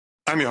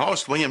I'm your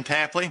host, William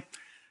Tapley,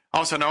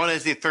 also known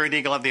as the Third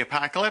Eagle of the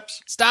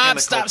Apocalypse.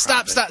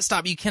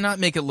 Stop. You cannot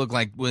make it look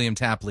like William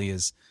Tapley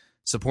is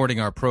supporting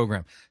our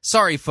program.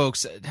 Sorry,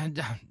 folks.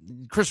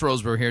 Chris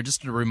Roseborough here,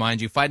 just to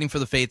remind you, Fighting for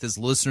the Faith is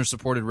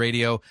listener-supported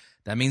radio.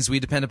 That means we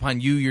depend upon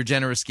you, your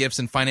generous gifts,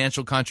 and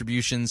financial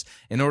contributions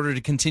in order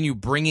to continue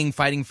bringing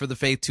Fighting for the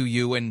Faith to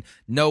you. And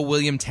no,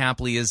 William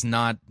Tapley is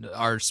not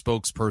our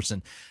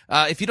spokesperson.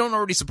 If you don't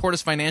already support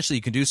us financially,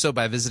 you can do so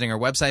by visiting our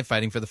website,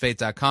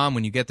 fightingforthefaith.com.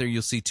 When you get there,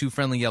 you'll see two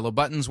friendly yellow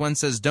buttons. One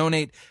says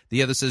donate,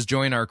 the other says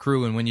join our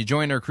crew. And when you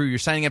join our crew, you're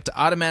signing up to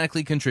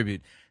automatically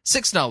contribute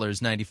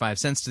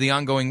 $6.95 to the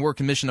ongoing work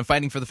and mission of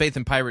Fighting for the Faith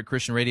and Pirate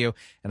Christian Radio.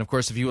 And of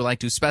course, if you would like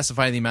to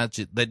specify the amount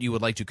that you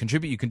would like to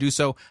contribute, you can do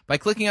so by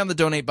clicking on the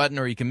donate button,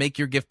 or you can make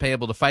your gift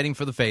payable to Fighting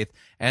for the Faith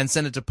and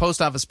send it to Post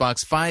Office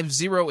Box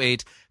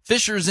 508,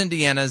 Fishers,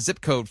 Indiana,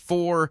 zip code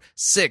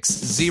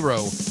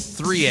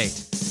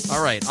 46038.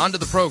 All right, on to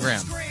the program.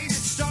 It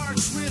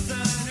starts with an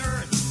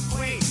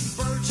earthquake,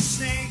 birds and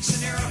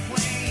snakes, an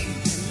airplane.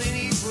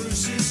 Lenny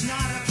Bruce is not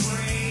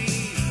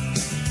afraid.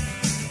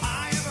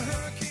 I have a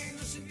hurricane,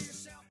 listen to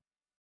yourself.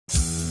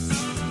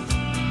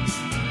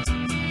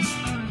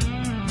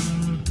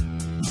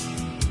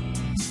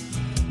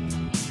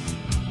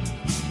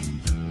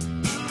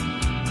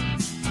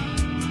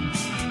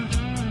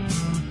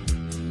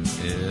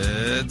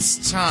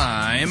 It's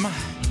time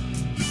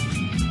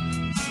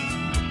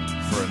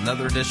for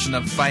another edition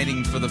of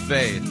Fighting for the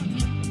Faith.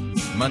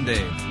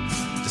 Monday,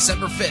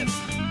 December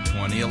 5th,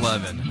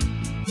 2011.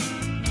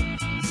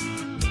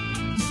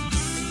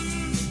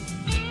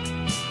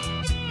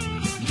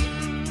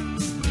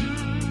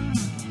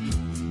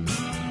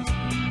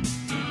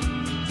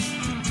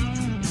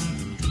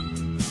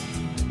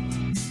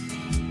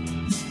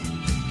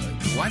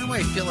 Why do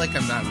I feel like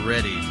I'm not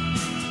ready?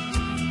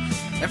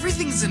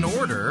 Everything's in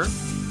order.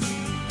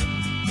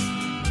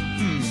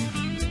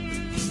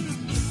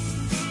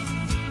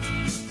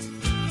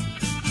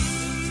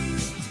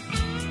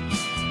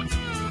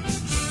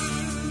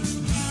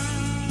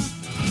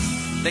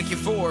 Thank you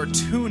for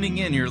tuning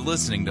in. You're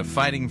listening to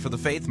Fighting for the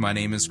Faith. My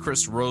name is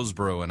Chris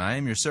Roseborough, and I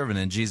am your servant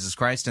in Jesus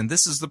Christ, and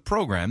this is the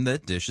program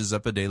that dishes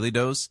up a daily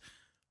dose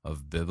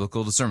of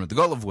biblical discernment, the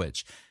goal of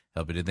which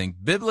help you to think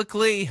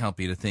biblically, help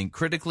you to think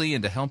critically,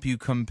 and to help you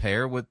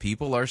compare what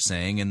people are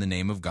saying in the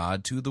name of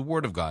God to the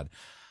Word of God.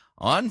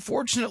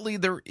 Unfortunately,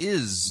 there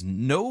is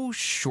no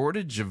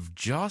shortage of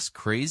just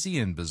crazy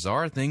and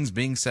bizarre things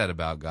being said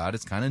about God.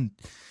 It's kind of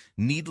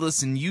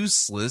needless and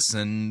useless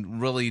and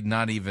really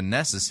not even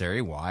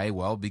necessary. Why?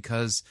 Well,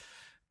 because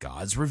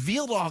God's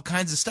revealed all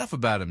kinds of stuff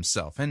about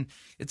himself, and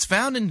it's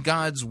found in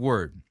God's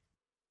Word.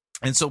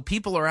 And so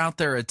people are out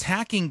there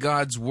attacking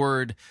God's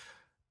Word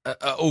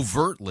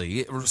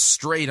overtly,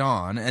 straight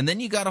on, and then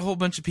you got a whole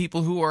bunch of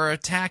people who are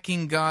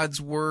attacking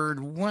God's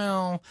Word,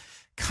 well,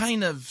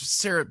 kind of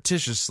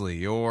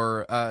surreptitiously,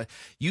 or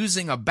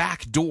using a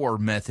backdoor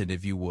method,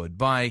 if you would,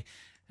 by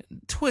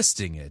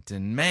twisting it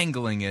and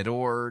mangling it,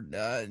 or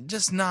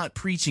just not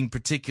preaching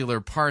particular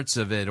parts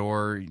of it,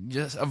 or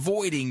just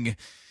avoiding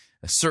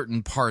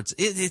certain parts.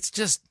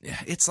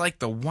 It's like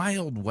the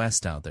Wild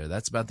West out there.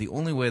 That's about the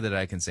only way that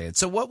I can say it.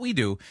 So what we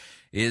do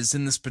is,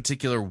 in this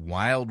particular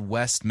Wild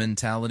West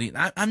mentality,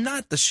 I'm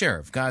not the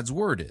sheriff. God's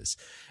Word is.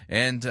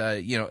 And,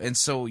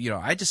 so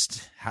I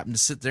just happen to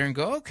sit there and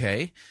go,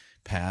 okay,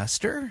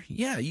 Pastor,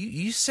 yeah,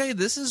 you say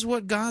this is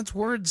what God's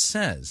Word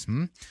says.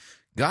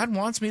 God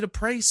wants me to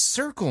pray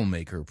circle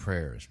maker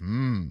prayers.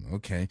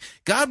 Okay.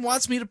 God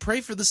wants me to pray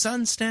for the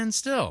sun stand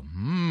still.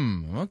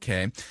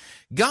 Okay.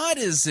 God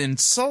is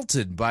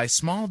insulted by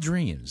small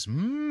dreams.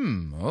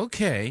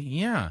 Okay.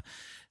 Yeah.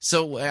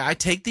 So I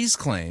take these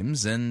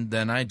claims, and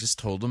then I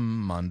just hold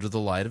them under the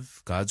light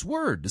of God's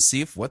Word to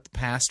see if what the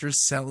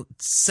pastor's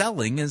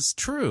selling is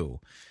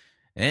true.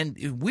 And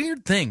the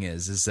weird thing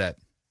is that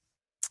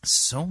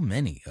so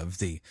many of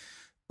the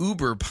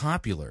uber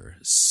popular,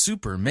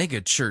 super mega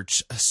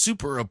church,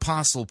 super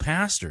apostle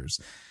pastors,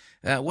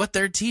 what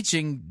they're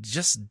teaching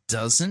just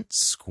doesn't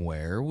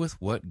square with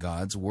what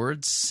God's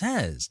Word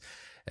says.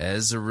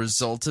 As a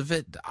result of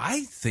it,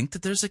 I think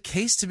that there's a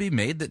case to be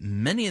made that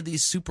many of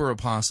these super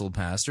apostle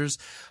pastors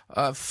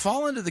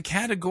fall into the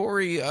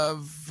category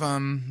of,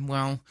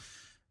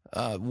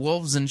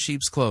 wolves in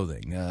sheep's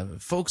clothing.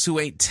 Folks who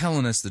ain't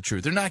telling us the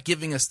truth. They're not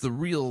giving us the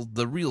real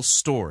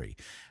story.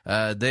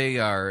 They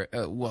are,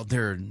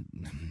 they're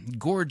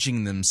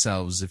gorging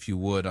themselves, if you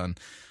would, on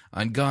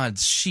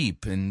God's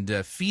sheep,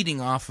 and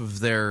feeding off of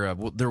their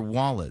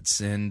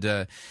wallets,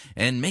 and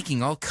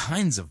making all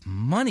kinds of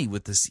money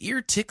with this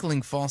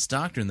ear-tickling false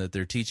doctrine that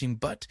they're teaching.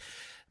 But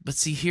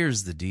see,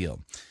 here's the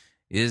deal,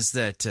 is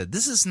that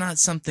this is not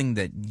something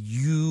that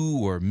you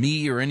or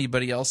me or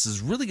anybody else is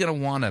really going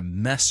to want to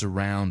mess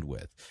around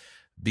with,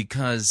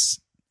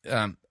 because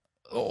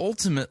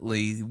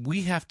ultimately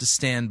we have to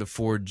stand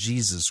before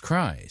Jesus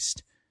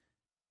Christ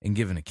and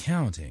give an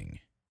accounting.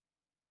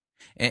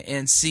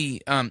 And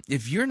see,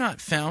 if you're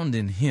not found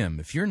in Him,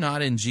 if you're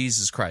not in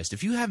Jesus Christ,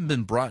 if you haven't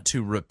been brought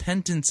to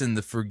repentance and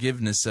the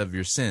forgiveness of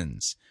your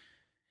sins,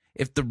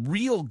 If the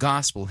real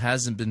gospel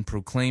hasn't been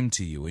proclaimed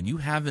to you and you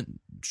haven't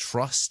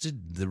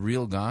trusted the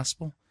real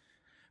gospel,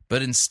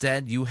 but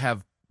instead you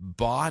have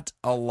bought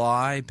a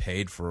lie,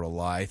 paid for a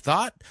lie,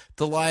 thought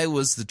the lie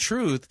was the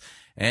truth,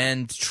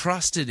 and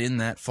trusted in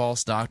that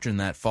false doctrine,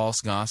 that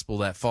false gospel,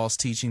 that false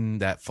teaching,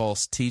 that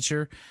false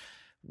teacher,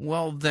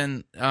 well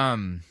then,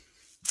 on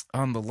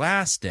the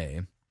last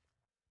day,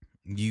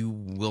 you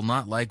will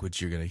not like what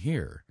you're going to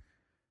hear,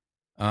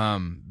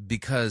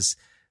 because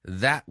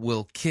that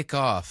will kick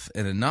off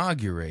and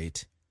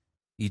inaugurate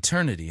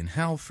eternity in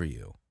hell for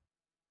you.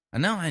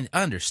 And now I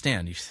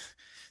understand you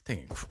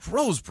thinking,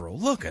 Roseboro,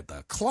 look at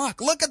the clock,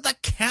 look at the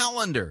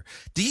calendar.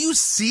 Do you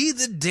see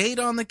the date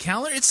on the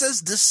calendar? It says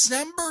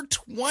December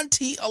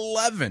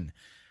 2011.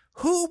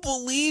 Who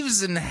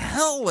believes in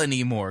hell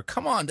anymore?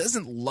 Come on,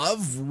 doesn't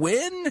love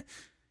win?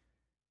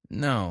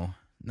 No,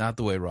 not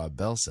the way Rob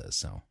Bell says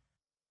so.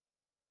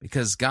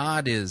 Because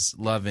God is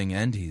loving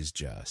and He's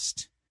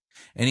just.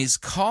 And He's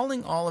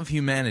calling all of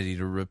humanity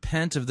to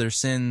repent of their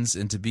sins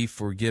and to be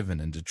forgiven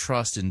and to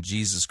trust in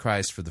Jesus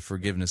Christ for the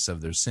forgiveness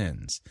of their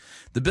sins.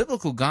 The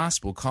biblical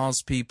gospel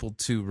calls people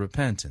to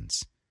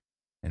repentance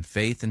and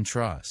faith and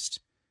trust.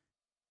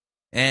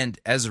 And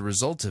as a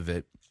result of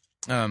it,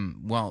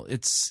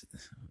 it's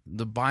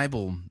the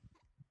Bible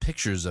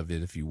pictures of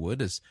it, if you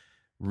would, as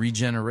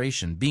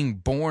regeneration, being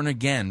born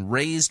again,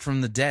 raised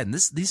from the dead. And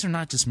these are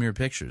not just mere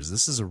pictures.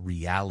 This is a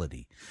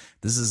reality.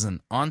 This is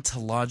an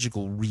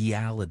ontological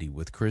reality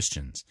with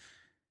Christians.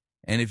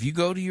 And if you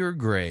go to your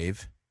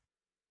grave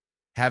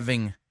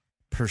having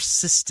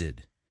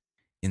persisted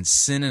in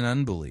sin and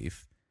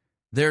unbelief,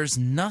 there's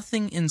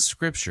nothing in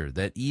Scripture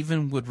that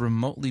even would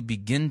remotely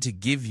begin to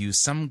give you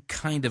some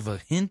kind of a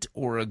hint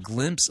or a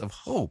glimpse of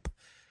hope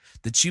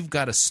that you've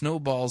got a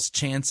snowball's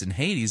chance in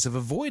Hades of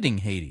avoiding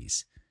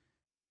Hades.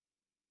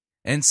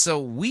 And so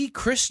we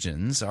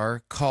Christians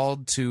are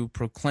called to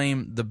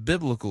proclaim the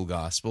biblical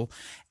gospel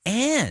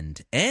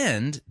and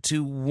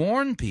to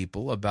warn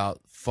people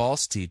about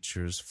false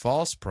teachers,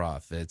 false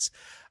prophets,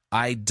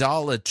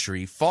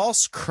 idolatry,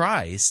 false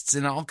Christs,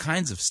 and all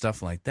kinds of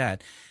stuff like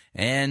that.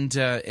 And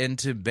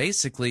to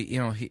basically,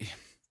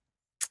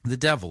 the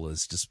devil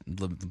is, just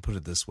let me put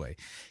it this way,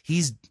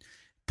 he's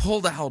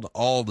pulled out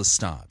all the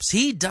stops.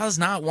 He does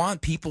not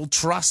want people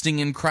trusting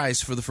in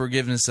Christ for the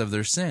forgiveness of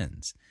their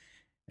sins.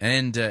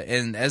 And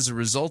as a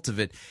result of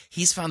it,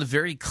 he's found a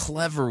very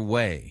clever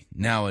way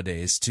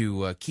nowadays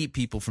to keep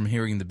people from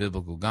hearing the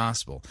biblical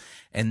gospel.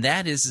 And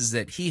that is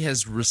that he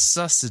has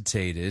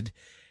resuscitated,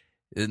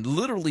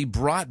 literally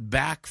brought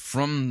back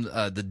from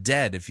the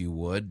dead, if you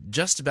would,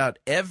 just about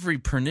every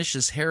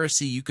pernicious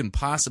heresy you can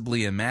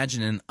possibly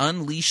imagine and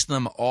unleash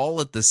them all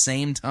at the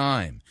same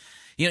time.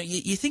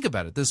 You think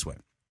about it this way.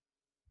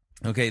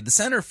 Okay, the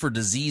Center for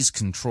Disease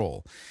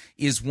Control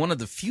is one of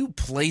the few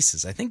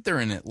places, I think they're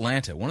in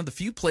Atlanta, one of the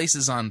few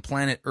places on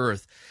planet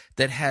Earth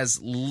that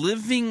has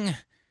living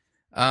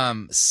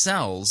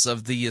cells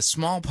of the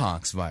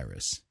smallpox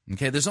virus.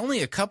 Okay, there's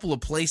only a couple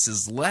of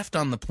places left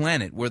on the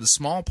planet where the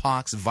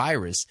smallpox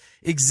virus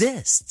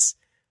exists.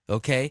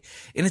 Okay,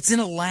 and it's in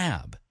a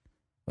lab.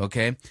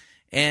 Okay,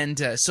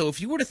 and so if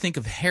you were to think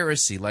of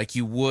heresy like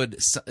you would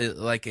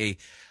like a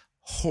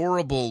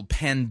horrible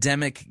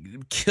pandemic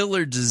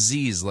killer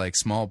disease like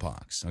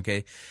smallpox,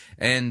 okay?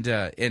 And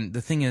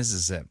the thing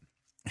is that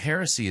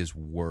heresy is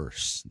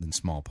worse than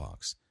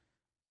smallpox.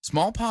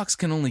 Smallpox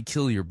can only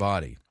kill your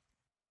body.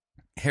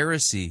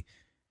 Heresy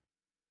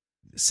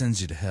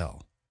sends you to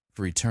hell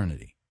for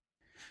eternity.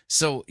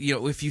 So,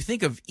 if you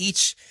think of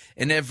each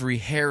and every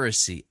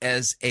heresy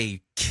as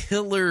a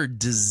killer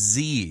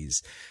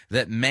disease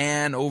that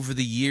man over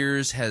the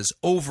years has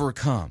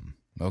overcome,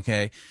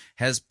 okay,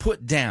 has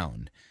put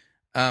down,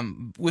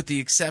 with the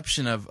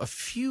exception of a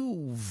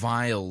few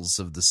vials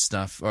of the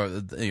stuff, or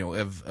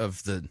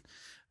of the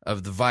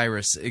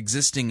virus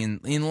existing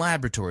in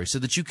laboratories, so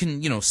that you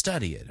can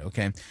study it.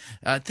 Okay,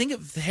 think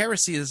of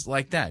heresy as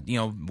like that.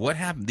 What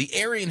happened? The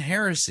Arian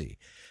heresy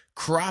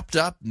cropped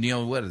up.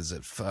 What is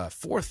it? 4th,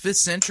 5th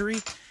century,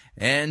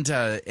 and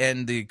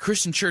the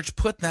Christian Church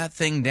put that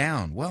thing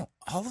down. Well,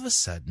 all of a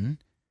sudden,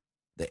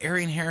 the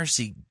Arian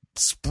heresy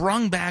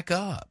sprung back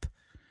up.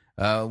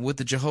 With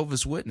the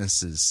Jehovah's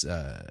Witnesses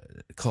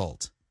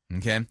cult,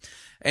 okay,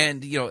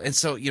 and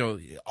so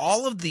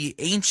all of the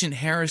ancient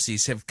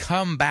heresies have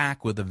come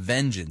back with a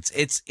vengeance.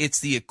 It's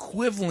the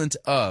equivalent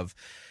of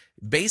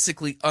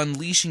basically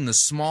unleashing the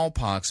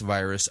smallpox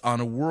virus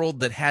on a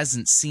world that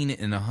hasn't seen it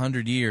in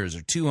 100 years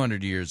or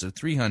 200 years or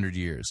 300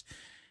 years,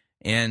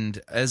 and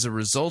as a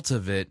result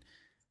of it,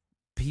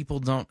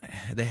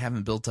 they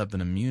haven't built up an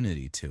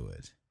immunity to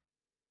it.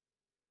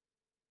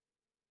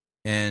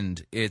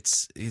 And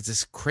it's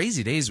this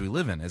crazy days we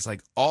live in. It's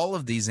like all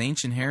of these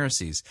ancient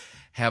heresies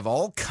have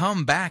all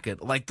come back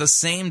at like the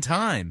same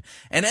time,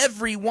 and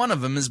every one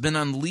of them has been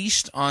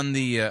unleashed on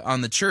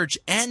the church.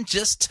 And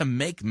just to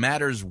make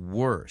matters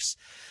worse,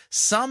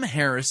 some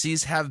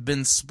heresies have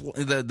been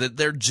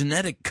their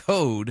genetic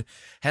code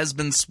has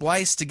been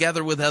spliced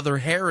together with other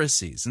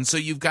heresies, and so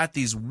you've got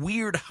these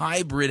weird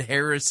hybrid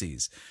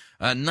heresies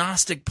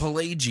Gnostic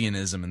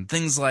Pelagianism and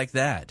things like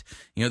that.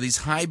 You know, these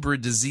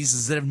hybrid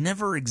diseases that have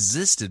never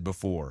existed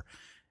before.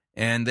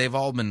 And they've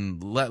all been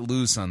let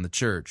loose on the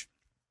church.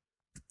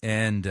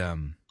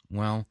 And,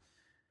 well,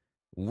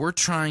 we're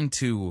trying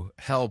to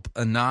help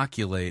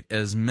inoculate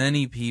as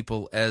many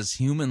people as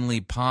humanly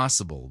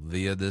possible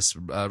via this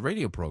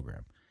radio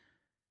program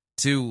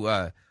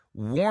to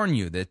warn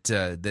you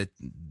that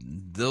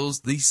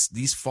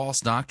these false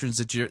doctrines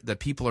that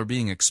people are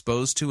being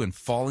exposed to and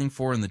falling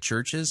for in the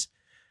churches.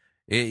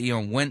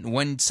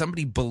 When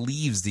somebody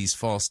believes these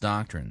false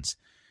doctrines,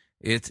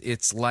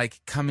 it's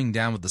like coming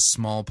down with the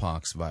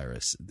smallpox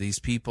virus. These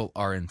people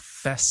are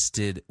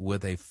infested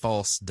with a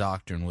false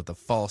doctrine, with a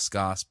false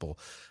gospel,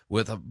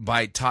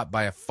 taught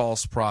by a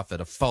false prophet,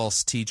 a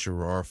false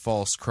teacher, or a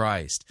false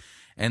Christ.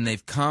 And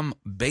they've come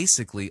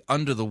basically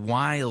under the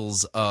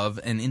wiles of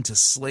and into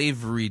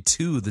slavery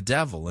to the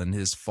devil and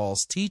his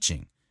false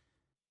teaching.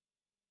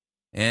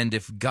 And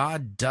if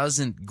God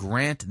doesn't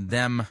grant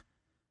them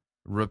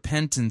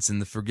repentance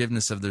and the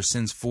forgiveness of their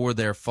sins for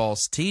their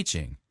false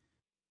teaching,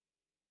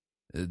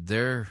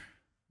 their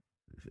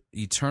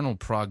eternal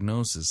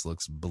prognosis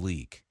looks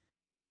bleak.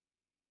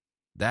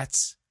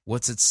 That's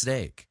what's at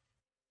stake.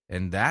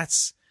 And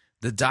that's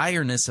the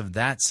direness of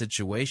that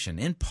situation,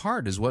 in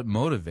part, is what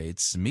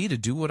motivates me to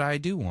do what I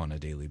do on a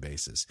daily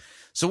basis.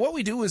 So what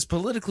we do is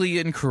politically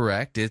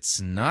incorrect. It's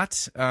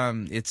not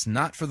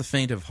for the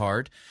faint of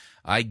heart.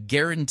 I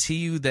guarantee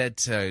you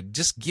that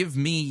just give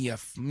me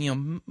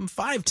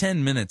 5-10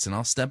 minutes and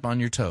I'll step on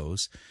your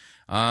toes.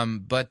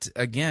 But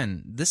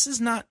again, this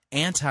is not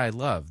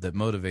anti-love that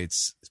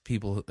motivates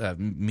people,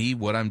 me,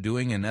 what I'm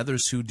doing, and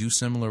others who do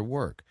similar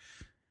work.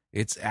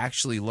 It's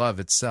actually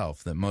love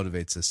itself that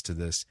motivates us to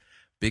this,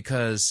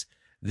 because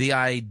the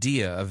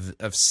idea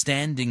of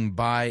standing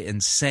by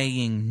and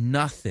saying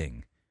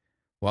nothing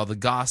while the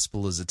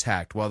gospel is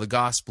attacked, while the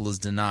gospel is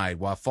denied,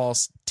 while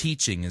false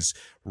teaching is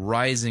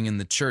rising in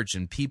the church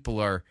and people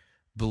are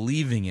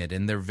believing it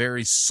and their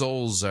very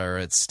souls are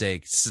at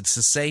stake, to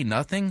say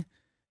nothing,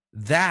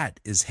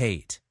 that is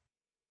hate.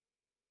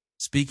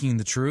 Speaking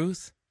the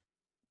truth,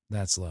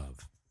 that's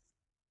love.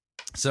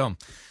 So,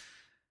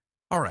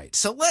 all right,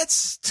 so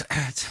let's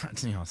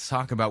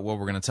talk about what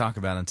we're going to talk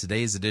about in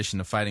today's edition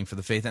of Fighting for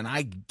the Faith, and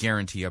I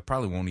guarantee I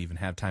probably won't even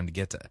have time to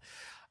get to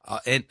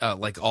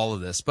like all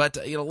of this, but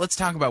let's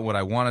talk about what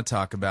I want to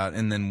talk about,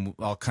 and then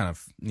I'll kind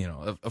of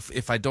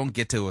if I don't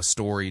get to a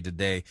story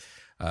today,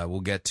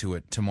 we'll get to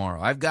it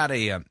tomorrow. I've got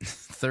a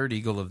Third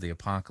Eagle of the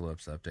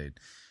Apocalypse update.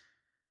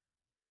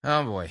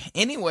 Oh boy.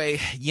 Anyway,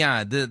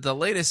 yeah, the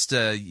latest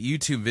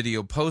YouTube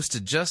video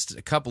posted just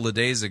a couple of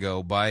days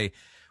ago by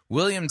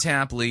William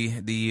Tapley,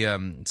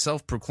 the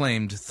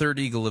self-proclaimed Third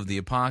Eagle of the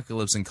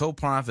Apocalypse and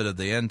co-prophet of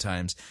the end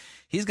times.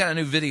 He's got a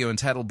new video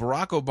entitled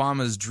Barack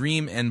Obama's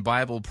Dream and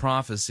Bible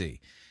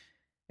Prophecy.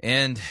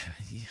 And,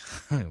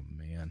 oh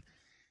man,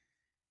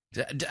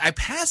 I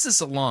pass this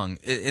along.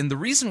 And the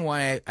reason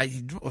why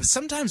I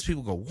sometimes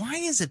people go, why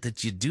is it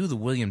that you do the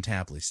William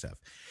Tapley stuff?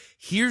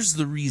 Here's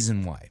the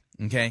reason why,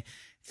 okay?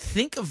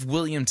 Think of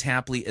William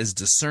Tapley as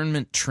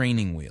discernment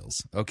training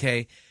wheels,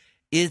 okay?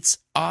 It's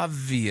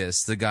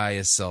obvious the guy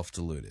is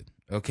self-deluded,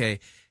 okay?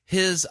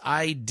 His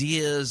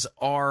ideas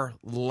are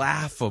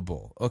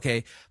laughable,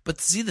 okay? But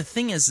see, the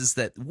thing is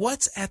that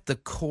what's at the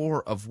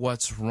core of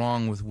what's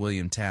wrong with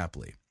William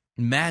Tapley,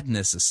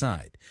 madness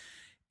aside,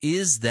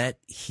 is that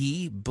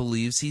he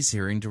believes he's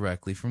hearing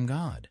directly from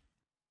God.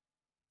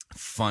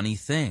 Funny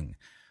thing.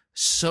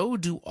 So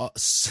do all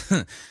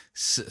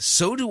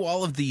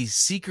of the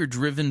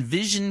seeker-driven,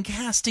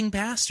 vision-casting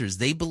pastors.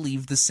 They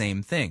believe the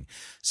same thing.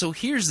 So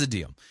here's the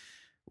deal.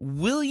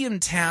 William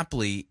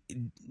Tapley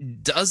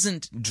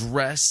doesn't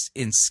dress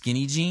in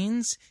skinny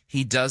jeans.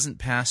 He doesn't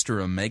pastor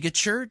a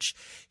megachurch.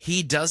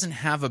 He doesn't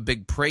have a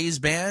big praise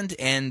band.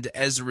 And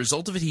as a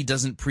result of it, he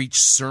doesn't preach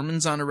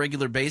sermons on a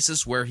regular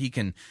basis where he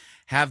can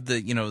have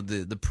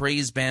the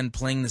praise band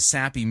playing the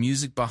sappy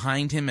music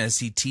behind him as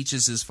he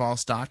teaches his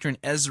false doctrine.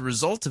 As a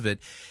result of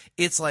it,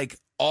 it's like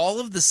all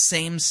of the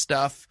same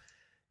stuff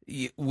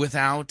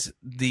without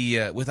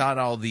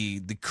all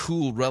the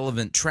cool,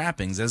 relevant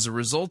trappings. As a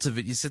result of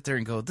it, you sit there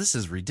and go, this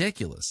is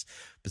ridiculous.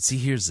 But see,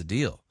 here's the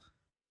deal.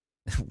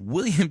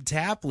 William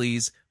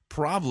Tapley's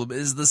problem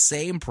is the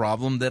same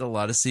problem that a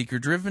lot of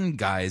seeker-driven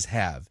guys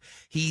have.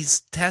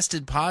 He's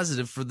tested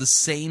positive for the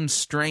same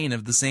strain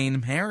of the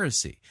same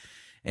heresy.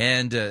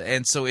 And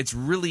so it's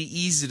really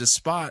easy to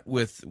spot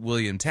with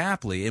William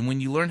Tapley. And when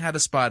you learn how to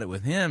spot it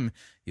with him,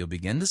 you'll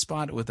begin to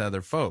spot it with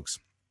other folks.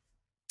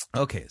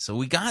 Okay, so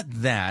we got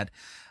that.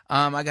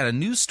 I got a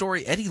news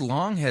story. Eddie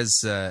Long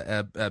has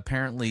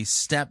apparently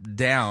stepped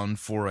down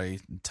for a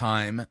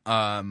time.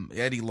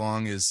 Eddie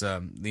Long is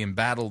the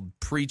embattled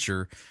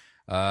preacher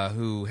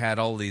who had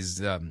all these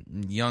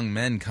young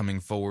men coming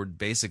forward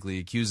basically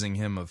accusing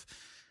him of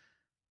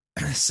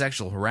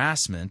sexual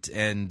harassment,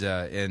 and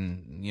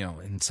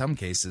in some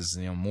cases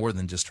more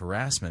than just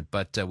harassment.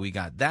 But we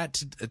got that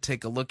to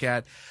take a look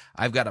at.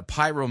 I've got a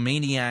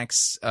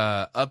Pyromaniacs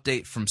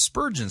update from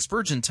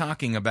Spurgeon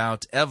talking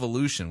about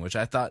evolution, which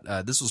I thought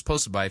this was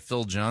posted by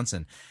Phil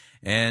Johnson.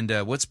 And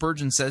what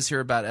Spurgeon says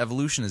here about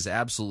evolution is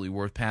absolutely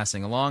worth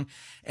passing along.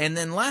 And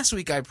then last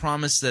week I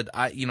promised that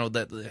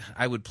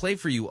I would play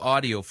for you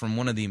audio from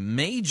one of the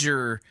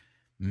major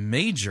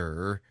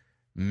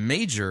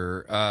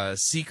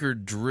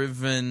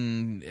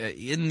seeker-driven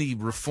in the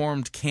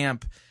Reformed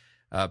camp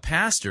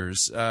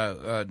pastors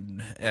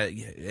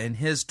and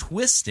his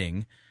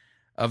twisting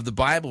of the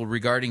Bible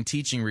regarding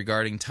teaching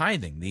regarding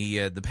tithing.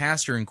 The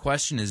pastor in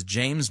question is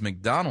James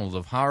McDonald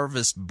of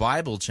Harvest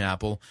Bible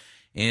Chapel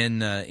in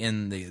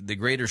the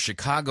greater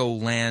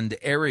Chicagoland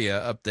area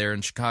up there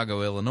in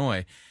Chicago,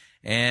 Illinois,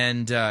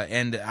 and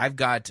I've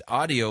got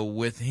audio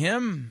with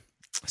him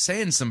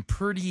saying some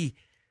pretty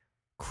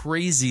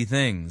crazy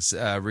things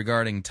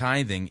regarding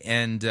tithing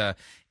and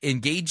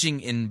engaging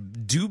in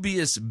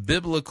dubious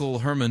biblical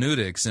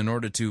hermeneutics in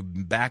order to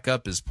back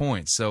up his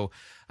points. So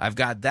I've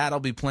got that I'll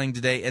be playing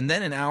today, and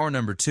then in hour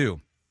number 2,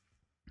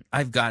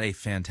 I've got a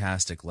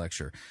fantastic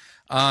lecture.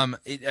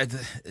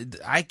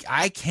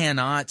 I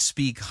cannot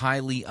speak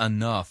highly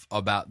enough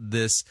about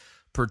this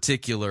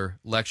particular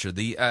lecture.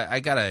 I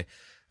got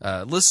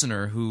a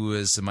listener who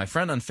is my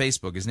friend on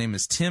Facebook. His name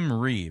is Tim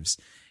Reeves,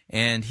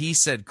 and he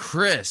said,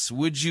 "Chris,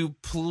 would you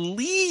please?"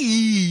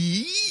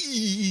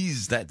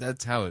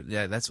 That's how it.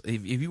 Yeah, that's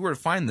if you were to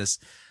find this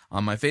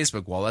on my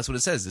Facebook wall, that's what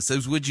it says. It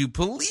says, "Would you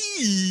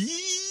please?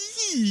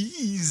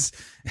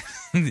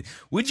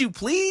 Would you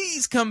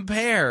please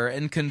compare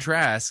and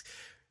contrast?"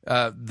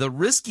 The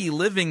risky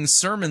living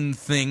sermon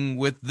thing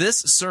with this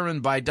sermon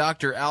by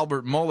Dr.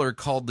 Albert Mohler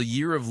called The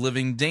Year of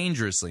Living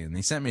Dangerously, and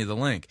he sent me the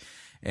link,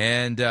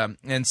 and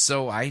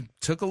so I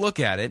took a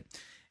look at it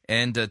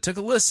and took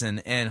a listen,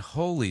 and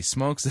holy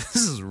smokes, this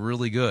is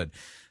really good.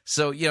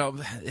 So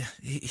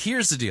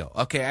here's the deal.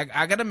 Okay,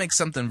 I got to make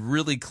something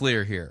really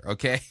clear here.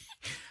 Okay,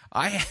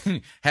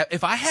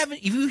 if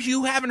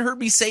you haven't heard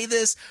me say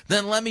this,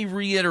 then let me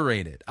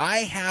reiterate it.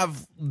 I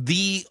have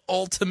the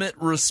ultimate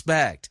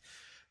respect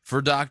for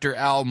Dr.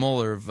 Al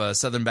Mohler of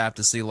Southern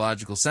Baptist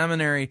Theological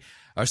Seminary,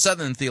 or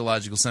Southern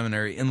Theological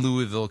Seminary in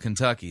Louisville,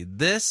 Kentucky.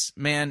 This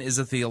man is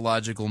a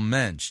theological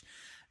mensch.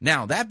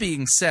 Now, that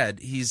being said,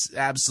 he's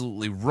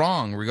absolutely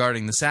wrong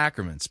regarding the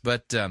sacraments,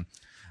 but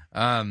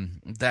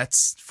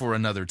that's for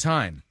another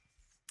time.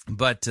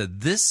 But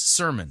this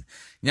sermon,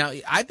 now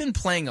I've been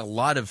playing a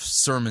lot of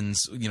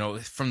sermons,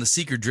 from the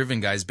seeker-driven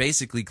guys,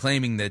 basically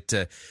claiming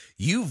that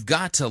you've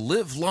got to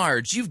live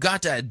large, you've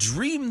got to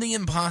dream the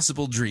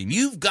impossible dream,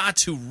 you've got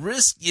to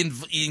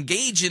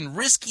engage in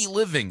risky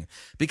living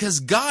because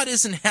God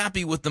isn't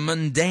happy with the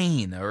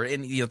mundane or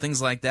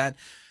things like that.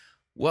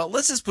 Well,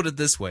 let's just put it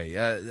this way.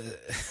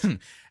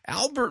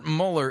 Albert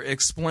Mohler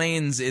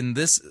explains in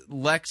this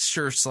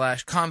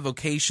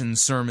lecture/convocation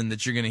sermon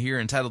that you're going to hear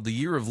entitled The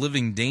Year of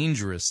Living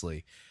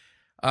Dangerously.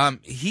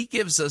 He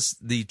gives us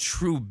the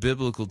true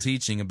biblical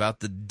teaching about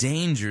the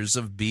dangers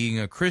of being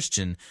a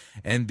Christian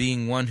and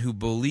being one who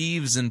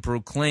believes and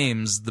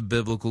proclaims the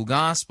biblical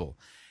gospel.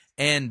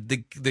 And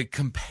the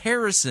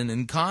comparison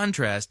and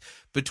contrast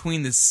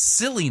between the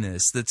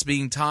silliness that's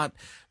being taught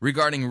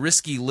regarding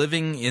risky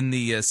living in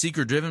the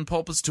seeker-driven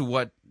pulpits to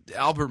what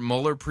Albert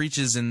Mohler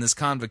preaches in this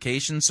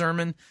convocation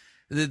sermon,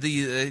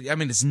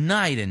 it's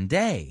night and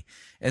day.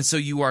 And so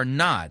you are you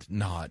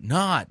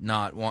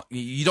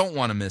don't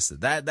want to miss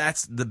it.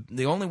 That's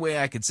the only way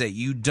I could say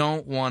you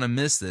don't want to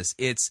miss this.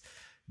 It's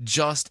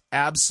just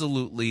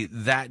absolutely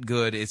that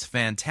good. It's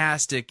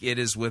fantastic. It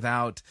is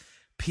without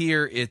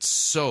peer. It's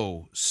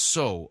so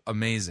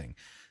amazing.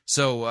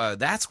 So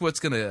that's what's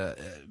going to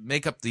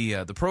make up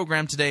the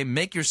program today.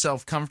 Make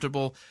yourself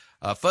comfortable.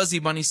 Fuzzy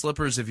bunny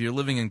slippers if you're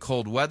living in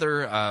cold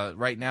weather.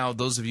 Right now,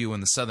 those of you in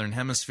the southern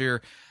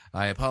hemisphere,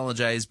 I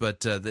apologize, but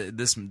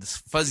this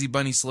fuzzy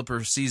bunny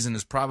slipper season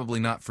is probably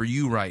not for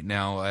you right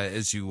now,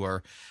 as you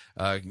are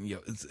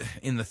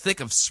in the thick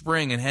of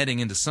spring and heading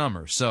into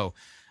summer. So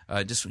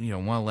just want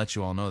to let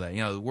you all know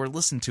that we're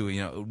listened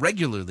to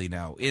regularly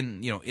now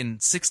in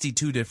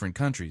 62 different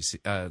countries,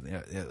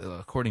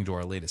 according to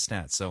our latest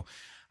stats. So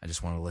I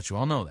just want to let you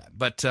all know that.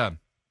 But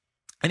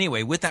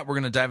anyway, with that, we're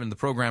going to dive into the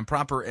program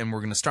proper, and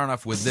we're going to start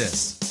off with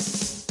this.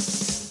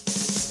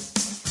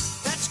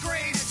 That's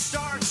great. It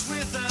starts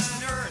with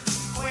an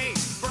earthquake,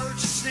 birds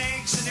and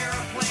snakes, an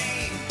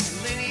airplane.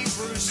 Lenny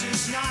Bruce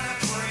is not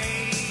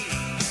afraid.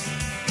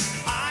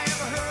 I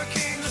have a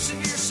hurricane.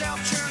 Listen to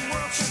yourself. Churn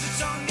world serves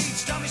its own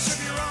needs. Dummy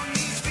serve your own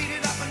needs. Beat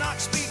it up an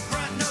ox speed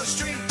grunt. No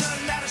strength. The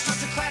ladder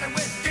starts to clatter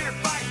with fear.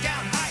 Bite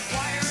down high.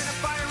 Wire and a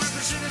fire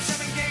represented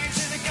 7 games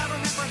in a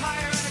government for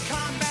hire and a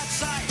combat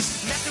site.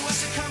 Left to us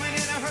are coming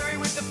in a hurry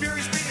with the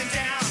furies breathing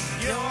down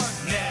your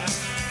neck.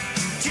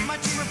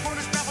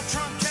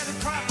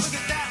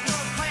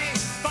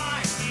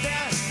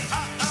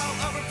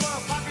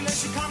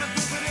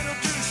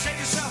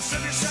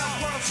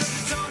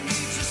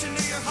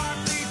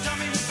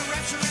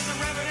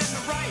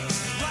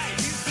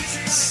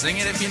 Sing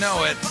it if you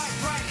know it.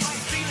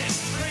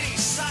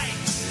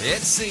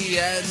 It's the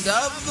end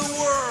of the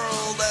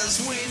world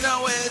as we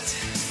know it.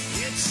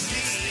 It's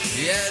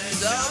The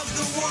end of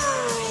the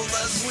world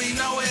as we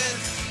know it.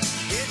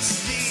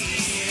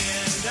 the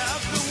end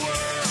of the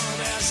world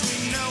as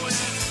we know it.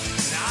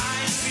 And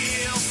I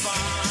feel fine.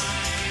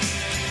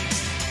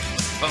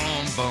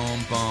 Boom, boom,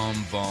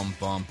 boom, boom,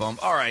 boom, boom.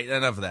 All right,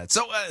 enough of that.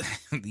 So,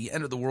 the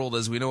end of the world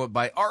as we know it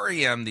by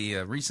REM,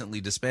 the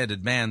recently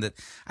disbanded band that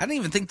I don't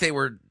even think they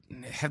were.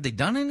 Have they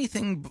done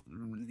anything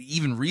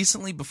even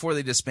recently before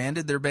they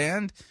disbanded their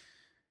band?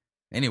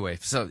 Anyway,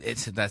 so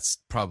that's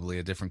probably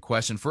a different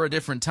question for a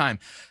different time.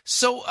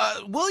 So,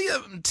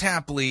 William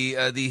Tapley,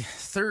 the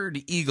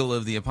third eagle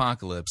of the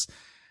apocalypse,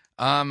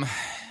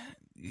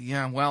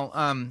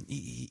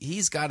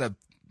 he's got a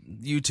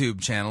YouTube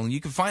channel.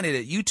 You can find it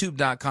at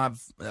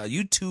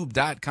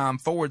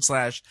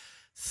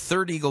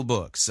youtube.com/Third Eagle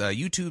Books.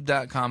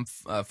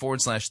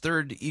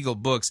 youtube.com/Third Eagle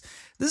Books.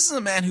 This is a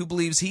man who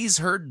believes he's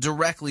heard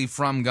directly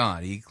from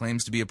God. He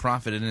claims to be a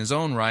prophet in his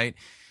own right.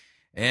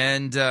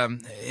 And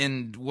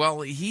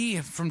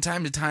he, from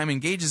time to time,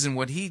 engages in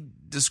what he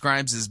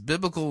describes as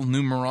biblical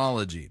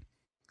numerology.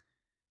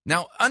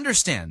 Now,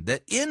 understand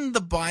that in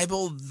the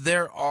Bible,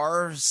 there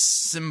are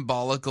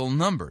symbolical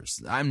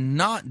numbers. I'm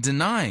not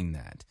denying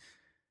that.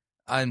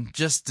 I'm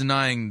just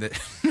denying that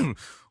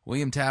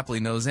William Tapley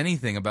knows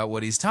anything about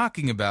what he's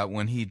talking about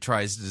when he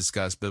tries to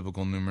discuss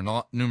biblical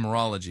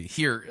numerology.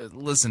 Here,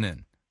 listen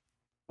in.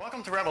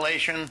 Welcome to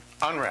Revelation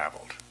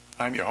Unraveled.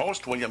 I'm your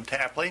host, William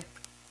Tapley,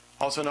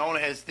 also known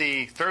as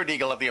the third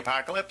eagle of the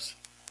apocalypse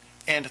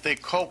and the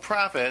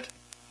co-prophet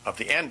of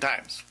the end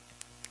times.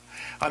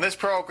 On this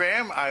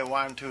program, I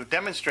want to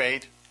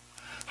demonstrate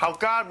how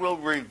God will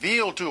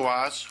reveal to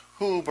us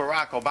who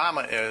Barack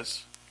Obama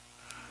is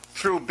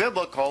through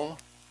biblical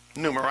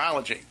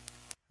numerology.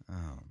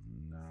 Oh,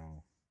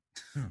 no.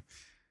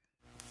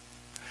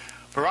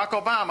 Barack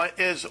Obama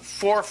is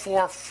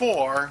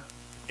 444,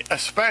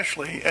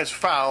 especially as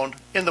found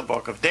in the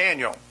book of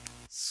Daniel.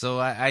 So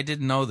I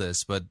didn't know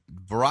this, but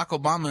Barack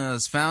Obama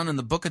is found in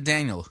the book of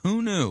Daniel.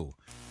 Who knew?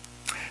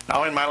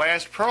 Now, in my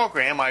last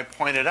program, I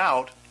pointed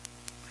out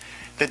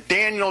that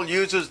Daniel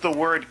uses the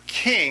word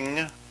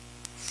king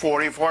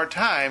 44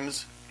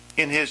 times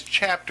in his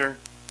chapter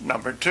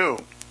number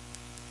 2.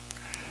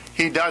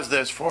 He does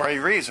this for a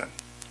reason.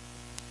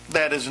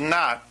 That is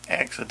not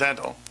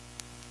accidental.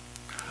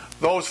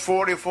 Those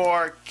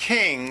 44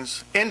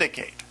 kings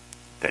indicate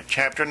that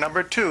chapter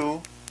number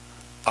 2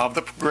 of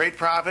the great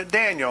prophet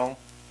Daniel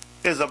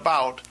is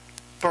about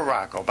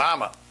Barack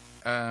Obama.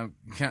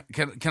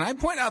 Can I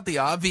point out the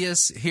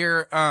obvious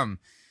here?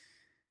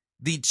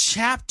 The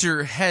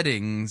chapter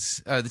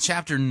headings, the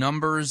chapter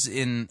numbers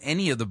in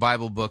any of the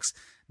Bible books,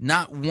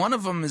 not one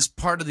of them is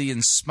part of the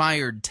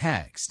inspired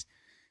text.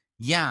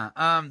 Yeah,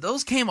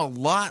 those came a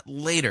lot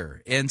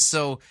later. And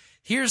so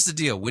here's the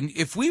deal.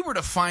 If we were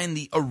to find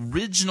the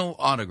original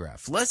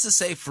autograph, let's just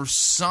say for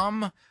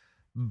some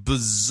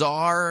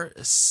bizarre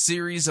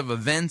series of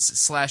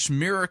events /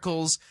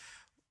 miracles,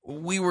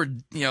 we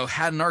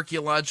had an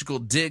archaeological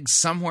dig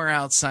somewhere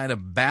outside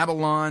of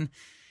Babylon,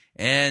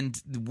 and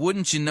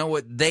wouldn't you know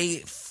it, they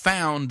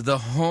found the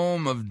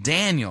home of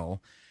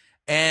Daniel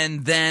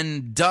and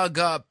then dug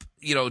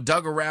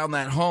around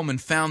that home and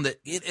found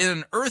that in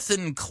an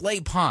earthen clay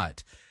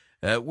pot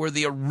were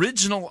the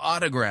original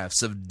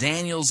autographs of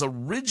Daniel's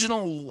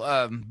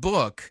original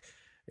book,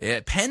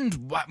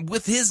 penned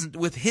with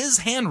his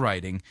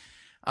handwriting.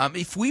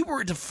 If we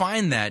were to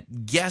find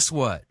that, guess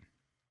what?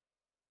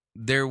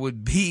 There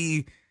would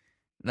be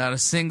not a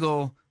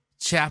single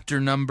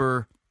chapter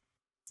number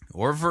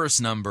or verse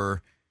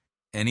number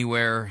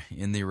anywhere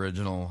in the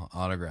original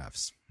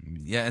autographs.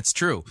 Yeah, it's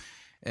true.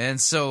 And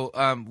so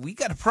we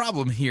got a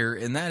problem here,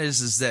 and that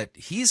is that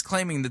he's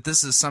claiming that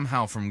this is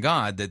somehow from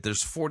God, that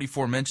there's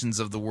 44 mentions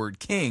of the word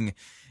king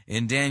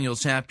in Daniel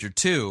chapter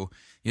 2,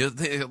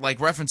 like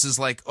references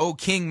like, "Oh,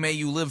 king, may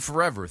you live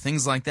forever,"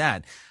 things like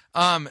that.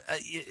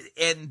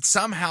 And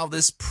somehow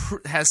this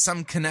has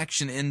some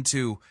connection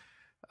into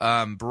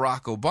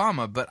Barack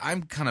Obama, but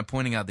I'm kind of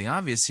pointing out the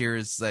obvious here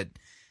is that,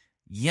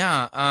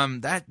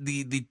 that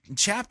the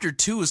chapter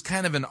 2 is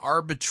kind of an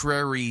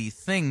arbitrary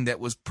thing that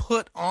was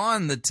put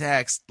on the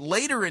text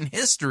later in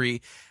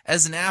history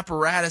as an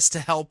apparatus to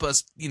help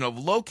us,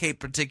 locate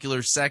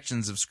particular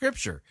sections of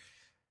Scripture.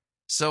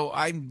 So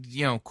I'm,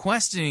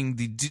 questioning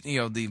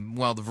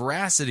the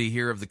veracity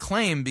here of the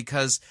claim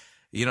because,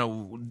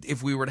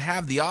 if we were to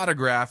have the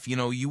autograph,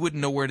 you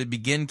wouldn't know where to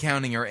begin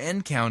counting or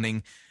end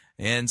counting.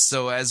 And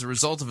so as a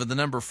result of it, the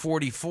number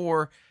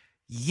 44,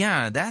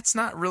 that's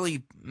not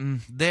really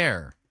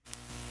there.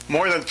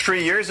 More than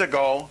 3 years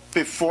ago,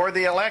 before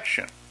the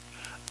election,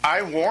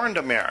 I warned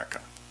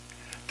America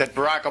that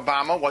Barack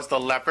Obama was the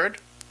leopard,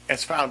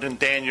 as found in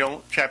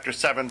Daniel chapter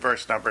 7,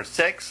 verse number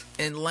 6.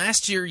 And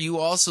last year you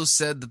also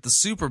said that the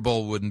Super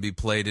Bowl wouldn't be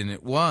played, and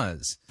it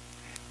was.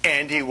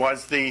 And he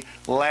was the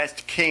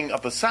last king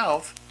of the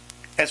South,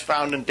 as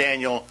found in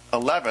Daniel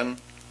 11,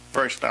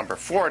 verse number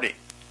 40.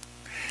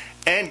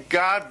 And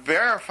God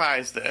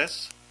verifies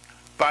this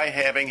by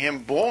having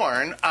him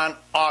born on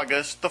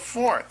August the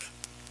 4th.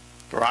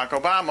 Barack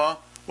Obama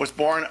was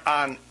born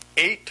on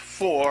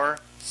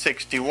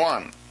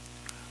 8/4/61.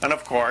 And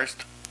of course,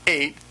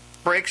 8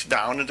 breaks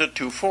down into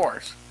 2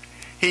 4s.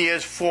 He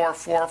is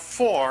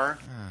 444.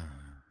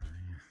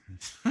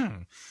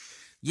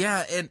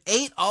 Yeah, and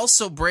 8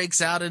 also breaks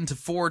out into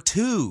 4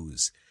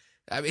 2s.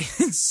 I mean,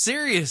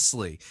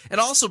 seriously. It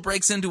also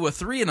breaks into a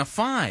 3 and a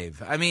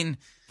 5. I mean,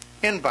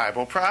 in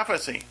Bible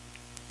prophecy.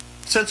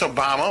 Since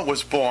Obama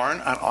was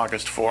born on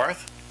August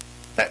 4th,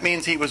 that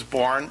means he was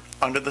born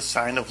under the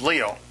sign of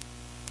Leo.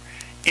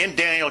 In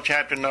Daniel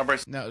chapter number...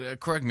 Now,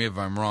 correct me if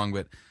I'm wrong,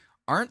 but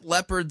aren't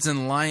leopards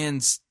and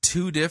lions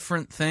 2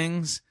 different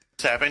things?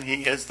 7,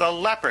 he is the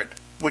leopard,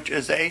 which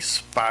is a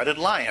spotted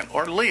lion,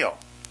 or Leo.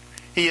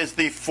 He is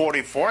the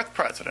 44th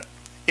president,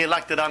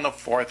 elected on the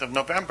 4th of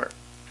November.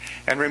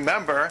 And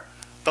remember,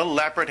 the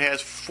leopard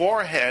has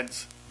 4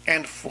 heads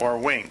and 4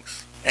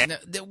 wings. Now,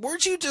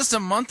 weren't you just a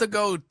month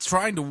ago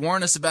trying to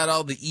warn us about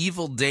all the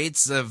evil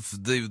dates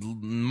of the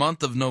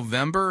month of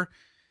November?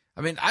 I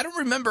mean, I don't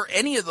remember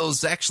any of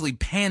those actually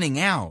panning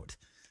out.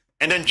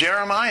 And in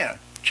Jeremiah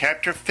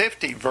chapter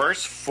 50,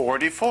 verse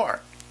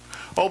 44,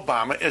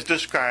 Obama is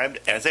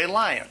described as a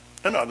lion.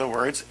 In other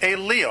words, a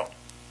Leo.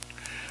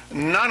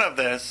 None of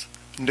this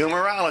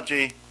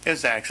numerology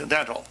is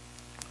accidental.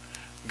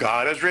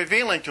 God is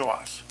revealing to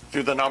us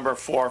through the number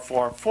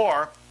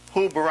 444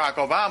 who Barack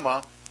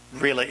Obama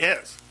really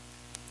is.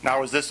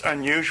 Now, is this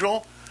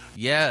unusual?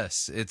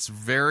 Yes, it's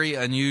very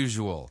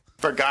unusual.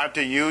 For God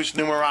to use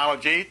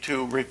numerology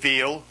to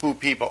reveal who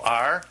people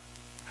are?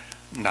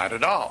 Not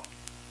at all.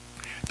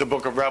 The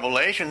book of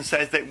Revelation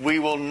says that we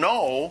will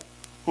know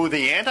who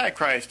the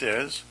Antichrist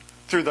is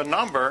through the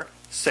number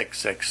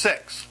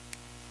 666.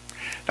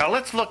 Now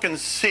let's look and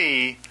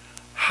see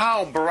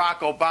how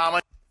Barack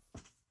Obama...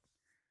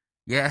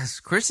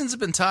 Yes, Christians have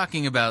been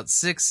talking about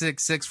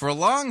 666 for a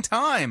long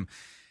time,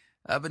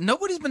 but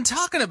nobody's been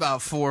talking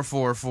about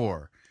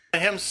 444.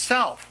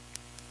 himself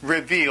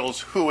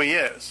reveals who he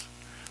is,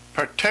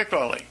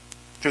 particularly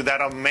through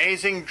that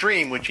amazing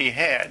dream which he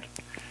had,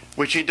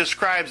 which he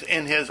describes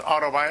in his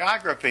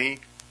autobiography,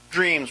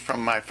 Dreams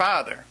from My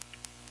Father.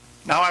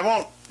 Now, I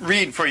won't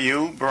read for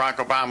you Barack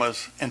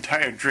Obama's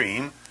entire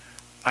dream.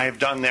 I have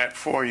done that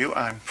for you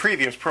on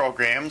previous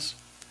programs.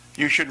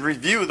 You should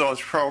review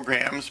those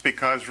programs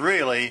because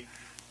really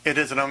it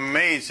is an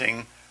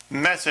amazing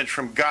message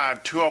from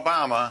God to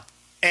Obama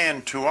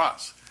and to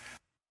us.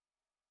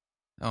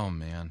 Oh,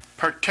 man.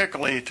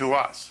 Particularly to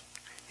us.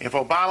 If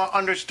Obama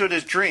understood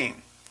his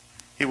dream,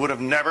 he would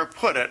have never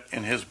put it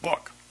in his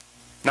book.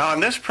 Now,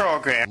 in this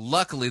program...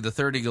 Luckily, the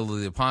third eagle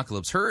of the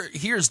apocalypse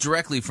hears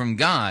directly from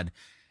God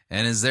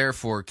and is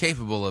therefore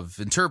capable of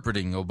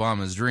interpreting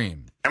Obama's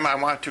dream. I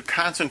want to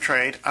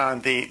concentrate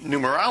on the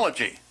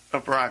numerology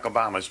of Barack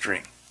Obama's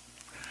dream.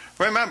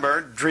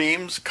 Remember,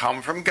 dreams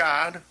come from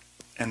God,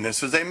 and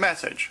this is a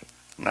message,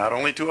 not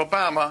only to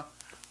Obama,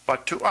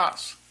 but to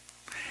us.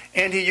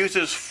 And he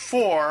uses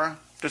 4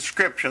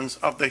 descriptions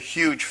of the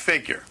huge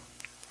figure,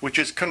 which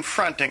is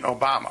confronting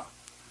Obama.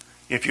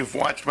 If you've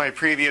watched my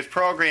previous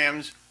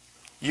programs,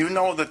 you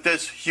know that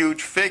this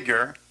huge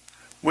figure,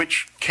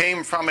 which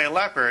came from a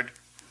leopard,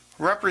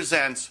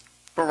 represents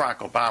Barack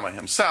Obama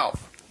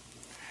himself.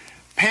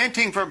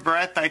 Panting for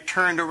breath, I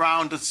turned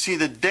around to see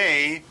the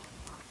day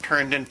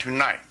turned into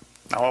night.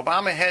 Now,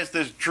 Obama has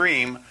this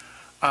dream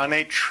on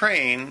a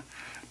train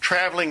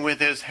traveling with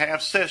his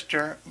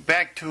half-sister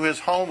back to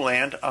his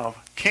homeland of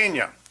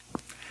Kenya.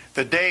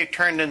 The day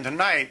turned into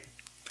night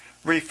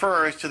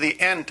refers to the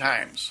end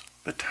times,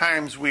 the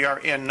times we are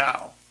in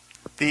now,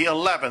 the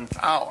 11th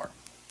hour.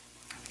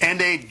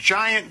 And a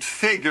giant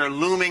figure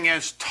looming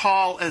as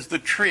tall as the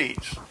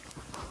trees.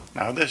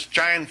 Now, this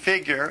giant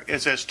figure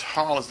is as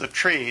tall as the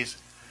trees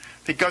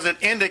because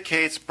it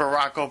indicates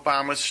Barack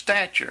Obama's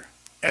stature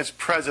as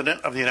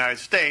President of the United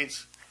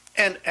States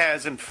and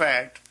as, in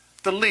fact,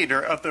 the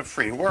leader of the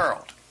free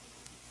world.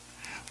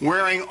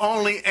 Wearing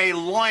only a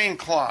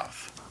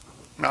loincloth.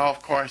 Now,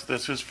 of course,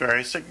 this is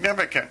very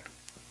significant.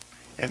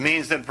 It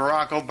means that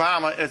Barack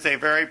Obama is a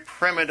very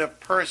primitive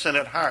person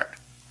at heart.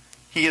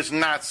 He is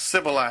not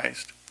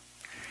civilized.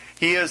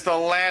 He is the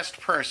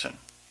last person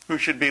who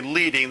should be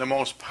leading the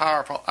most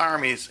powerful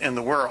armies in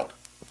the world.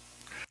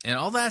 And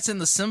all that's in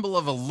the symbol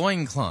of a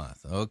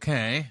loincloth.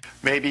 Okay.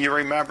 Maybe you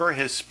remember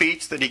his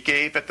speech that he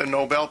gave at the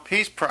Nobel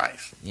Peace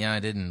Prize. Yeah, I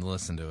didn't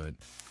listen to it.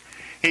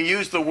 He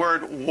used the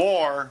word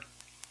war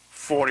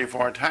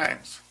 44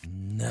 times.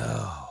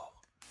 No.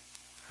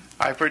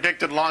 I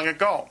predicted long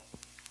ago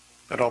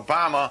that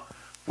Obama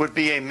would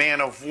be a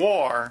man of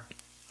war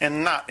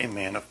and not a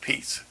man of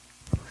peace.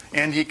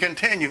 And he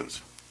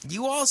continues.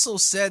 You also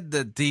said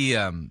that the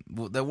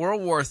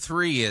World War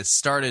III has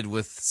started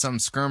with some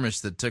skirmish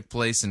that took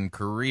place in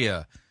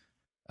Korea.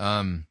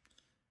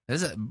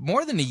 Is it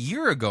more than a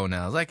year ago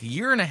now? It's like a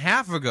year and a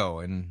half ago,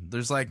 and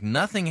there's like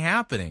nothing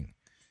happening.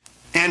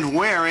 And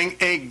wearing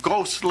a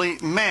ghostly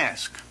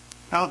mask.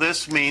 Now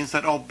this means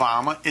that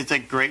Obama is a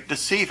great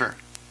deceiver.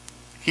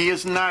 He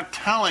is not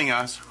telling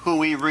us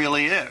who he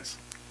really is.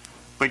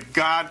 But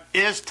God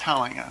is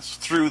telling us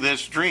through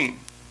this dream.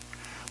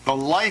 The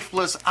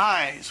lifeless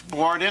eyes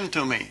bored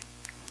into me.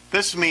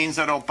 This means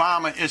that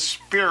Obama is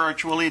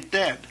spiritually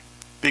dead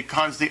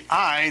because the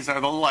eyes are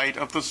the light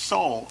of the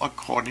soul,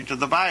 according to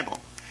the Bible.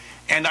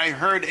 And I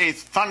heard a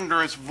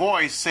thunderous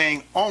voice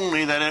saying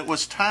only that it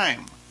was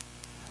time.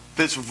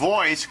 This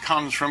voice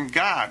comes from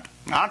God,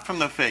 not from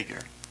the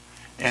figure.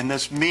 And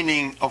this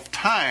meaning of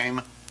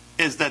time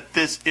is that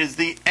this is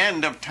the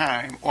end of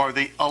time, or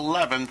the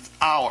 11th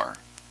hour.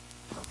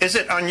 Is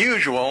it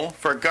unusual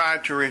for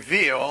God to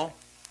reveal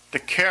the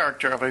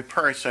character of a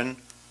person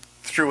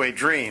through a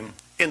dream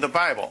in the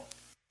Bible?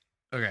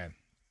 Okay.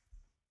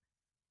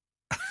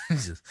 I'm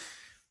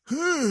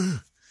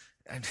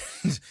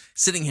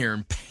sitting here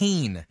in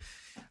pain.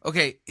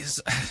 Okay,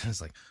 it's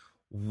like,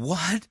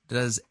 what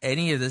does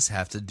any of this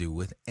have to do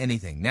with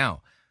anything?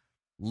 Now,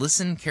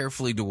 listen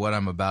carefully to what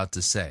I'm about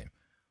to say.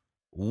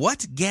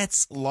 What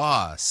gets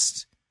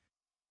lost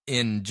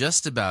in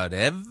just about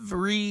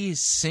every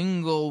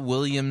single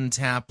William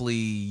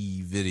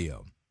Tapley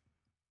video?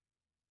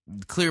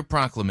 Clear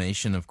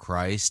proclamation of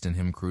Christ and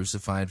Him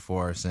crucified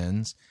for our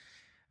sins.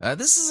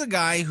 This is a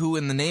guy who,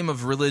 in the name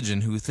of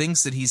religion, who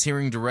thinks that he's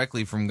hearing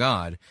directly from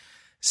God,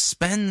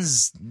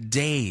 spends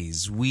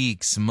days,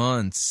 weeks,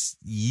 months,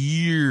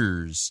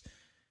 years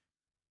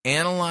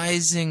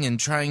analyzing and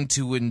trying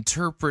to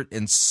interpret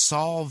and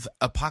solve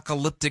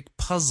apocalyptic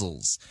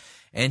puzzles.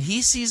 And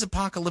he sees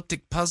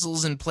apocalyptic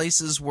puzzles in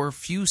places where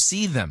few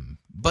see them.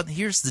 But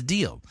here's the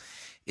deal,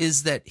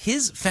 is that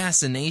his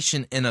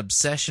fascination and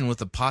obsession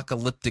with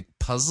apocalyptic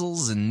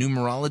puzzles and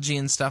numerology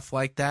and stuff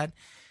like that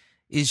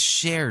is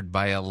shared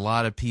by a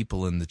lot of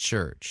people in the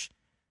church.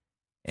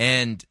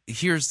 And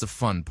here's the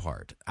fun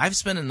part. I've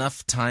spent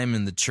enough time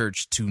in the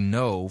church to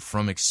know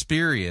from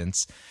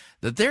experience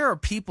that there are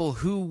people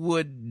who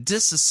would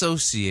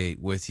disassociate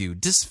with you,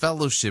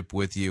 disfellowship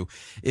with you,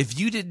 if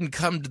you didn't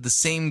come to the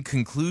same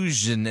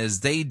conclusion as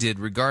they did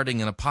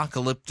regarding an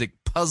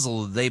apocalyptic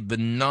puzzle they've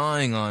been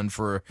gnawing on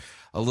for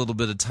a little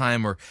bit of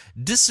time, or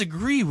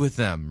disagree with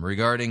them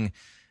regarding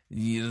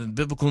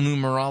biblical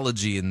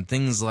numerology and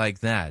things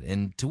like that.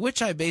 And to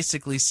which I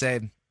basically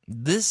say,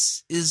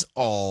 this is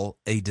all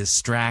a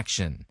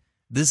distraction.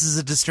 This is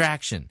a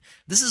distraction.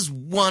 This is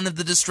one of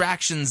the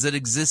distractions that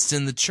exists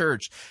in the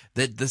church,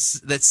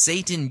 that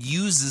Satan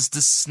uses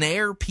to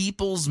snare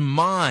people's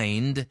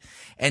mind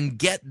and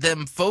get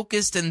them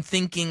focused and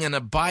thinking and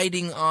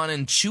abiding on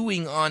and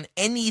chewing on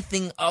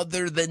anything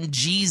other than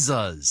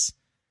Jesus.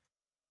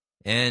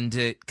 And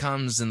it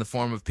comes in the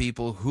form of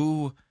people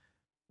who,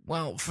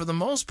 well, for the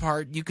most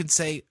part, you could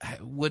say,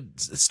 would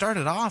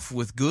started off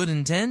with good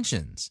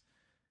intentions.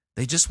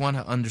 They just want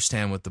to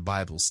understand what the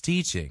Bible's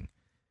teaching.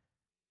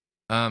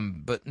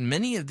 But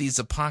many of these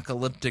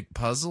apocalyptic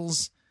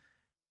puzzles,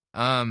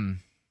 the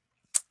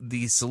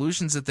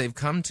solutions that they've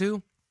come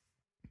to,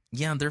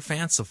 yeah, they're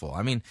fanciful.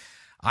 I mean,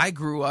 I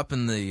grew up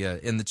in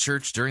the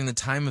church during the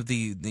time of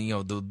the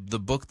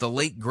book, The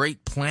Late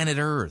Great Planet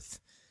Earth.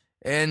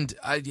 And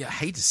I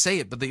hate to say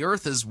it, but the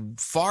Earth has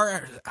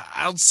far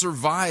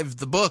out-survived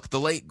the book, The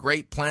Late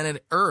Great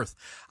Planet Earth.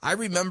 I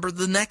remember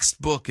the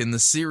next book in the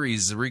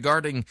series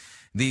regarding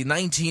the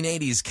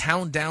 1980s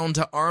Countdown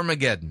to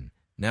Armageddon.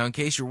 Now, in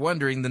case you're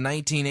wondering, the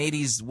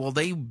 1980s, will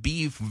they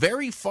be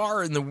very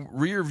far in the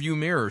rearview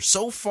mirror?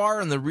 So far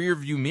in the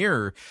rearview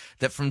mirror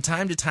that from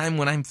time to time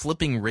when I'm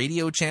flipping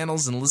radio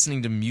channels and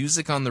listening to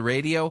music on the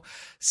radio,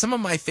 some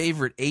of my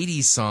favorite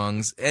 80s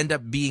songs end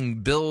up being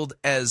billed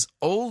as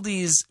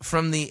oldies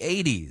from the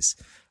 80s.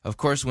 Of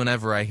course,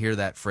 whenever I hear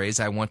that phrase,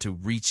 I want to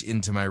reach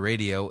into my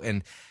radio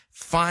and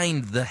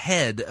find the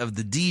head of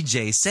the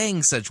DJ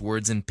saying such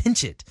words and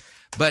pinch it.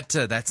 But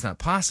that's not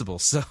possible,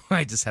 so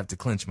I just have to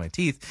clench my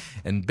teeth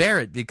and bear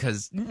it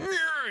because,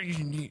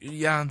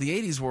 yeah,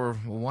 the 80s were a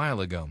while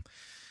ago.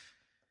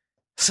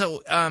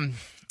 So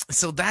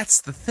that's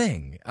the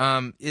thing,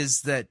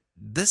 is that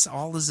this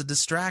all is a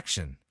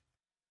distraction.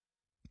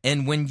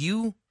 And when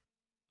you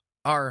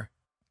are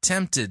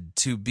tempted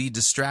to be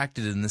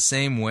distracted in the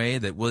same way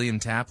that William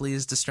Tapley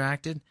is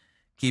distracted,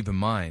 keep in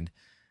mind,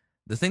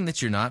 the thing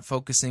that you're not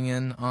focusing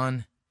in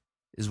on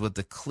is what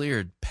the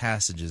clear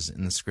passages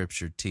in the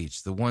Scripture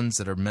teach, the ones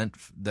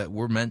that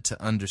we're meant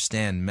to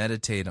understand,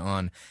 meditate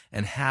on,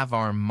 and have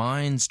our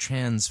minds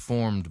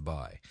transformed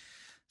by.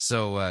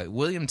 So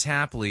William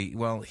Tapley,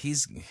 well,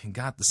 he's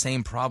got the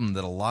same problem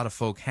that a lot of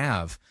folk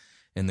have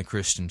in the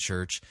Christian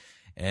church,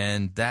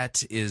 and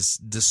that is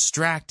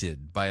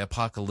distracted by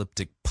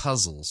apocalyptic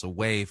puzzles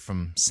away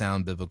from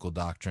sound biblical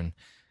doctrine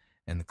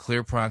and the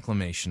clear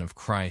proclamation of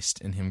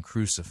Christ and Him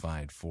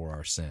crucified for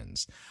our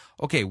sins.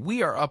 Okay,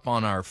 we are up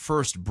on our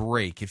first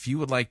break. If you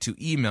would like to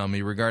email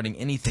me regarding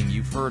anything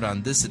you've heard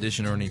on this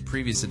edition or any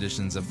previous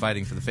editions of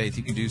Fighting for the Faith,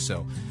 you can do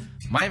so.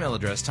 My email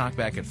address,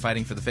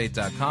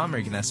 talkback@fightingforthefaith.com, or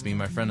you can ask me,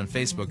 my friend, on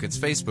Facebook. It's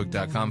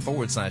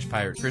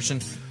facebook.com/Pirate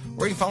Christian,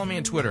 or you can follow me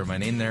on Twitter. My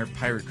name there,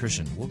 Pirate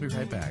Christian. We'll be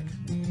right back.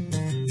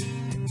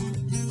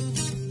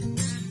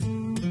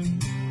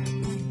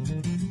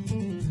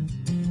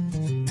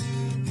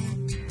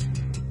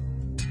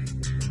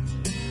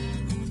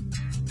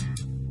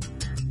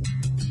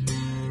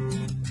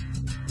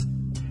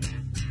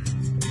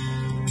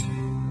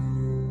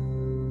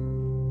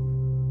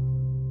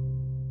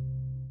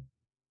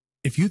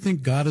 If you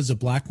think God is a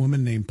black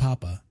woman named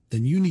Papa,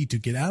 then you need to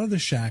get out of the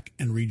shack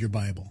and read your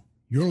Bible.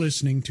 You're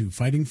listening to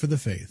Fighting for the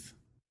Faith.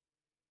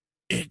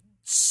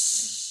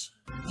 It's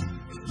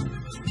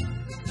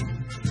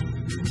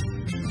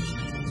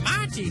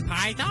Monty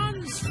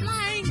Python's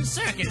Flying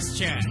Circus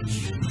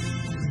Church.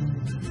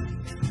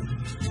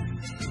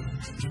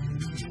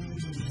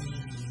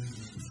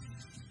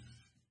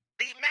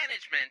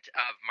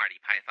 Of Marty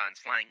Python's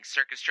Flying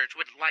Circus Church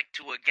would like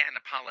to again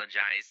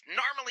apologize.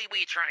 Normally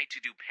we try to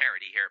do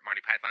parody here at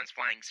Marty Python's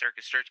Flying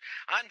Circus Church.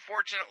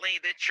 Unfortunately,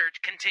 the church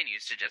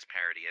continues to just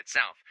parody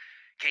itself.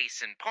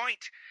 Case in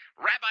point,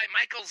 Rabbi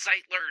Michael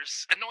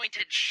Zeitler's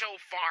Anointed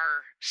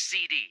Shofar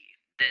CD.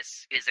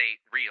 This is a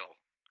real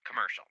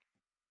commercial.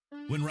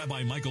 When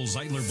Rabbi Michael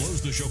Zeitler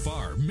blows the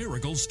shofar,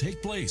 miracles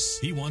take place.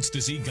 He wants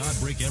to see God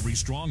break every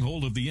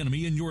stronghold of the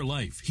enemy in your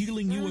life,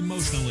 healing you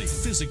emotionally,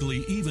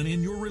 physically, even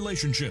in your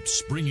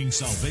relationships, bringing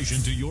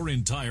salvation to your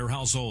entire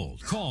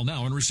household. Call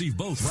now and receive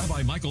both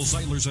Rabbi Michael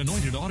Zeitler's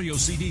anointed audio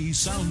CD,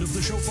 Sound of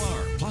the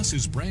Shofar, plus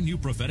his brand new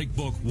prophetic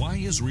book, Why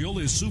Israel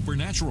is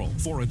Supernatural,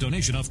 for a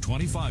donation of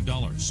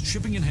 $25.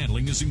 Shipping and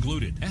handling is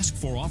included. Ask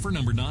for offer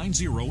number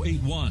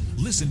 9081.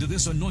 Listen to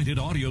this anointed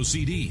audio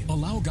CD.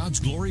 Allow God's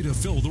glory to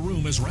fill the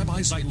room as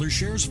Rabbi Zeitler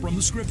shares from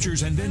the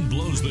scriptures and then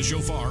blows the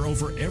shofar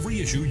over every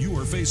issue you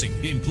are facing,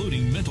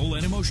 including mental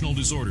and emotional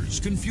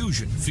disorders,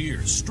 confusion,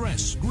 fears,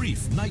 stress,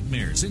 grief,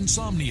 nightmares,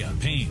 insomnia,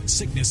 pain,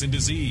 sickness and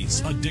disease,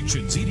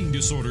 addictions, eating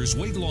disorders,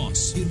 weight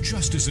loss,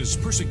 injustices,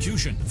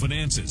 persecution,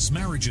 finances,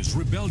 marriages,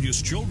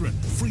 rebellious children,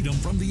 freedom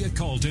from the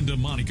occult and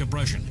demonic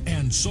oppression,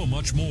 and so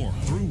much more.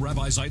 Through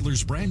Rabbi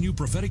Zeitler's brand new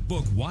prophetic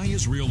book, Why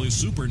Israel is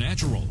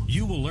Supernatural,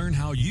 you will learn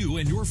how you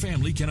and your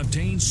family can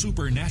obtain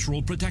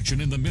supernatural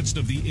protection in the midst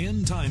of the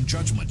end-time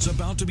judgments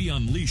about to be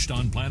unleashed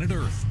on planet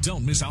Earth.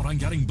 Don't miss out on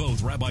getting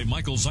both Rabbi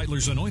Michael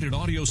Zeitler's anointed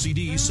audio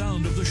CD,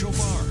 Sound of the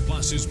Shofar,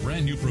 plus his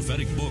brand new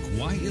prophetic book,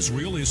 Why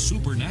Israel is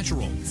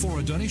Supernatural, for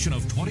a donation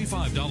of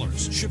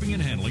 $25. Shipping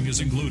and handling is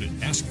included.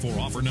 Ask for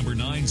offer number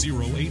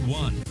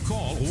 9081.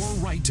 Call or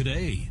write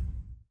today.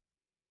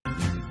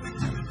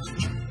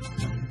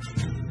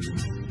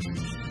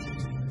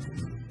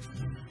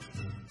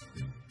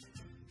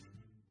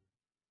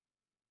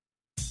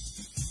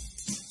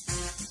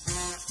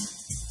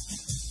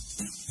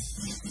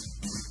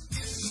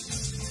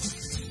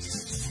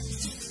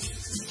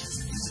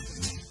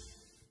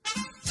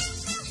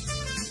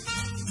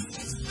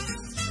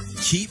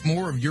 Keep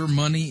more of your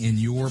money in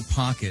your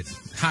pocket.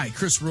 Hi,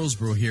 Chris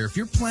Roseborough here. If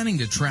you're planning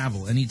to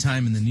travel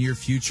anytime in the near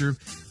future,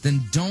 then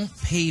don't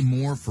pay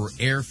more for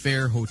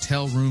airfare,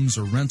 hotel rooms,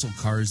 or rental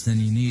cars than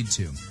you need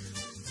to.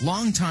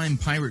 Longtime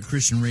Pirate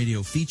Christian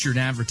Radio featured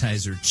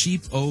advertiser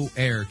Cheap O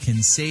Air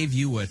can save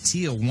you a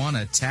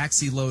Tijuana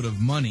taxi load of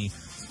money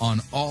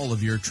on all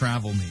of your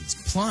travel needs.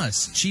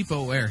 Plus, Cheap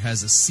O Air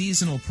has a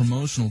seasonal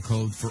promotional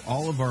code for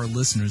all of our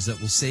listeners that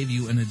will save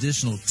you an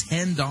additional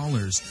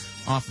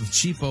 $10 off of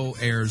Cheap O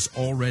Air's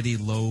already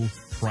low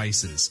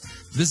prices.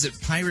 Visit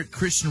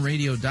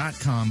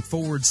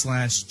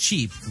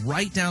piratechristianradio.com/cheap.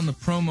 Write down the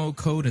promo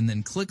code and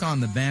then click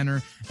on the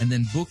banner and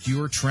then book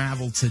your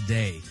travel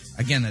today.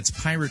 Again, that's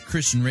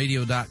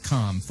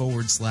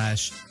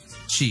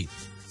piratechristianradio.com/cheap.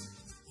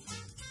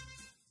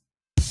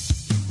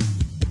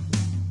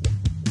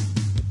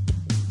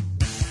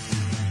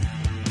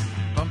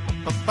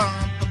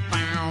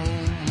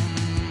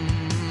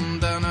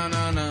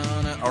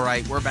 All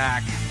right, we're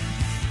back.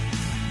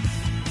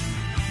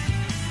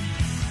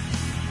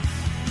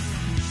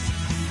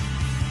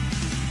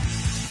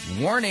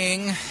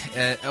 Warning,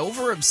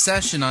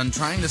 over-obsession on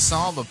trying to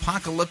solve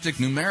apocalyptic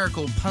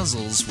numerical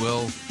puzzles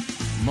will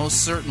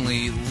most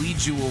certainly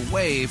lead you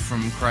away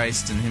from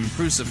Christ and Him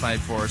crucified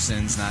for our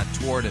sins, not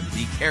toward Him.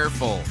 Be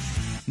careful.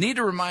 Need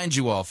to remind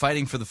you all,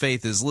 Fighting for the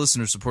Faith is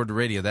listener-supported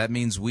radio. That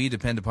means we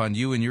depend upon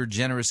you and your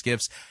generous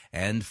gifts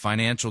and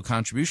financial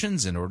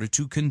contributions in order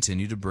to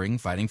continue to bring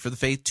Fighting for the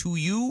Faith to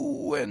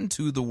you and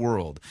to the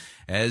world.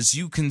 As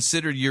you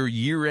consider your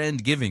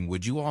year-end giving,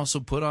 would you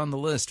also put on the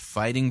list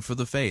Fighting for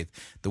the Faith?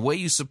 The way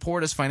you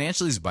support us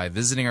financially is by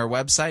visiting our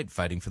website,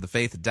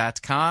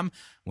 fightingforthefaith.com.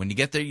 When you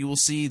get there, you will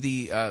see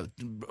the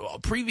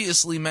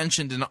previously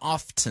mentioned and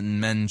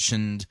often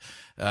mentioned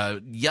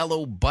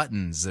yellow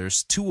buttons.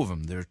 There's two of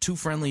them. There are two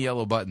friendly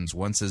yellow buttons.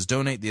 One says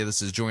donate, the other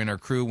says join our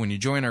crew. When you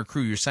join our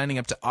crew, you're signing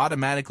up to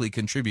automatically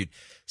contribute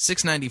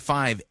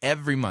 $6.95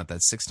 every month.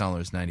 That's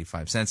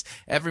 $6.95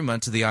 every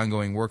month to the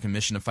ongoing work and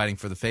mission of Fighting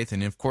for the Faith.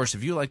 And, of course,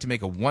 if you'd like to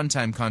make a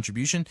one-time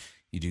contribution,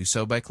 you do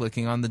so by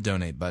clicking on the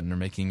donate button or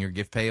making your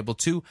gift payable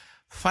to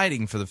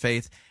Fighting for the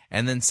Faith,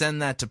 and then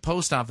send that to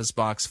Post Office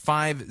Box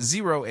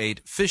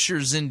 508,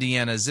 Fishers,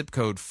 Indiana, zip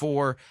code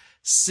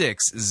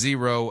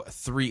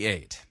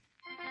 46038.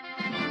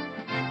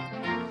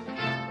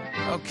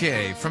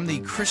 Okay, from the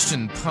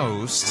Christian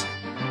Post,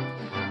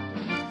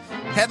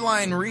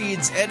 headline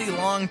reads, Eddie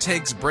Long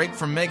takes break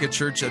from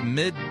megachurch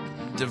amid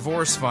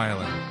divorce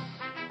filing.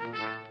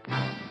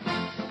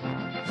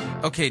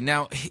 Okay,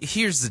 now,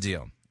 here's the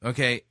deal.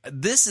 Okay,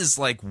 this is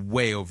like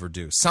way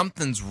overdue.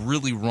 Something's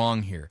really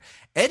wrong here.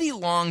 Eddie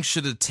Long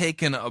should have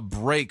taken a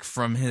break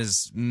from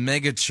his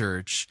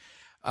megachurch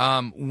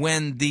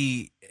when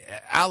the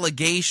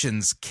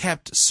allegations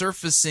kept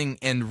surfacing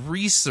and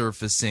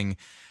resurfacing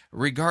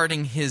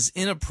regarding his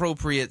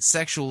inappropriate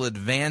sexual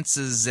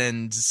advances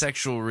and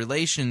sexual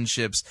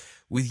relationships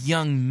with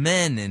young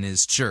men in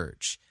his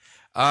church.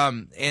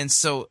 And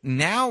so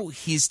now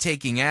he's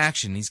taking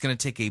action. He's going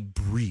to take a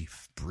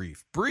brief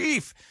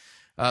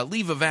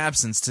leave of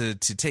absence to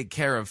take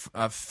care of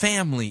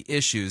family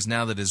issues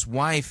now that his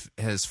wife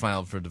has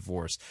filed for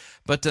divorce.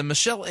 But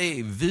Michelle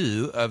A.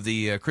 Vu of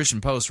the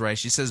Christian Post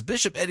writes, she says,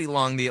 Bishop Eddie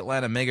Long, the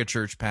Atlanta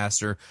megachurch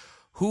pastor,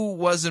 who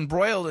was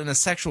embroiled in a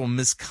sexual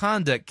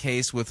misconduct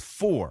case with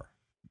 4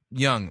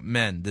 young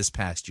men this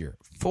past year.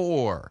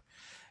 4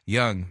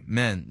 young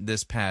men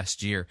this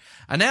past year,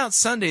 announced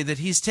Sunday that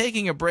he's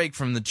taking a break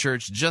from the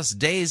church just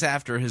days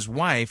after his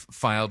wife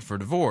filed for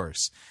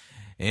divorce.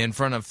 In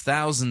front of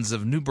thousands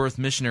of New Birth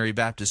Missionary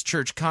Baptist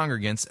Church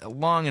congregants,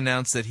 Long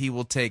announced that he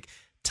will take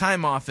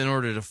time off in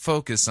order to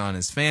focus on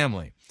his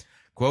family.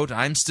 Quote,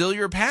 I'm still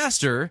your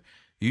pastor.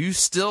 You'll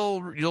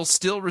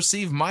still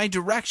receive my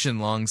direction,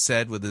 Long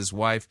said, with his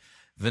wife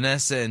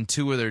Vanessa and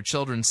 2 of their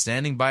children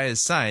standing by his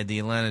side. The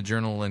Atlanta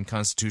Journal and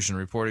Constitution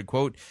reported,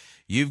 quote,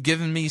 you've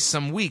given me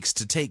some weeks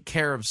to take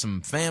care of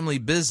some family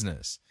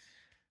business.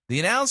 The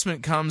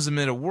announcement comes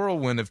amid a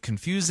whirlwind of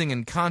confusing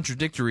and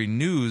contradictory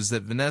news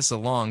that Vanessa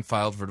Long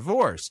filed for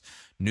divorce.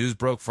 News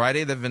broke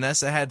Friday that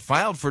Vanessa had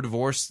filed for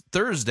divorce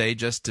Thursday,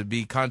 just to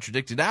be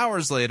contradicted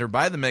hours later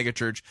by the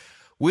megachurch,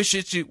 which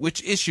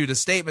issued a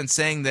statement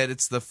saying that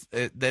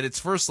its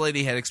first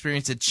lady had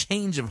experienced a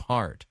change of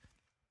heart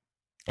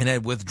and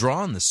had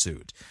withdrawn the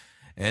suit.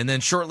 And then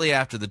shortly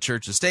after the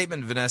church's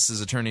statement,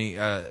 Vanessa's attorney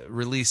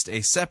released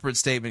a separate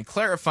statement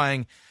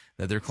clarifying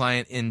that their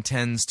client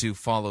intends to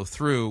follow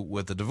through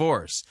with the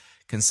divorce.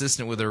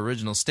 Consistent with her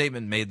original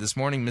statement made this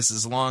morning,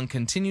 Mrs. Long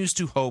continues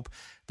to hope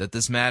that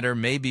this matter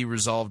may be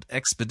resolved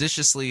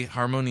expeditiously,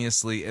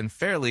 harmoniously, and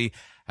fairly.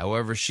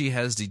 However, she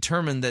has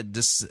determined that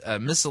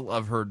dismissal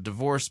of her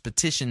divorce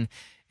petition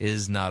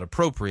is not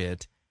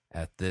appropriate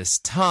at this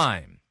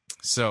time.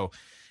 So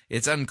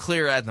it's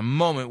unclear at the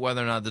moment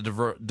whether or not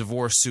the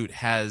divorce suit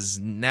has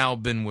now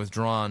been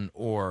withdrawn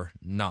or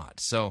not.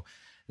 So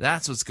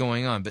that's what's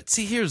going on. But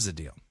see, here's the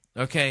deal.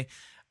 Okay,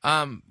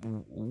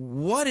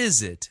 what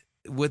is it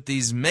with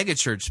these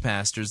megachurch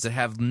pastors that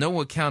have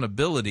no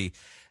accountability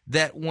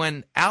that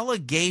when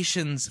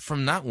allegations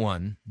from not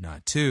 1,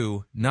 not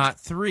 2, not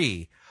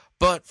 3,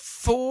 but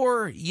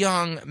 4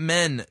 young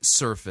men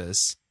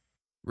surface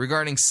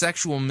regarding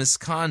sexual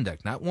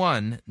misconduct, not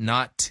 1,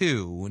 not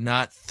 2,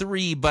 not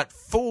 3, but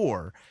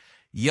 4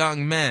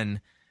 young men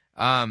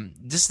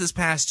just this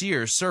past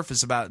year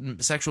surface about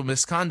sexual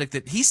misconduct,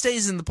 that he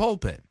stays in the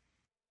pulpit.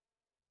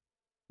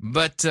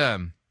 But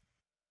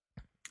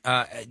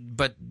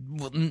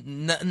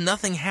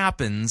nothing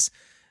happens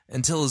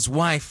until his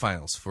wife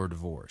files for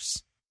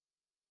divorce.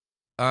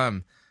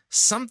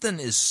 Something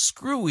is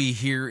screwy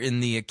here in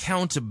the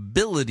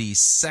accountability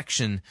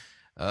section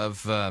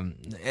of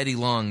Eddie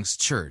Long's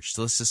church.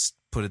 So let's just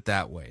put it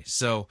that way.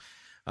 So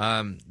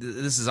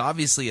this is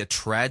obviously a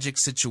tragic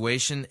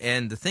situation,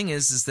 and the thing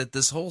is that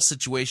this whole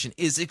situation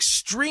is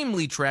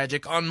extremely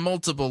tragic on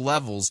multiple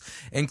levels,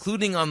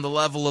 including on the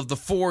level of the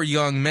 4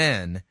 young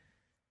men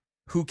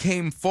who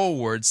came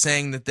forward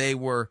saying that they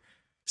were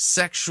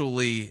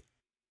sexually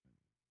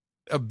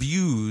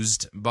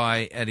abused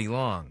by Eddie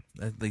Long.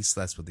 At least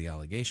that's what the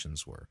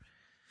allegations were.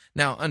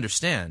 Now,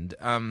 understand,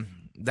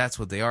 that's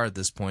what they are at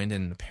this point,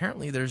 and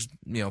apparently there's,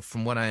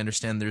 from what I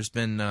understand, there's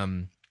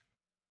been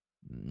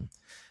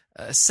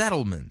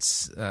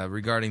settlements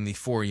regarding the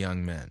 4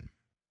 young men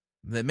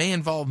that may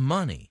involve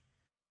money.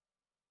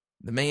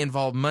 That may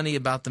involve money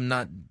about them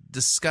not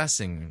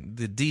discussing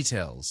the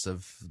details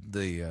of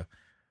the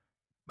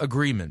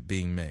agreement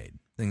being made,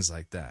 things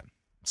like that.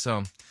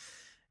 So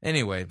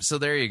anyway, so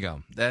there you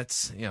go.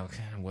 That's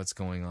kind of what's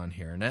going on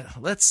here. Now,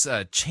 let's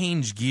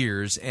change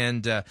gears,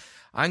 and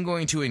I'm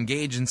going to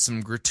engage in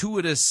some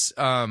gratuitous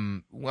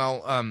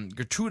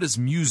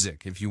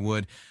music, if you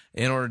would,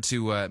 in order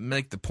to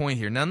make the point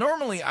here. Now,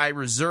 normally I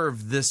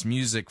reserve this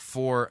music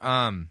for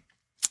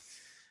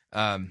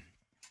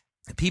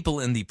people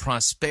in the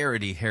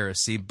prosperity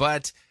heresy,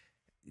 but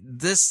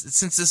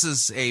since this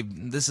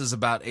is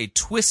about a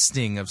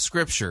twisting of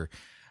Scripture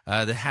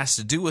that has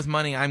to do with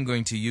money, I'm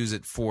going to use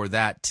it for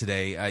that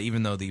today,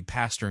 even though the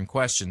pastor in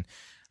question,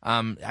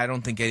 I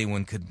don't think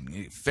anyone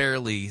could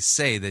fairly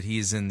say that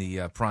he's in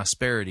the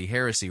prosperity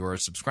heresy or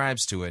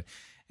subscribes to it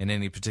in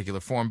any particular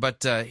form.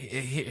 But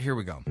here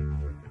we go.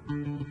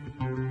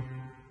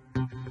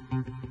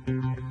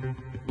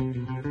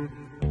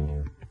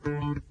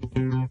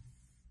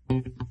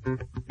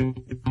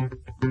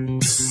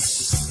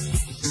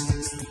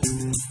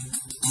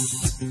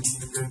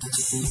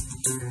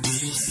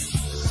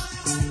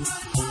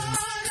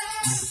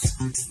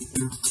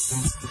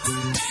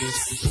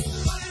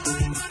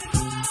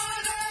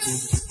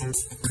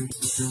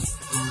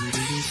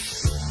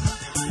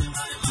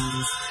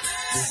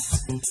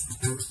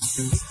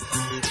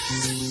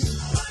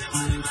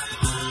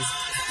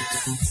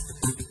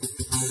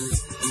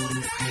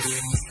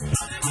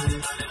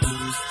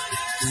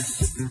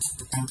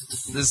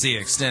 This is the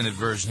extended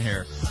version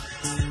here.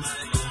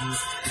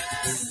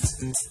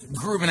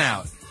 Grooving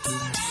out.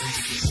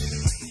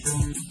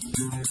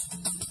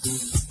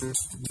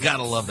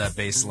 Gotta love that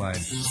bass line.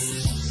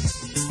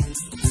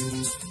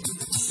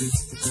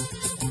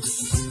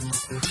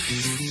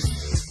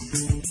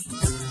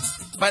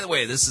 By the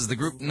way, this is the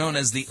group known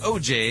as the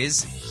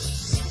OJs.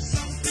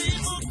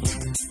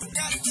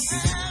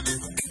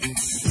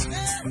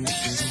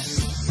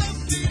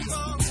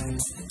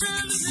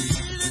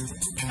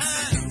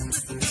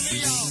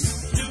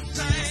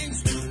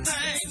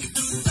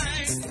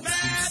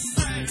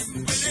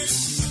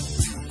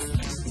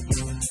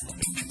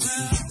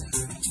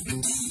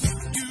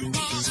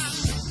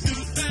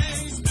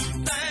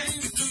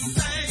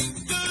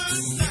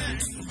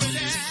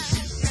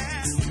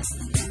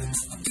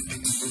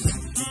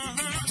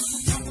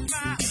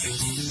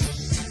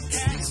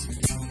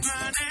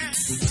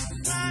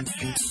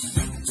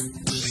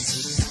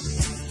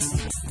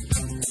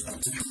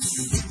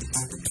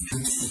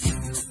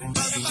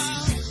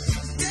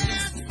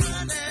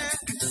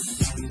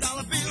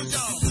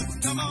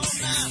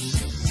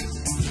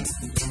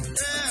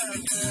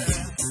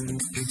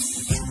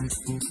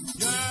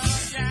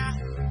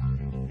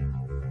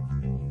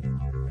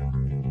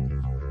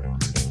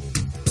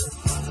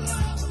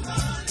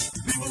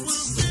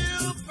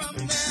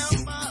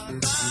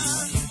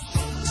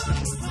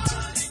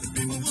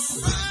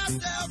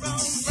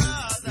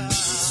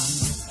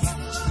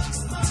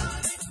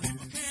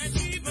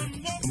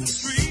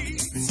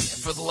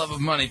 Of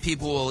money,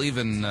 people will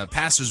even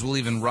pastors will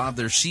even rob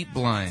their sheep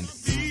blind.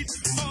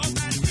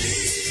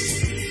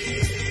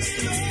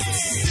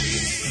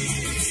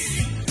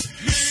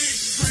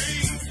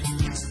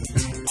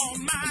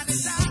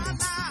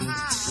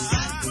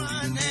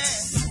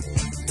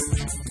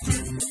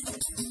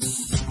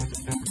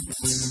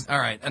 All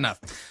right, enough.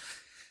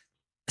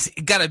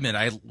 Gotta admit,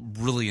 I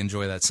really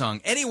enjoy that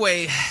song.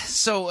 Anyway,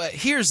 so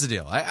here's the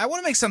deal. I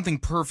want to make something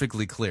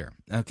perfectly clear,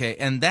 okay?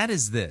 And that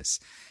is this.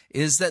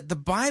 Is that the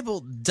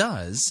Bible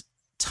does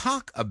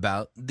talk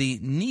about the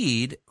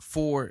need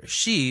for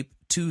sheep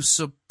to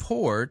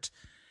support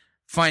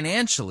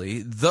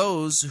financially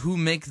those who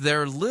make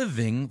their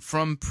living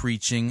from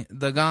preaching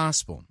the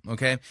gospel,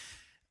 okay?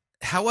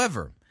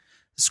 However,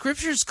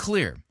 Scripture's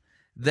clear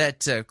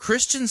that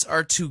Christians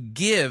are to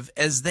give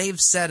as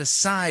they've set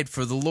aside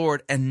for the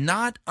Lord and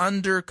not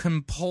under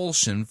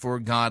compulsion, for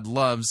God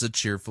loves a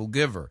cheerful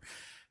giver.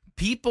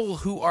 People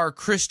who are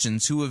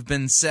Christians who have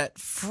been set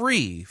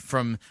free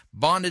from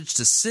bondage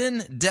to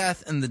sin,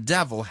 death, and the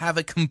devil have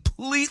a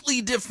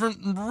completely different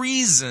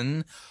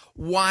reason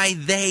why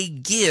they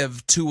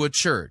give to a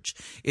church.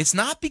 It's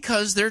not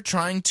because they're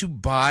trying to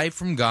buy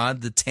from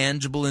God the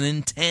tangible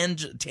and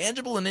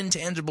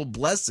intangible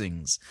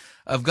blessings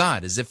of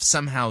God, as if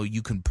somehow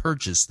you can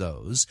purchase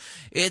those.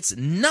 It's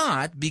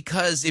not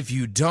because if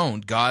you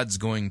don't, God's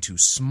going to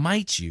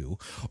smite you,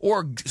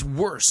 or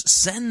worse,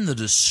 send the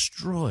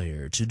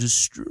destroyer to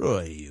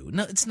destroy you.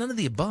 No, it's none of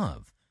the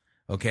above,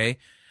 okay?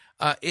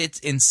 It's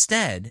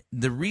instead,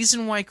 the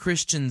reason why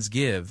Christians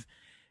give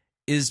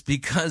is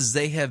because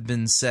they have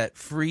been set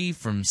free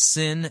from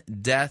sin,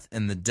 death,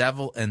 and the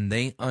devil, and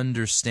they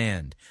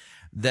understand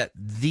that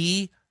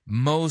the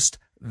most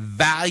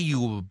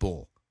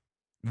valuable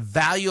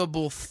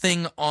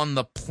thing on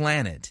the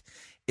planet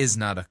is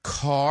not a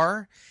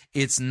car,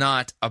 it's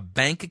not a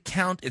bank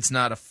account, it's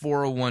not a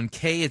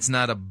 401k, it's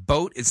not a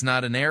boat, it's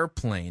not an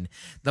airplane.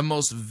 The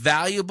most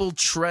valuable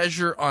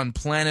treasure on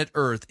planet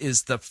Earth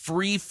is the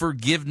free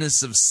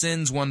forgiveness of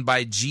sins won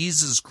by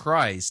Jesus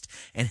Christ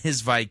and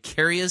his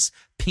vicarious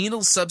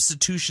penal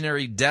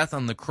substitutionary death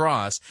on the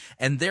cross,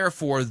 and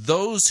therefore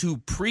those who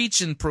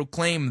preach and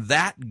proclaim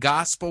that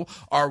gospel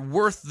are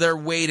worth their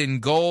weight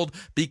in gold,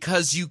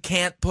 because you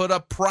can't put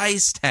a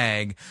price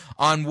tag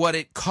on what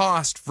it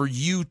cost for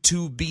you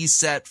to be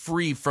set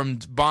free from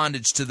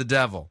bondage to the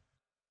devil.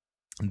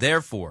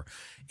 Therefore,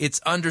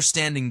 it's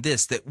understanding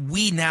this, that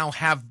we now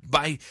have,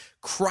 by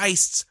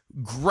Christ's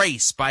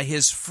grace, by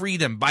his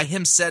freedom, by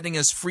him setting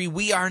us free,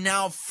 we are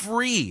now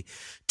free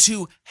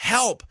to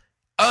help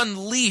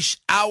unleash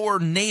our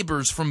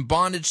neighbors from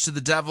bondage to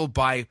the devil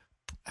by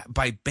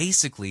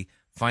basically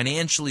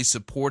financially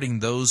supporting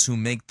those who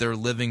make their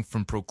living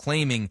from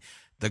proclaiming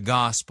the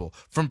gospel,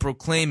 from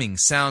proclaiming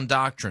sound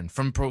doctrine,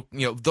 from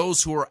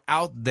those who are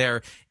out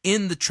there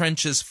in the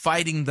trenches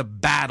fighting the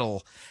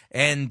battle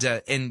and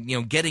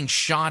getting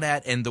shot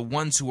at, and the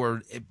ones who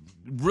are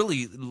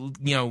really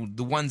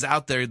the ones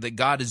out there that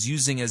God is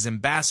using as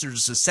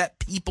ambassadors to set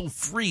people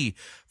free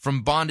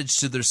from bondage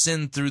to their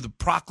sin through the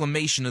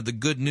proclamation of the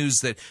good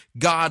news that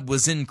God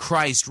was in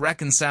Christ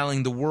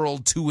reconciling the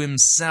world to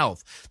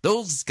himself.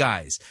 Those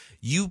guys,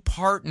 you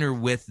partner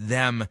with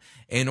them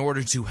in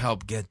order to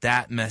help get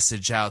that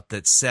message out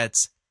that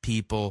sets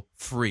people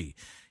free.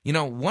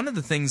 One of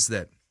the things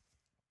that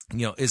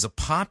is a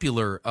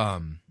popular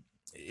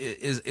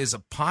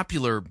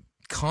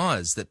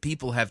cause that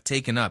people have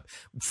taken up,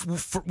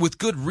 with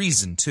good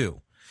reason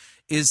too,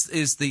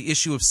 is the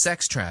issue of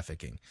sex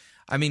trafficking.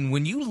 I mean,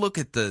 when you look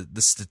at the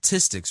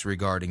statistics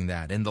regarding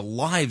that and the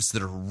lives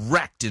that are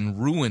wrecked and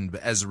ruined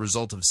as a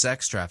result of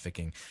sex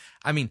trafficking,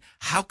 I mean,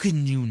 how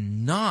can you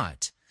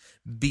not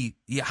be?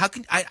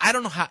 I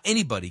don't know how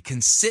anybody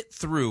can sit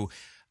through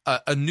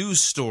a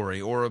news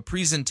story or a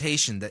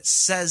presentation that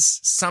says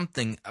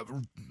something,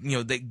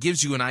 that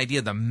gives you an idea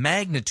of the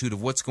magnitude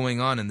of what's going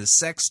on in the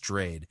sex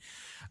trade,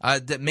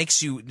 that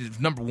makes you,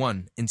 number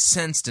one,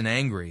 incensed and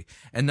angry,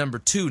 and number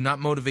two, not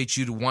motivates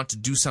you to want to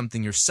do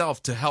something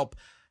yourself to help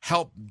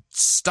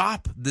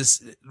stop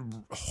this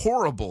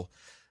horrible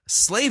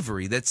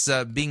slavery that's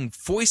being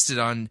foisted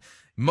on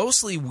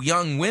mostly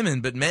young women,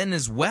 but men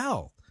as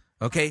well.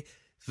 Okay?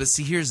 But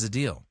see, here's the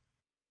deal.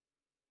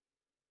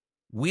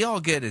 We all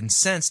get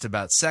incensed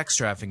about sex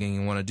trafficking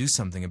and want to do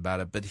something about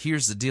it, but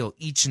here's the deal.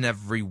 Each and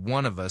every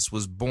one of us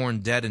was born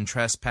dead in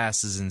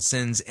trespasses and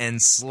sins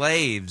and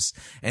slaves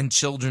and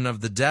children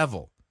of the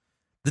devil.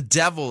 The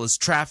devil is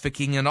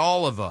trafficking in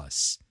all of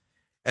us.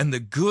 And the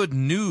good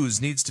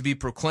news needs to be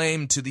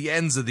proclaimed to the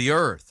ends of the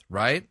earth,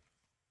 right?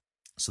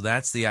 So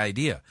that's the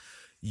idea.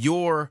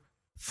 Your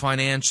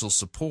financial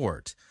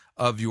support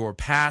of your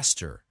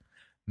pastor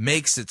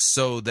makes it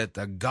so that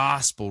the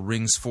gospel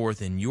rings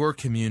forth in your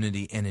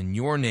community and in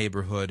your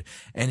neighborhood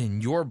and in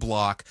your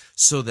block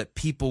so that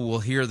people will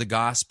hear the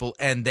gospel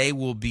and they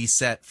will be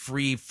set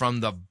free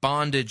from the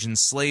bondage and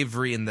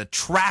slavery and the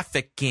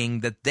trafficking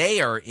that they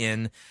are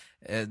in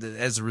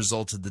as a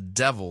result of the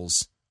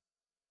devils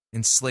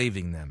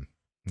enslaving them.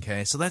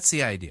 Okay, so that's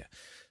the idea.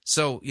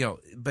 So,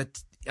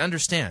 but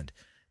understand,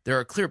 there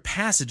are clear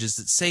passages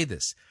that say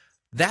this.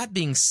 That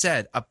being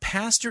said, a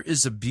pastor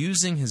is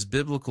abusing his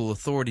biblical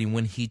authority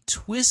when he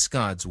twists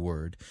God's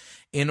word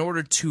in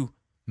order to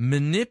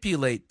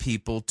manipulate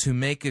people to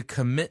make a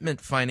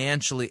commitment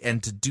financially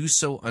and to do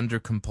so under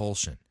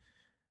compulsion.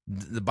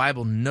 The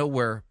Bible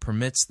nowhere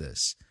permits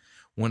this.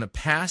 When a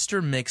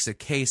pastor makes a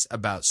case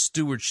about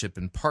stewardship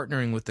and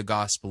partnering with the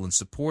gospel and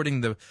supporting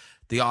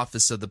the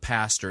office of the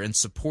pastor and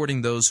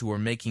supporting those who are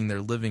making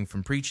their living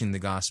from preaching the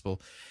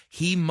gospel,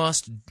 he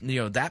must,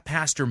 that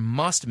pastor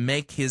must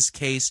make his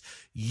case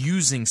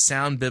using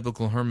sound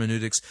biblical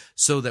hermeneutics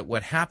so that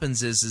what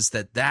happens is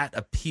that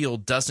appeal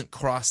doesn't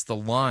cross the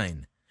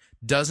line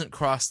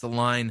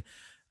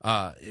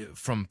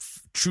from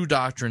true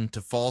doctrine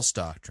to false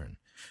doctrine,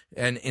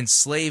 and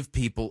enslave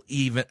people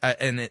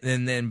and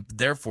then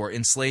therefore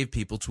enslave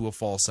people to a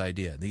false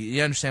idea.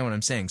 You understand what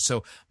I'm saying?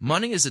 So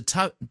money is a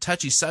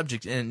touchy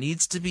subject, and it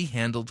needs to be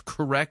handled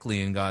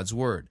correctly in God's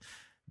word.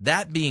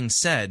 That being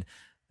said,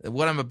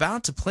 what I'm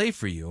about to play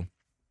for you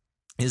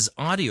is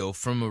audio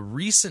from a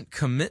recent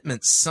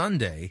Commitment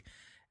Sunday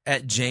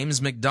at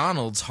James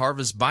McDonald's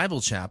Harvest Bible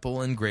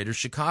Chapel in Greater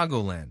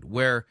Chicagoland,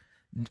 where,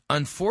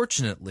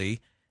 unfortunately,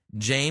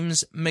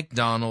 James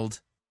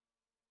McDonald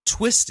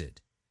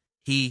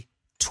He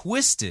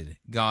twisted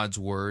God's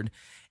word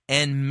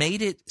and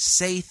made it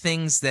say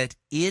things that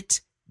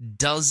it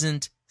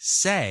doesn't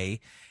say,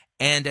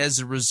 and as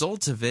a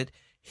result of it,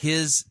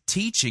 his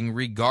teaching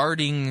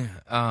regarding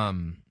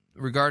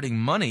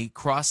money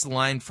crossed the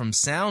line from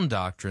sound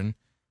doctrine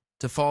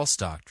to false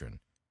doctrine.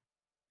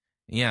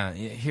 Yeah,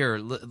 here,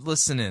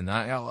 listen in.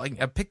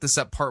 I picked this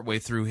up partway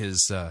through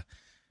his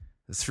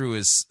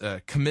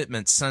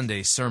Commitment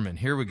Sunday sermon.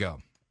 Here we go.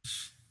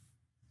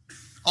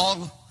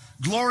 All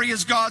glory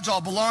is God's,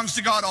 all belongs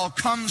to God, all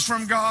comes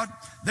from God.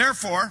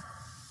 Therefore,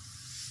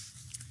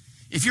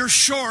 if you're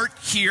short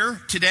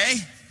here today,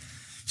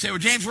 say, well,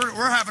 James, we're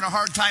having a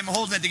hard time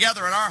holding it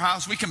together at our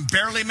house. We can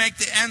barely make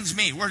the ends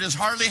meet. We're just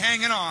hardly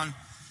hanging on.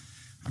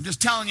 I'm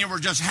just telling you, we're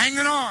just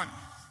hanging on.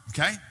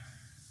 Okay?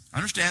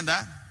 Understand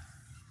that?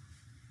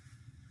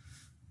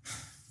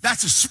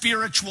 That's a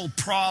spiritual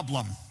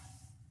problem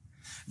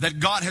that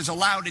God has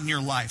allowed in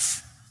your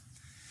life.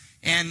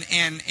 And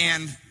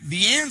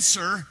the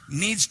answer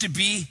needs to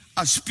be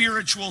a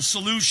spiritual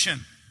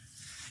solution.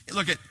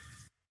 Look at.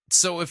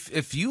 So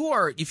if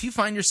you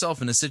find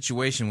yourself in a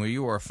situation where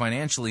you are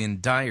financially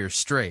in dire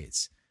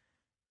straits,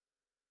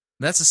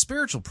 that's a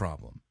spiritual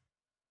problem.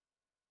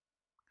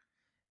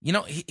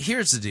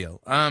 Here's the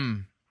deal.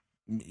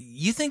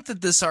 You think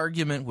that this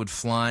argument would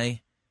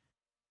fly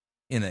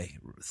in a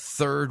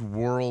third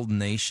world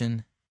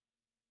nation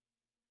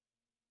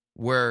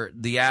where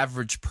the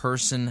average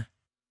person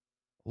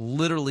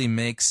literally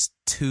makes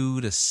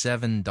 $2 to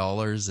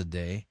 $7 a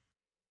day?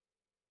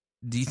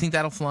 Do you think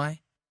that'll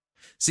fly?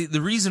 See,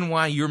 the reason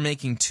why you're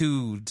making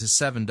 $2 to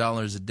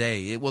 $7 a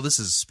day, this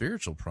is a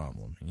spiritual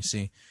problem. You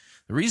see,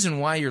 the reason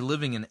why you're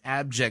living in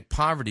abject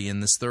poverty in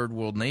this third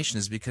world nation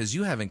is because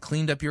you haven't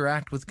cleaned up your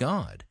act with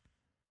God.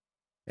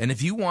 And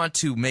if you want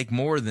to make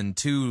more than $2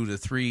 to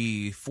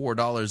 $3,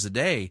 $4 a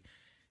day,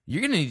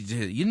 you're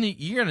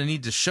gonna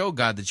need to show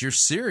God that you're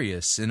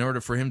serious in order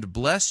for Him to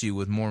bless you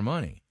with more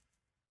money.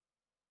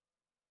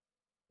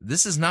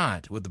 This is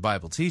not what the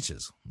Bible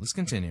teaches. Let's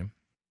continue.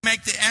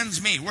 Make the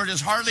ends meet. We're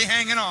just hardly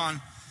hanging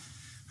on.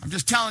 I'm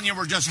just telling you,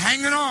 we're just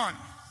hanging on.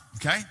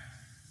 Okay?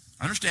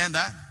 Understand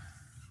that?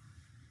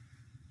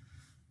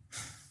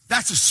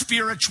 That's a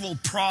spiritual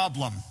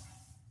problem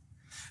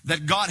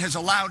that God has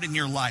allowed in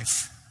your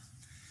life.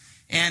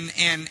 And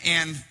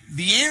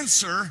the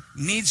answer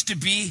needs to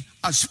be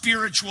a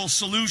spiritual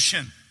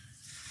solution.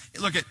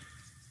 Look at,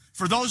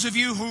 for those of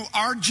you who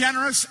are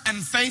generous and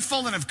faithful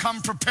and have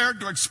come prepared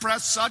to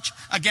express such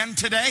again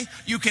today,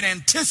 you can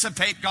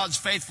anticipate God's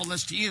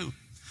faithfulness to you.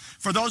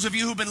 For those of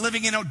you who've been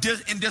living in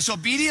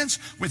disobedience,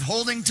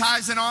 withholding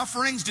tithes and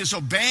offerings,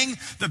 disobeying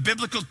the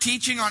biblical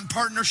teaching on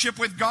partnership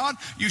with God,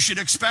 you should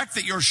expect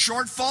that your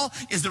shortfall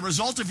is the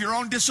result of your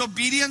own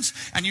disobedience,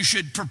 and you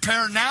should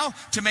prepare now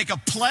to make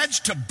a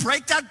pledge to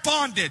break that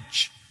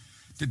bondage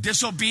to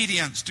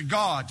disobedience to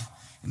God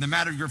in the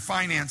matter of your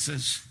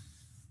finances.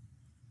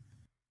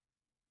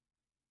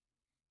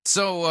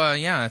 So,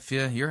 if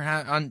you're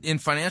in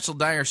financial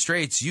dire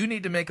straits, you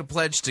need to make a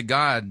pledge to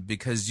God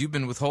because you've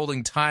been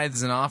withholding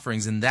tithes and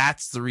offerings, and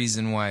that's the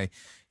reason why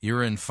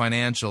you're in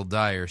financial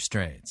dire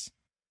straits.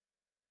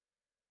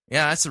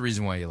 Yeah, that's the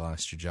reason why you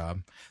lost your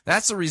job.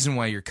 That's the reason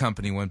why your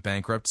company went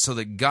bankrupt, so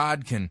that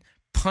God can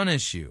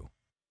punish you.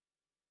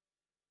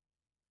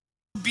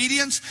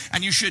 Obedience,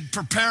 and you should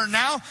prepare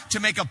now to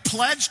make a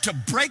pledge to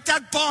break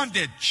that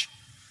bondage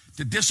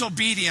to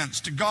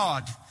disobedience to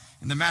God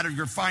in the matter of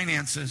your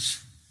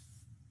finances.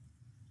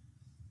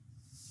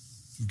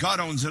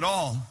 God owns it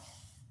all.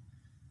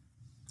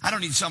 I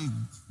don't need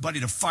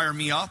somebody to fire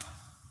me up.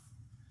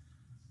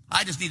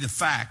 I just need the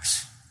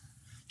facts.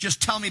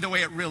 Just tell me the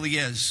way it really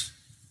is.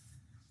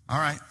 All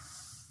right.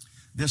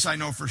 This I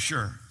know for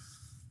sure.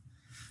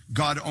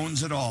 God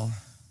owns it all.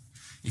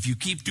 If you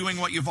keep doing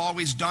what you've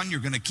always done, you're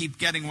going to keep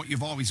getting what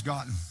you've always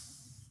gotten.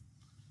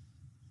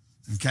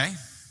 Okay?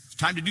 It's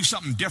time to do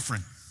something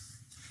different.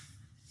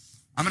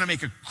 I'm going to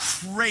make a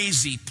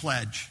crazy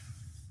pledge.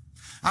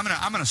 I'm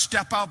going to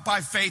step out by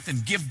faith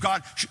and give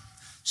God.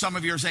 Some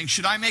of you are saying,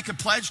 should I make a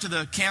pledge to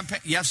the campaign?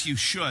 Yes, you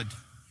should.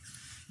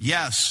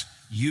 Yes,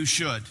 you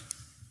should.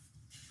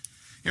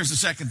 Here's the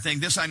second thing.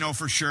 This I know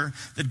for sure,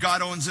 that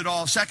God owns it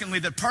all. Secondly,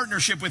 that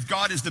partnership with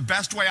God is the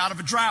best way out of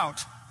a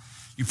drought.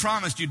 You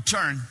promised you'd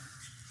turn.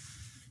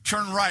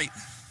 Turn right.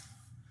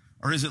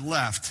 Or is it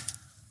left?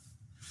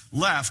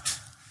 Left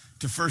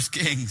to 1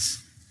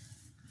 Kings.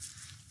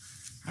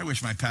 I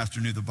wish my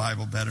pastor knew the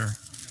Bible better.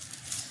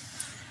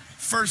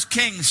 1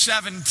 Kings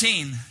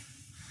 17.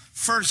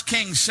 1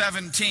 Kings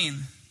 17.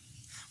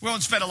 We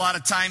won't spend a lot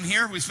of time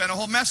here. We spent a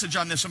whole message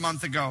on this a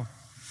month ago.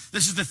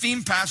 This is the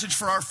theme passage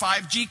for our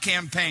 5G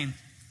campaign.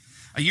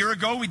 A year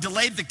ago, we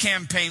delayed the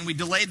campaign. We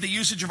delayed the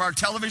usage of our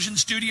television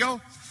studio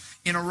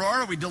in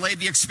Aurora. We delayed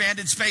the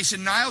expanded space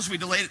in Niles. We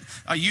delayed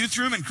a youth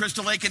room in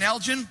Crystal Lake and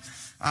Elgin.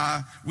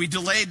 We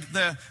delayed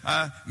the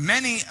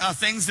many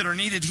things that are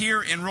needed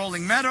here in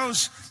Rolling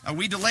Meadows.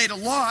 We delayed a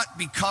lot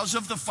because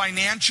of the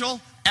financial,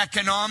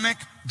 economic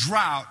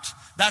drought.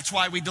 That's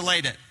why we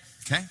delayed it.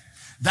 Okay?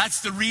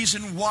 That's the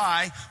reason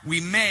why we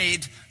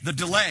made the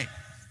delay.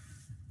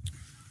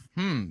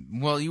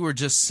 Well, you were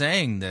just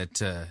saying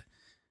that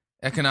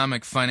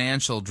economic,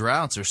 financial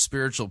droughts are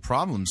spiritual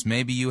problems.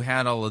 Maybe you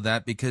had all of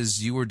that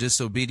because you were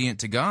disobedient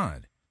to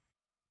God.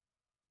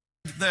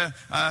 The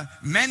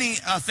many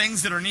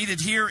things that are needed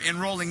here in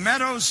Rolling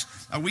Meadows,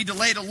 we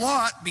delayed a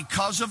lot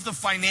because of the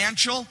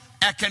financial,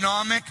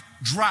 economic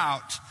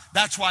drought.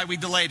 That's why we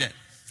delayed it.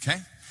 Okay?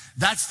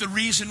 That's the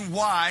reason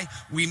why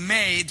we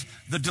made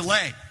the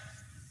delay.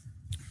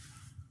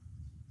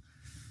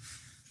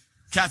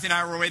 Kathy and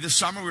I were away this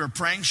summer. We were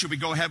praying, should we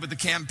go ahead with the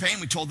campaign?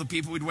 We told the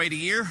people we'd wait a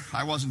year.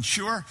 I wasn't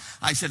sure.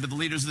 I said to the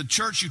leaders of the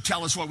church, you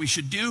tell us what we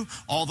should do.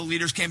 All the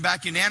leaders came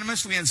back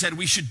unanimously and said,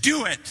 we should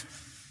do it.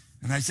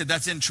 And I said,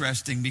 that's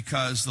interesting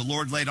because the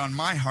Lord laid on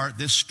my heart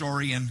this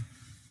story in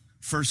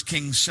 1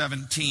 Kings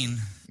 17.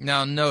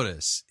 Now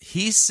notice,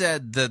 he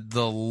said that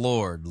the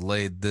Lord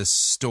laid this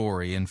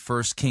story in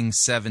 1 Kings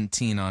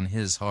 17 on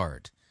his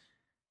heart.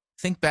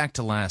 Think back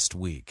to last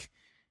week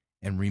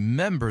and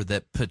remember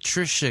that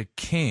Patricia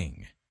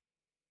King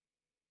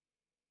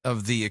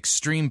of the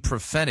Extreme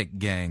Prophetic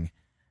Gang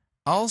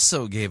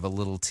also gave a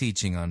little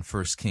teaching on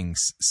 1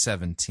 Kings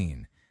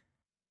 17.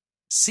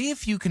 See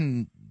if you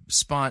can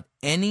spot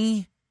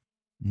any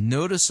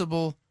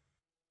noticeable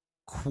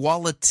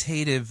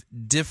qualitative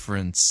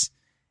difference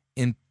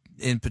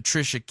in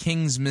Patricia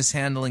King's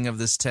mishandling of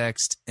this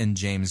text and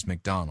James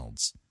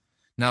MacDonald's.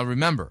 Now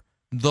remember,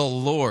 the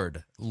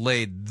Lord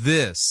laid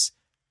this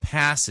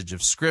passage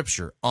of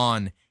Scripture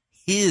on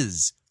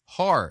his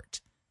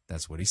heart.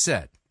 That's what he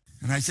said.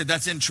 And I said,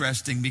 that's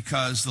interesting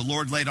because the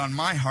Lord laid on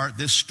my heart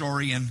this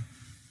story in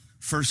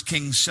 1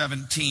 Kings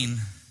 17.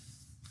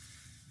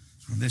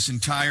 This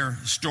entire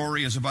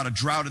story is about a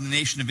drought in the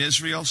nation of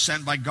Israel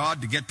sent by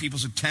God to get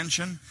people's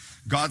attention.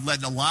 God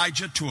led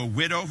Elijah to a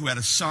widow who had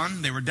a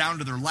son. They were down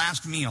to their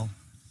last meal.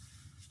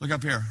 Look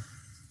up here.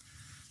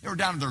 They were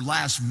down to their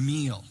last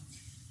meal.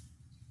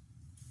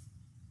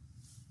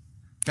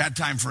 Bad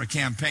time for a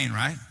campaign,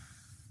 right?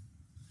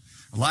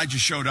 Elijah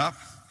showed up.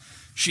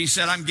 She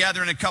said, I'm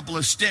gathering a couple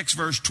of sticks,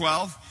 verse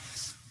 12.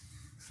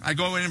 I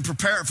go in and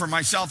prepare it for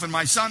myself and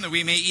my son that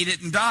we may eat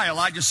it and die.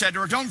 Elijah said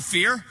to her, don't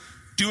fear.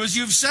 Do as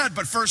you've said,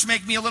 but first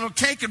make me a little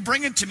cake and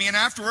bring it to me, and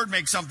afterward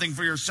make something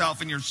for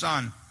yourself and your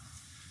son.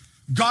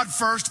 God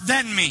first,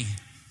 then me.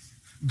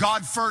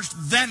 God first,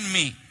 then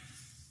me.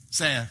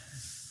 Say it.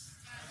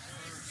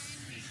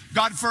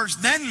 God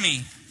first, then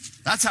me.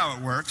 That's how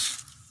it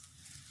works.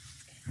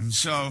 And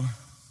so,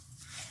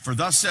 for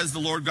thus says the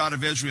Lord God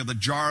of Israel, the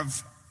jar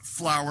of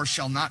flour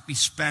shall not be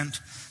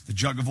spent, the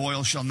jug of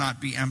oil shall not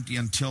be empty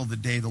until the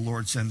day the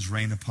Lord sends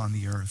rain upon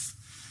the earth.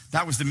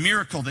 That was the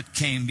miracle that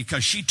came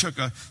because she took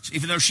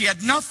even though she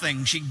had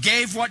nothing, she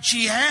gave what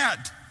she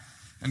had.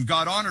 And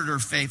God honored her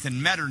faith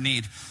and met her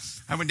need.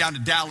 I went down to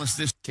Dallas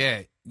this.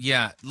 Okay,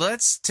 yeah,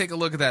 let's take a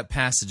look at that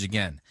passage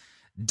again.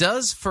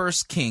 Does 1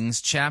 Kings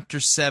chapter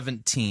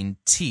 17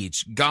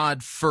 teach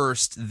God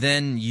first,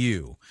 then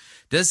you?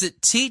 Does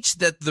it teach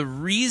that the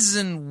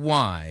reason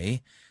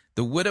why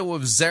the widow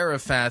of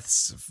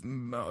Zarephath's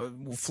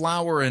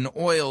flour and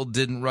oil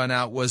didn't run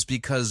out was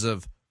because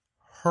of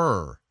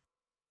her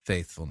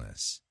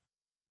faithfulness?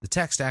 The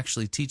text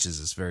actually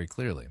teaches us very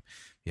clearly.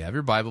 You have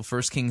your Bible,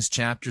 1 Kings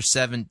chapter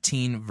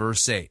 17,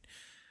 verse 8.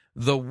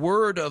 The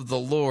word of the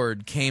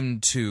Lord came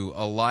to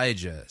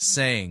Elijah,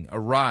 saying,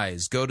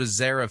 Arise, go to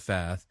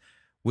Zarephath,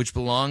 which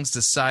belongs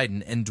to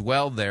Sidon, and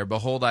dwell there.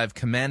 Behold, I have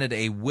commanded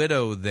a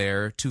widow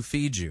there to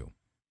feed you.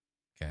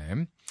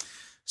 Okay.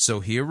 So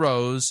he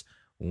arose,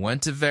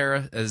 went to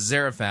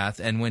Zarephath,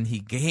 and when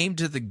he came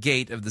to the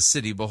gate of the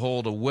city,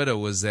 behold, a widow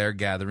was there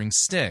gathering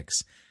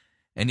sticks.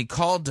 And he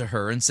called to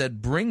her and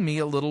said, Bring me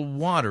a little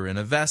water in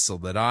a vessel,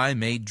 that I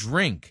may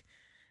drink.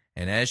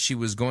 And as she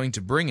was going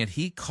to bring it,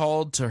 he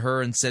called to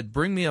her and said,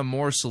 Bring me a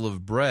morsel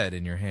of bread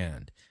in your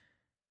hand.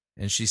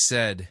 And she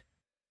said,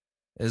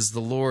 As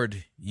the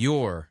Lord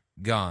your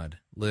God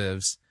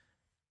lives,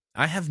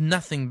 I have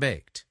nothing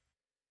baked,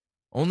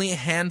 only a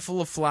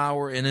handful of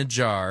flour in a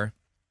jar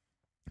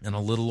and a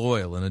little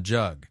oil in a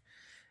jug.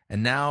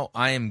 And now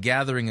I am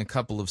gathering a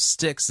couple of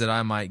sticks that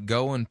I might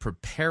go and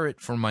prepare it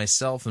for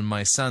myself and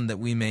my son, that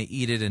we may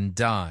eat it and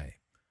die.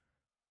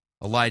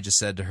 Elijah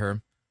said to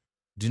her,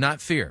 Do not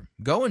fear.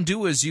 Go and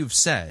do as you've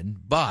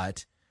said,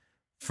 but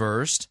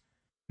first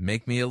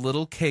make me a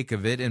little cake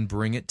of it and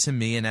bring it to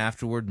me, and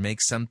afterward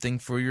make something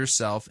for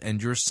yourself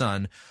and your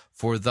son.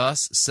 For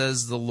thus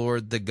says the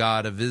Lord, the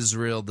God of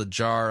Israel, the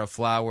jar of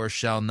flour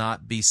shall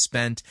not be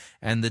spent,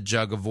 and the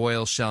jug of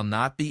oil shall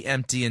not be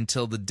empty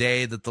until the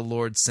day that the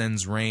Lord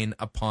sends rain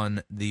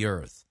upon the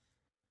earth.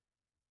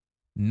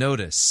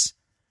 Notice,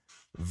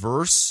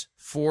 verse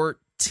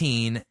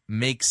 14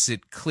 makes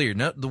it clear.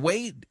 Now, the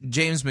way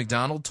James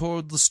MacDonald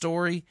told the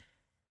story,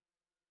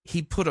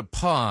 he put a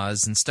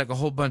pause and stuck a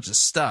whole bunch of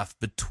stuff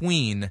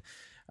between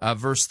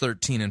verse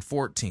 13 and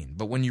 14.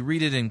 But when you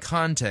read it in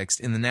context,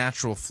 in the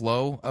natural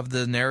flow of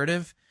the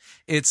narrative,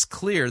 it's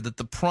clear that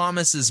the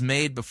promise is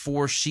made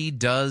before she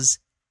does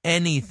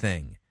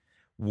anything.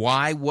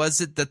 Why was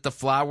it that the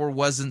flour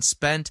wasn't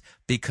spent?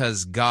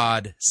 Because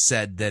God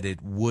said that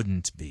it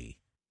wouldn't be.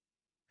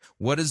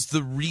 What is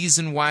the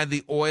reason why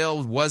the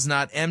oil was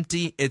not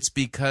empty? It's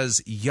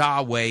because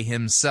Yahweh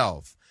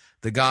himself,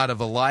 the God of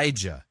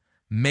Elijah,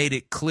 made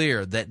it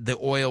clear that the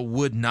oil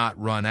would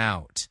not run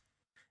out.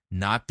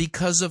 Not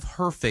because of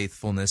her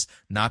faithfulness,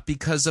 not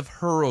because of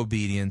her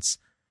obedience,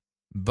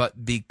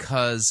 but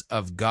because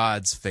of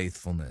God's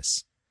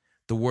faithfulness.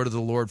 The word of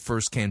the Lord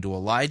first came to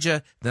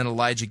Elijah, then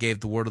Elijah gave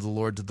the word of the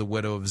Lord to the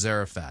widow of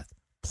Zarephath.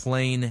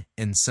 Plain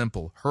and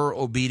simple. Her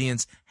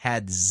obedience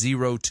had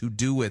zero to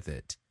do with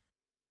it.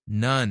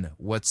 None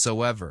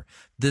whatsoever.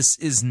 This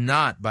is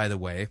not, by the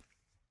way,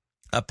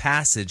 a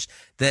passage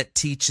that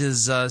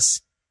teaches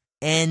us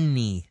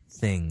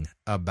anything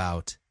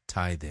about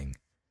tithing.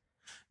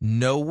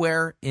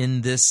 Nowhere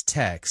in this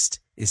text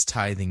is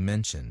tithing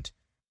mentioned.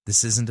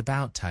 This isn't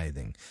about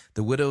tithing.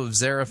 The widow of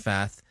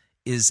Zarephath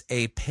is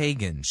a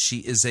pagan. She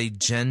is a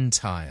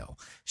Gentile.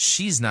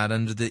 She's not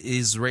under the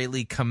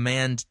Israeli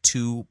command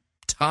to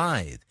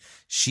tithe.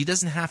 She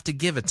doesn't have to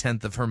give a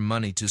tenth of her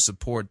money to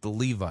support the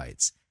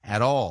Levites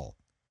at all.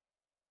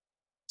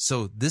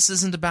 So this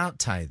isn't about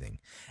tithing.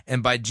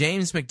 And by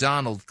James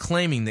MacDonald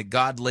claiming that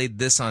God laid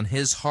this on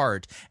his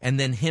heart and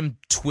then him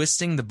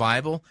twisting the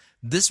Bible,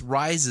 this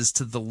rises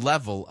to the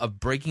level of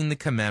breaking the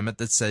commandment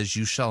that says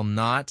you shall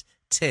not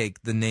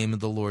take the name of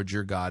the Lord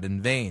your God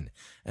in vain.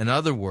 In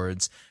other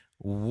words,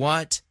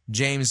 what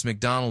James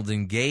MacDonald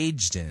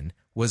engaged in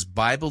was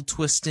Bible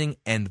twisting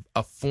and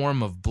a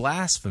form of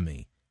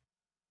blasphemy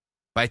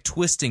by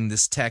twisting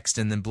this text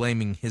and then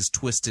blaming his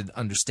twisted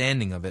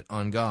understanding of it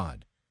on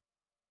God.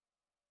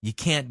 You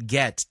can't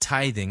get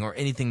tithing or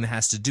anything that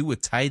has to do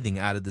with tithing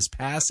out of this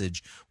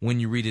passage when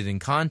you read it in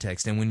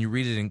context. And when you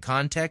read it in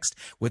context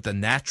with the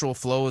natural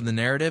flow of the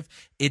narrative,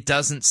 it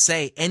doesn't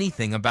say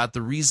anything about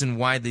the reason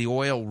why the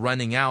oil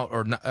running out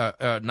or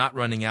not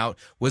running out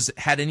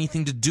had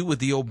anything to do with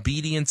the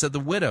obedience of the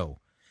widow.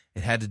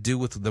 It had to do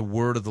with the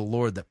word of the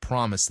Lord that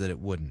promised that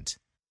it wouldn't.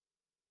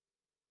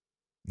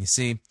 You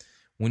see,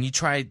 when you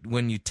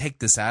take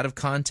this out of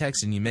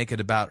context and you make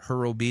it about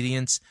her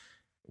obedience,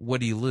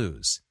 what do you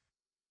lose?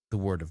 the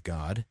Word of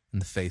God and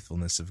the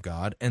faithfulness of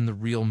God and the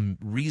real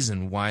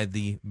reason why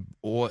the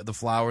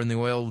flour and the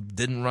oil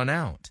didn't run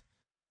out.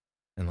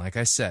 And like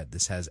I said,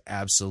 this has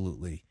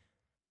absolutely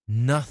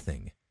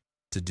nothing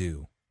to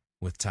do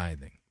with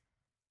tithing.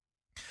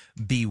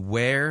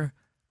 Beware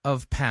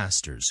of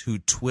pastors who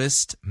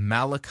twist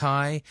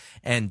Malachi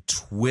and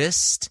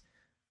twist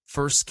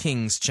 1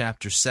 Kings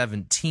chapter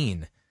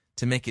 17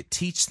 to make it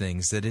teach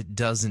things that it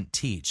doesn't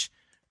teach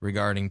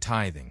regarding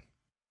tithing.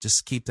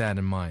 Just keep that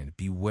in mind.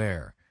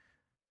 Beware.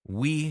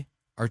 We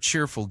are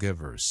cheerful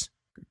givers,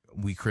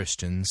 we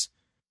Christians,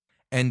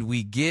 and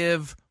we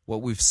give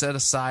what we've set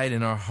aside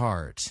in our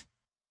heart,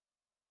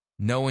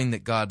 knowing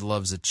that God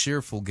loves a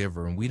cheerful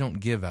giver, and we don't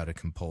give out of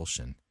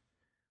compulsion.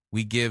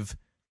 We give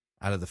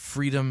out of the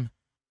freedom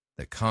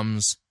that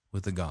comes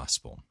with the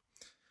gospel.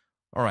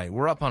 All right,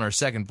 we're up on our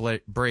second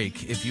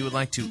break. If you would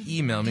like to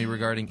email me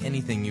regarding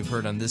anything you've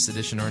heard on this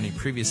edition or any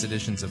previous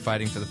editions of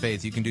Fighting for the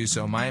Faith, you can do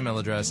so. My email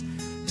address,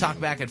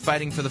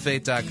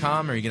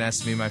 talkback@fightingforthefaith.com, or you can ask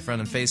to be my friend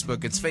on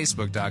Facebook. It's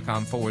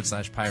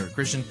facebook.com/Pirate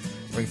Christian,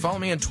 or you can follow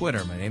me on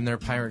Twitter. My name there,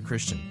 Pirate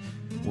Christian.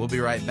 We'll be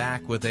right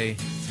back with a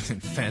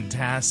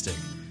fantastic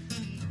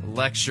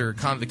lecture,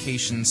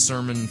 convocation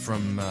sermon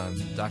from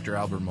Dr.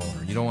 Albert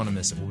Mohler. You don't want to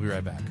miss it. We'll be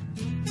right back.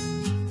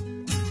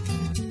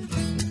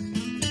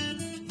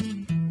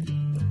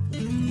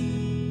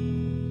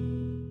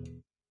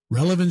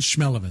 Relevance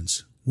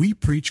Schmelevance. We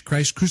preach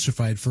Christ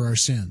crucified for our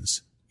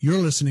sins. You're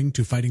listening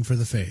to Fighting for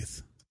the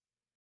Faith.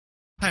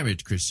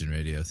 Pirate Christian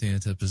Radio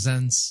Theater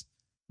presents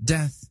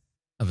Death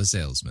of a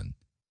Salesman.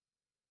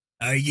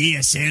 Are ye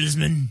a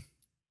salesman?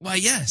 Why,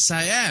 yes,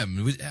 I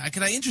am.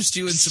 Can I interest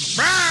you in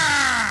some...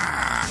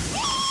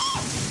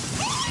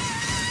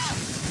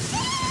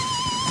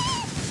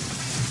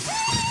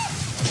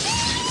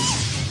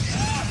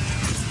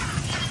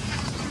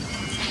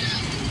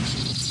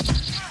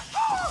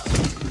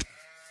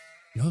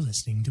 You're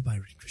listening to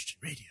Pirate Christian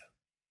Radio.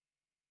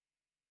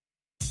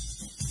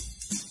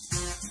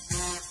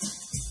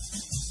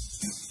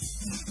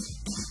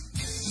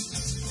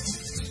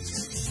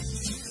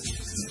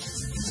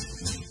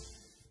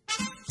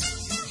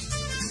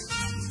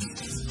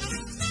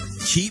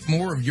 Keep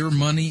more of your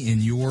money in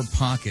your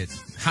pocket.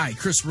 Hi,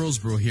 Chris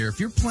Roseborough here. If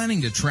you're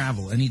planning to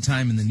travel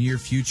anytime in the near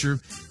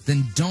future,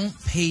 then don't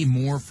pay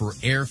more for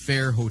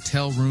airfare,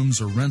 hotel rooms,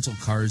 or rental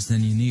cars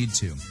than you need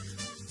to.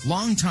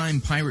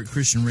 Longtime Pirate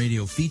Christian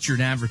Radio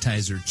featured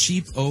advertiser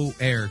Cheap O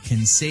Air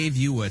can save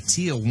you a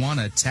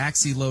Tijuana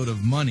taxi load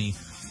of money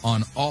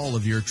on all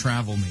of your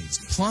travel needs.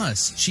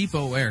 Plus, Cheap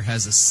O Air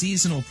has a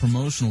seasonal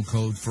promotional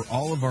code for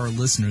all of our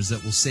listeners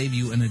that will save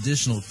you an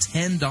additional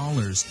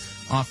 $10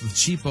 off of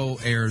Cheap O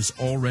Air's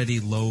already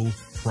low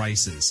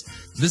prices.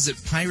 Visit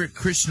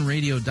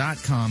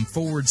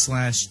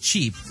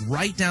piratechristianradio.com/cheap.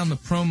 Write down the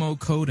promo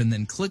code and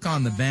then click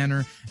on the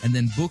banner and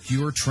then book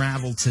your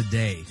travel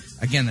today.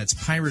 Again, that's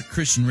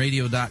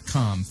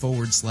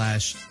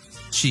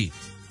piratechristianradio.com/cheap.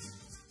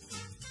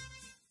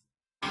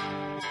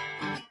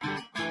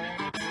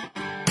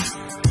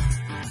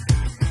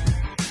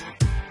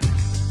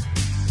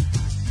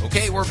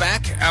 Okay, we're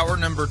back. Hour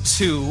number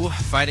 2,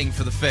 Fighting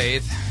for the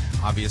Faith.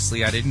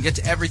 Obviously, I didn't get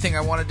to everything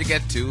I wanted to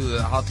get to.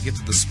 I'll have to get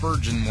to the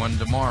Spurgeon one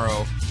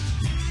tomorrow.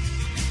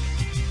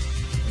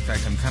 In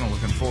fact, I'm kind of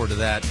looking forward to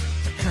that.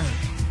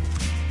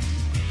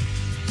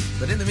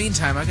 But in the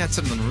meantime, I got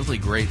something really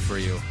great for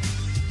you.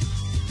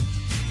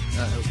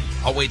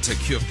 I'll wait to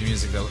cue up the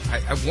music, though.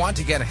 I want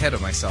to get ahead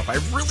of myself. I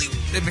really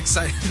am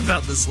excited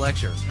about this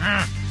lecture.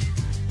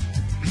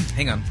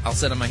 Hang on. I'll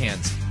sit on my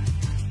hands.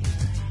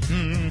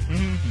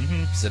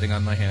 Sitting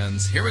on my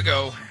hands. Here we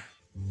go.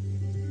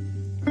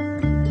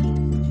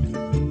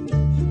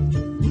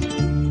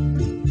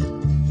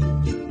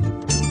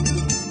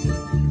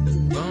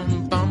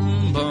 Bum,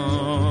 bum,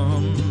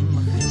 bum.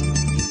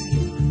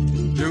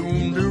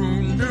 Doom,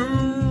 doom, doom.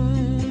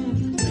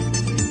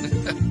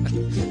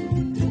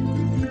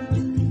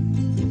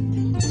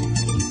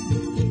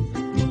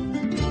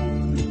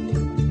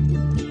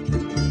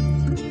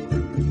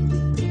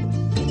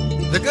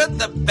 The good,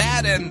 the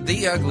bad, and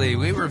the ugly.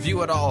 We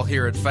review it all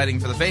here at Fighting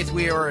for the Faith.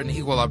 We are an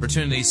equal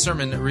opportunity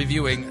sermon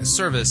reviewing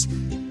service.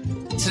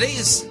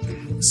 Today's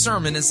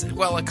sermon is,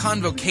 well, a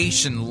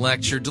convocation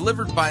lecture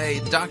delivered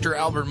by Dr.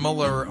 Albert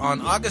Mohler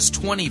on August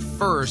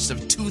 21st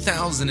of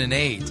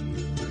 2008.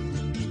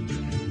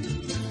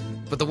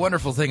 But the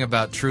wonderful thing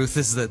about truth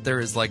is that there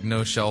is like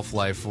no shelf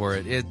life for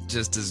it. It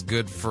just is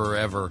good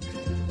forever.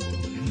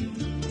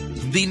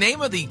 The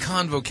name of the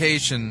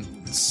convocation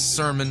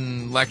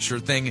sermon lecture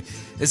thing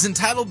is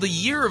entitled The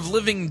Year of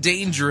Living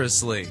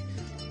Dangerously.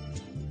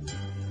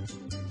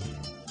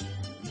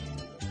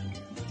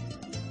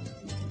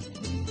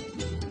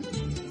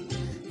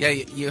 Yeah,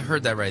 you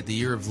heard that right. The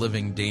Year of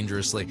Living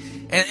Dangerously.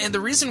 And the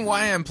reason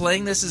why I'm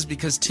playing this is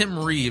because Tim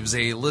Reeves,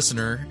 a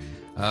listener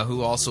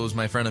who also is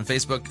my friend on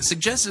Facebook,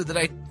 suggested that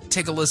I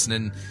take a listen,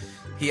 and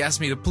he asked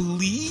me to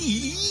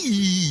please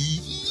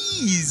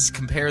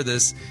compare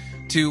this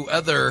to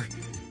other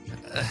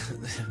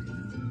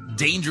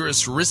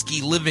dangerous,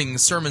 risky living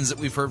sermons that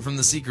we've heard from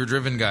the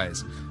seeker-driven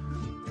guys.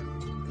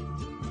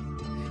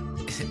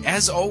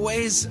 as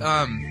always,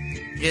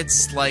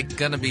 it's like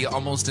going to be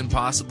almost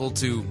impossible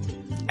to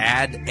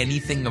add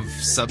anything of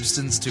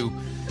substance to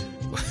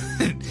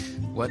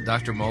what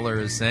Dr. Muller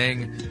is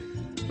saying.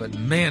 But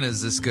man,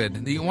 is this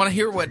good. Do you want to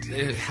hear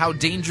how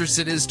dangerous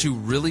it is to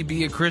really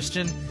be a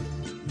Christian?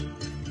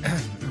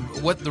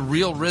 What the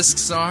real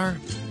risks are?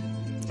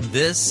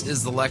 This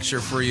is the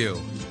lecture for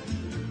you.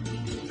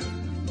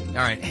 All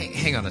right,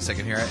 hang on a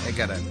second here. I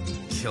got to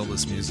kill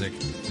this music.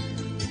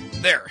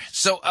 There.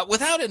 So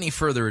without any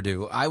further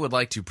ado, I would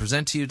like to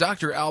present to you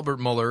Dr. Albert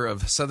Muller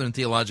of Southern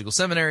Theological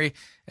Seminary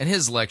and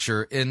his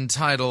lecture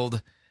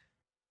entitled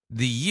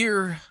The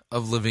Year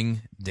of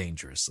Living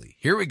Dangerously.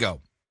 Here we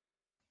go.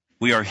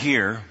 We are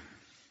here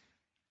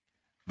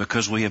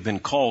because we have been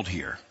called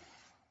here.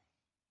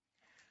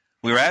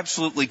 We are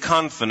absolutely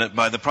confident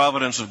by the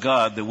providence of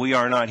God that we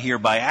are not here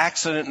by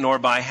accident nor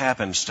by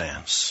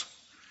happenstance.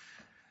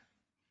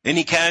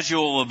 Any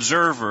casual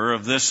observer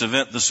of this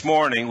event this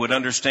morning would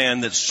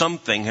understand that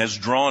something has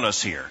drawn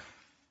us here.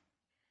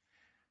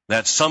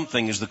 That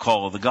something is the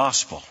call of the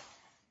gospel.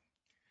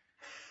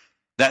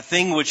 That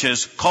thing which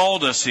has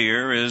called us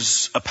here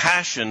is a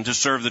passion to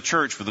serve the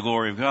church for the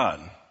glory of God.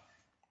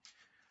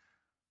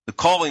 The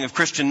calling of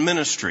Christian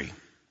ministry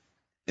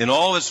in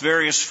all its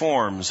various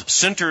forms,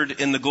 centered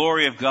in the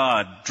glory of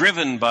God,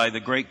 driven by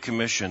the Great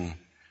Commission,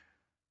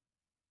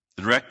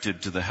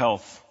 directed to the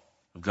health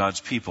of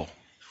God's people.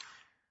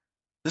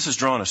 This has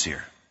drawn us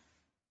here.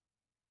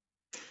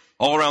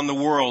 All around the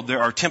world,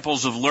 there are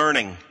temples of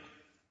learning,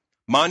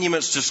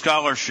 monuments to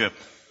scholarship,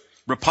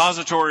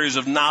 repositories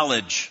of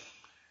knowledge,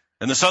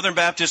 and the Southern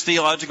Baptist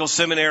Theological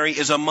Seminary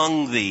is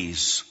among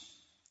these.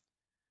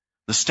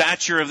 The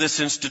stature of this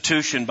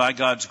institution, by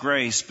God's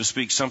grace,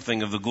 bespeaks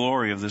something of the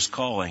glory of this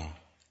calling.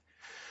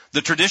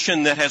 The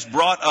tradition that has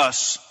brought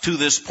us to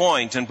this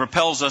point and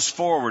propels us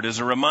forward is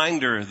a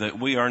reminder that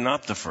we are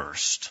not the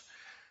first,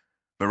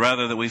 but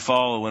rather that we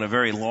follow in a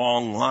very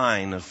long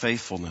line of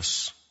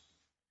faithfulness.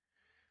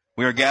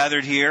 We are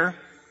gathered here.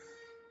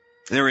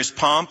 There is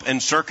pomp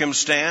and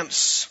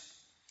circumstance,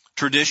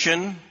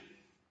 tradition,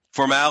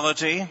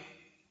 formality,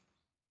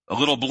 a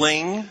little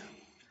bling.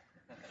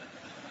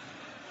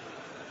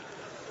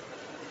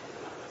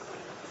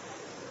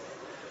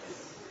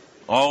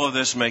 All of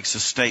this makes a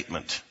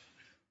statement.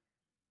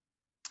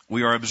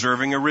 We are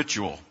observing a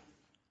ritual.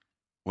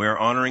 We are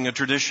honoring a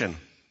tradition.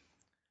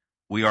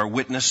 We are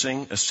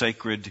witnessing a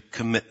sacred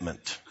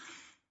commitment.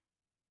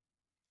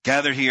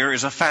 Gathered here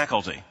is a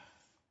faculty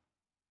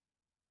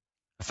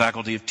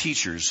of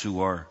teachers who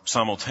are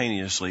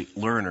simultaneously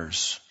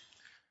learners,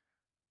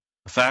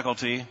 a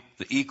faculty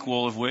the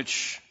equal of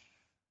which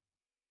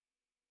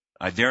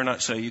I dare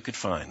not say you could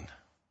find,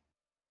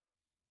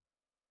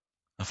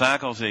 a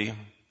faculty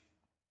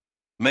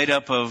made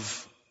up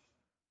of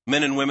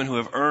men and women who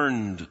have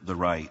earned the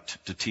right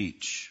to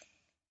teach,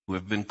 who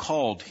have been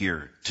called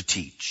here to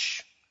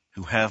teach,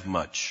 who have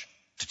much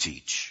to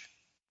teach.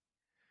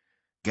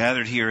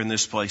 Gathered here in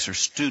this place are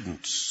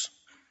students,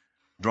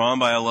 drawn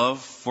by a love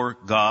for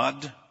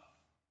God,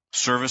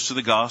 service to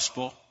the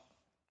gospel,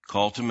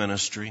 call to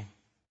ministry.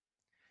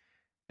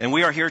 And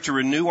we are here to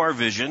renew our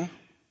vision,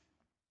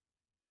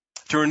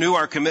 to renew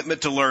our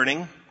commitment to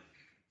learning,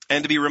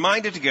 and to be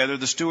reminded together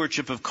of the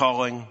stewardship of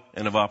calling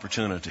and of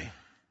opportunity.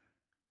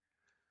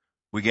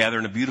 We gather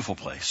in a beautiful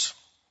place,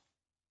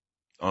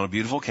 on a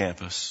beautiful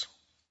campus,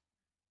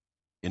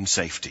 in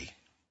safety.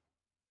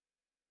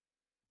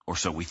 Or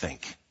so we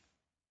think.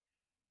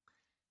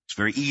 It's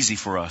very easy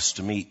for us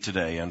to meet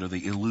today under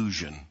the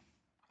illusion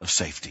of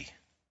safety.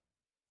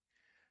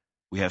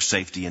 We have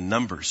safety in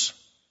numbers.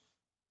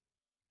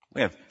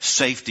 We have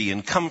safety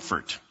in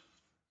comfort.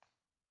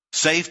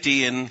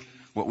 Safety in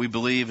what we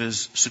believe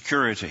is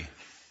security.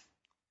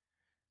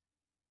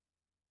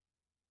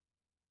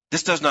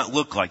 This does not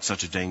look like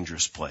such a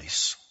dangerous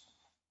place.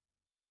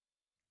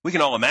 We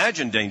can all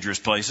imagine dangerous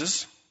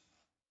places.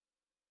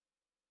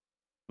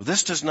 But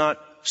this does not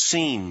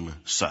seem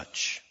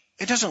such.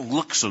 It doesn't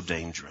look so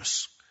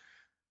dangerous.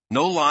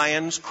 No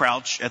lions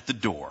crouch at the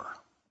door.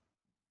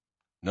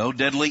 No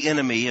deadly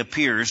enemy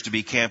appears to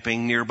be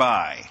camping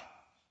nearby.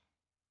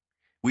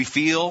 We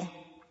feel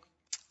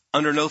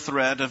under no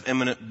threat of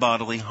imminent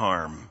bodily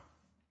harm.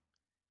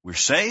 We're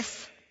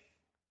safe,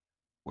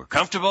 we're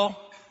comfortable,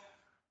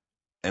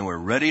 and we're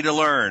ready to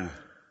learn.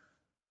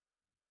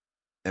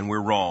 And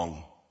we're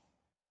wrong.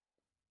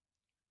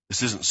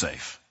 This isn't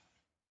safe.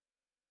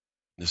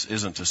 This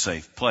isn't a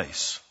safe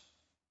place.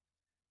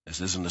 This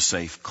isn't a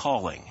safe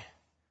calling.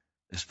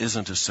 This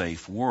isn't a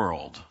safe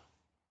world.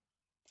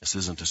 This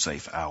isn't a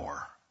safe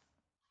hour.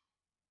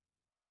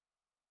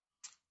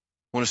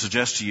 I want to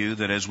suggest to you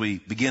that as we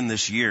begin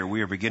this year,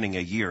 we are beginning a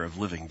year of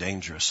living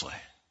dangerously.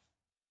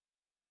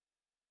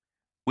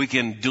 We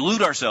can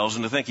delude ourselves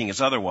into thinking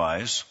it's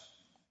otherwise.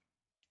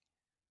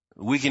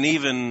 We can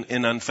even,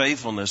 in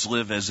unfaithfulness,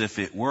 live as if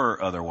it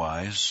were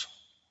otherwise.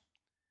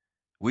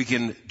 We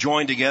can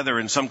join together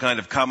in some kind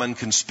of common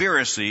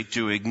conspiracy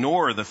to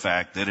ignore the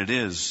fact that it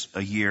is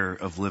a year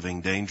of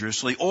living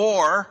dangerously.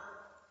 Or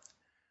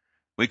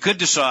We could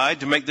decide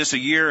to make this a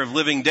year of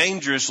living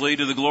dangerously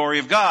to the glory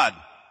of God,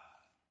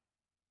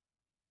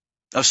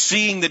 of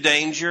seeing the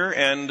danger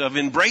and of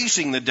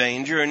embracing the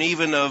danger and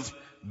even of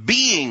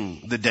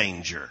being the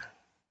danger.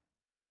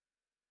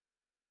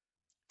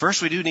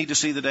 First, we do need to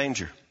see the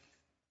danger.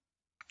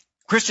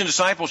 Christian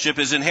discipleship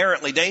is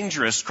inherently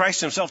dangerous.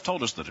 Christ himself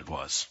told us that it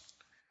was.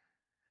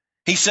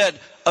 He said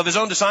of his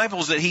own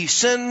disciples that he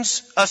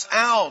sends us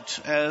out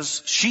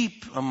as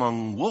sheep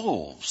among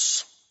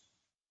wolves.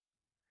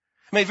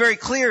 He made very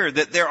clear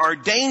that there are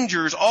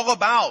dangers all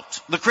about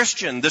the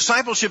Christian.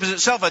 Discipleship is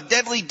itself a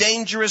deadly,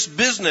 dangerous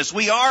business.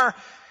 We are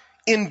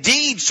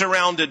indeed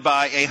surrounded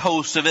by a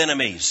host of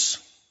enemies.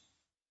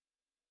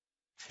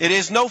 It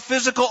is no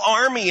physical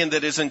army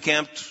that is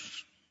encamped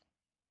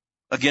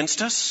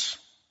against us.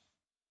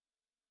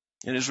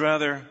 It is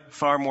rather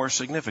far more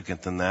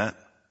significant than that.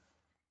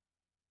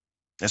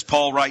 As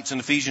Paul writes in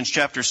Ephesians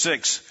chapter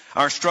 6,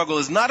 our struggle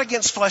is not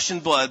against flesh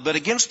and blood, but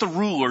against the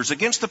rulers,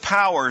 against the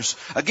powers,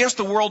 against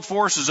the world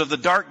forces of the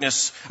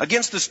darkness,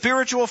 against the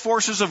spiritual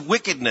forces of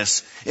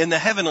wickedness in the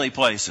heavenly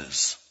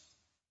places.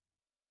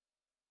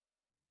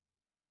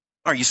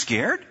 Are you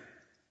scared?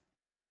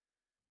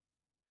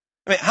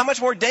 I mean, how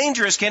much more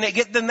dangerous can it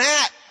get than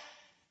that?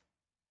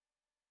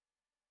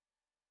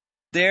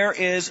 There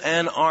is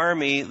an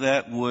army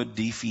that would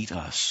defeat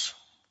us.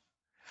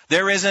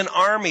 There is an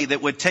army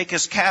that would take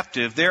us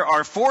captive. There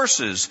are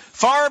forces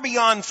far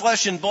beyond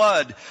flesh and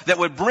blood that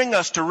would bring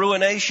us to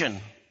ruination,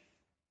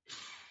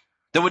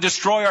 that would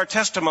destroy our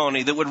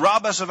testimony, that would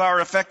rob us of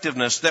our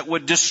effectiveness, that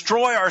would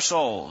destroy our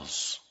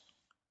souls,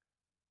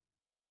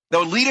 that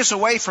would lead us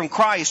away from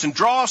Christ and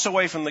draw us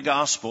away from the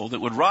gospel, that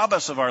would rob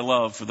us of our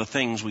love for the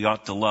things we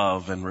ought to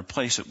love and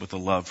replace it with a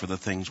love for the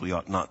things we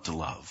ought not to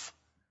love.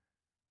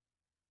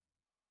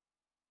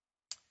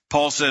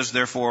 Paul says,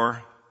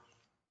 therefore,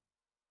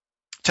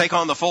 take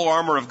on the full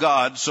armor of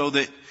God so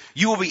that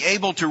you will be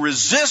able to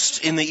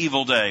resist in the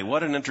evil day.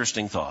 What an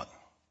interesting thought.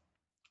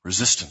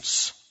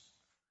 Resistance.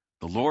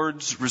 The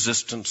Lord's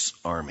resistance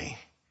army.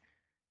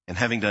 And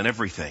having done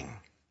everything,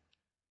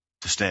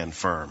 to stand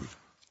firm.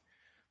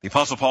 The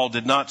Apostle Paul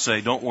did not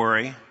say, don't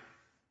worry,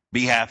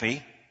 be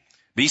happy,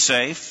 be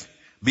safe,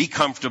 be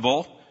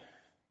comfortable.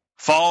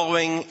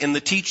 Following in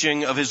the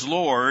teaching of his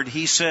Lord,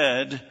 he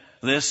said,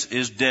 this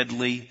is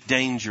deadly,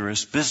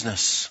 dangerous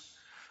business.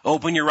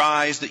 Open your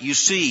eyes that you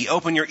see.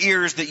 Open your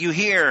ears that you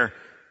hear.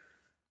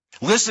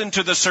 Listen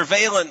to the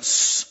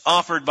surveillance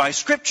offered by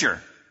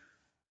Scripture.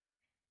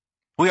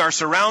 We are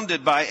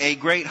surrounded by a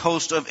great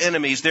host of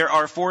enemies. There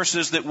are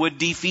forces that would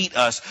defeat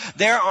us.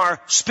 There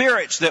are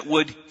spirits that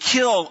would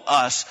kill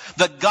us.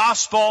 The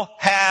gospel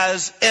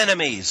has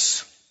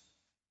enemies.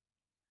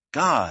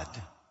 God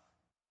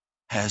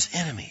has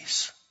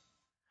enemies.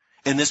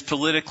 In this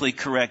politically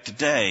correct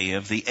day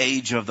of the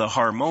age of the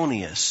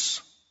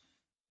harmonious,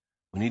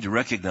 we need to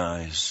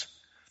recognize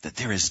that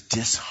there is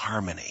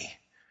disharmony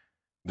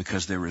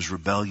because there is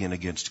rebellion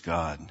against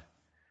God.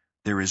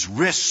 There is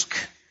risk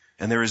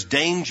and there is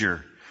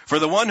danger for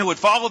the one who would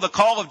follow the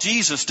call of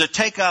Jesus to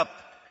take up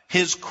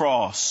his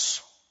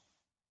cross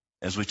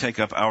as we take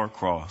up our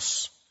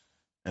cross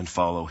and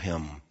follow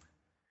him.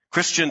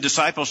 Christian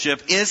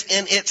discipleship is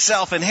in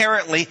itself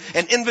inherently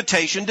an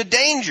invitation to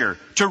danger,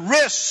 to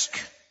risk,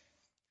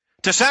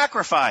 to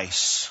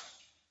sacrifice,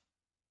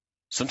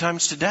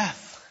 sometimes to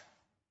death.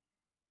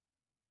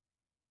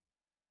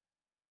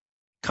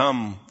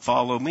 Come,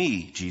 follow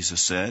me, Jesus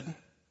said.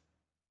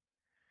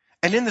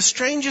 And in the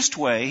strangest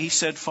way, he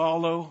said,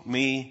 follow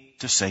me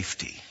to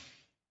safety.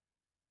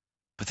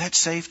 But that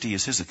safety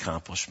is his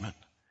accomplishment,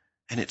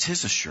 and it's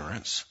his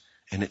assurance,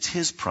 and it's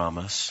his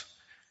promise,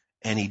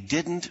 and he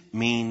didn't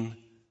mean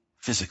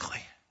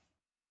physically.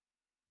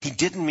 He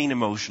didn't mean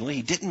emotionally.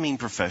 He didn't mean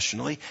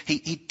professionally.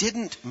 He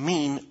didn't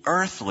mean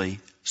earthly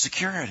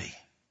security.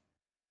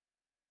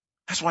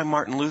 That's why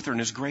Martin Luther in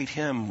his great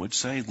hymn would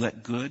say,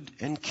 let good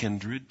and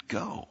kindred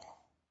go.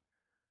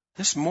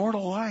 This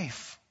mortal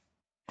life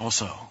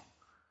also.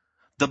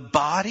 The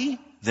body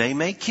they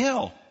may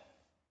kill.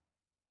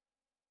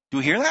 Do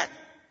you hear that?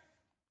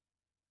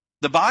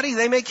 The body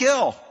they may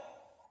kill.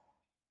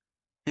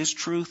 His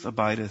truth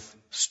abideth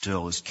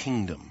still. His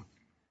kingdom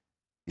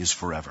is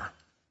forever.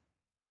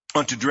 I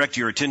want to direct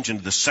your attention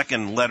to the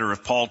second letter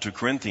of Paul to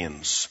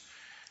Corinthians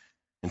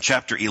in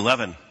chapter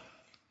 11.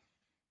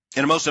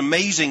 In a most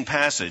amazing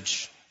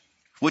passage,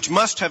 which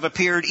must have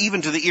appeared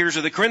even to the ears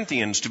of the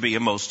Corinthians to be a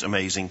most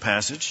amazing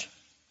passage.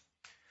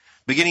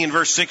 Beginning in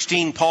verse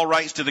 16, Paul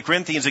writes to the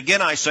Corinthians,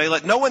 again I say,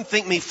 let no one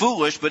think me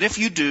foolish, but if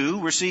you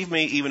do, receive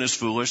me even as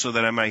foolish, so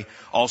that I may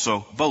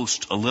also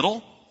boast a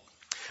little.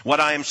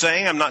 What I am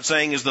saying, I'm not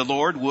saying as the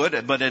Lord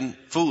would, but in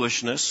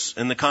foolishness,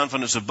 in the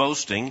confidence of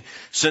boasting.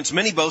 Since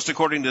many boast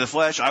according to the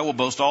flesh, I will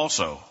boast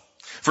also.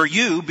 For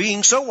you,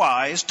 being so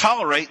wise,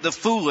 tolerate the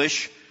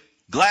foolish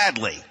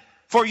gladly.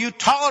 For you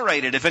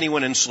tolerate it if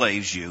anyone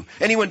enslaves you,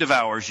 anyone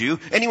devours you,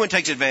 anyone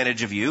takes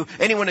advantage of you,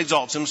 anyone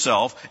exalts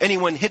himself,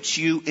 anyone hits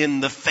you in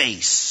the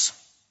face.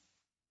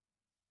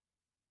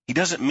 He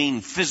doesn't mean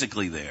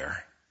physically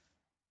there.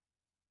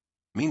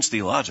 He means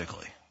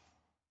theologically.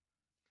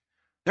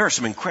 There are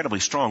some incredibly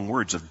strong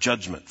words of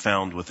judgment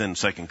found within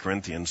 2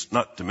 Corinthians,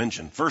 not to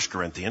mention 1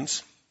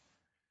 Corinthians.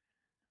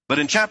 But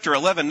in chapter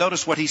 11,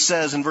 notice what he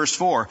says in verse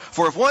 4.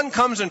 For if one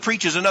comes and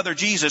preaches another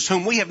Jesus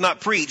whom we have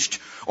not preached,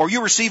 or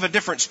you receive a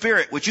different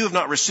spirit which you have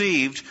not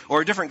received,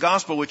 or a different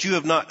gospel which you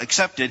have not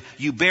accepted,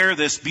 you bear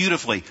this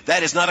beautifully.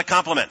 That is not a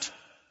compliment.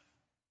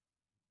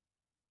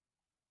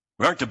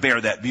 We aren't to bear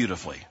that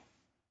beautifully.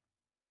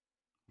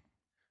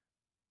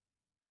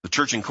 The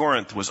church in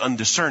Corinth was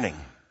undiscerning.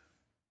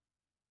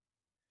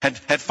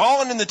 Had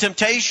fallen in the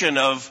temptation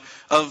of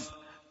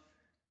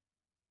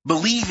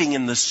believing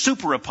in the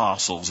super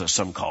apostles, as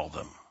some call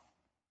them.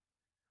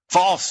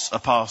 False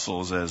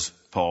apostles, as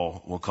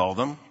Paul will call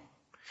them.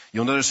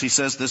 You'll notice he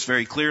says this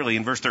very clearly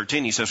in verse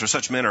 13. He says, for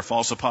such men are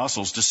false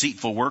apostles,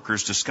 deceitful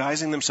workers,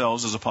 disguising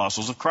themselves as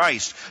apostles of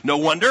Christ. No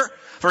wonder,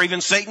 for even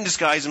Satan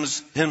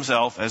disguises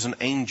himself as an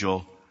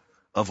angel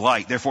of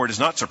light. Therefore it is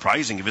not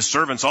surprising if his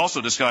servants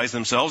also disguise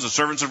themselves as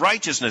servants of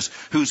righteousness,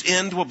 whose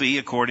end will be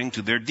according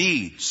to their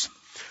deeds.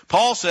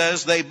 Paul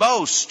says they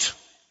boast.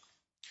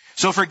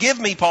 So forgive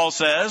me, Paul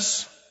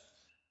says,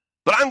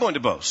 but I'm going to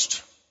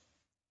boast.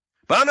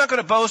 But I'm not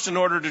going to boast in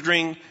order to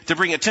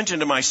bring attention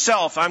to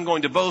myself. I'm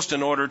going to boast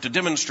in order to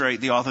demonstrate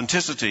the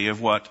authenticity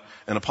of what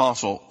an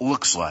apostle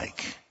looks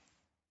like.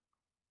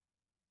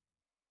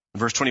 In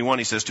verse 21,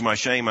 he says, to my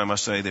shame, I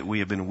must say that we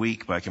have been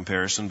weak by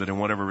comparison, but in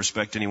whatever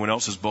respect anyone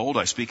else is bold,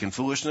 I speak in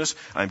foolishness.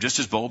 I am just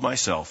as bold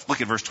myself.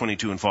 Look at verse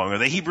 22 and following. Are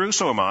they Hebrew?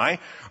 So am I.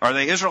 Are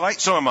they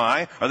Israelites? So am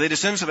I. Are they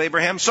descendants of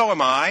Abraham? So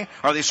am I.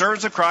 Are they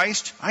servants of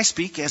Christ? I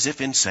speak as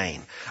if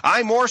insane.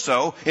 I more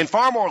so, in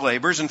far more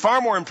labors, in far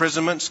more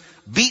imprisonments,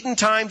 beaten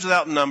times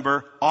without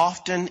number,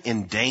 often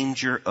in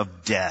danger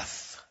of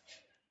death.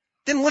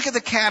 Then look at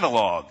the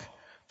catalog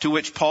to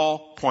which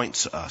Paul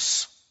points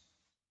us.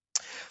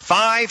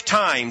 5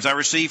 times I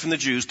received from the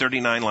Jews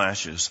 39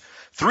 lashes.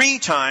 3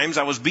 times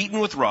I was beaten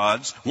with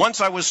rods. Once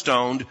I was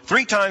stoned.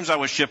 3 times I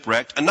was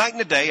shipwrecked. A night and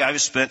a day I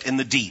have spent in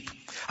the deep.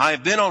 I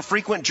have been on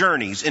frequent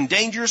journeys, in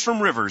dangers from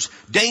rivers,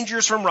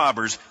 dangers from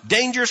robbers,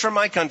 dangers from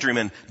my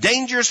countrymen,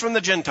 dangers from the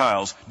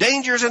Gentiles,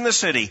 dangers in the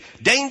city,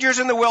 dangers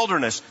in the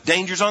wilderness,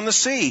 dangers on the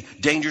sea,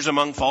 dangers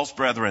among false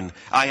brethren.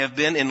 I have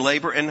been in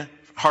labor and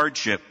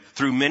hardship,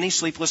 through many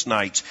sleepless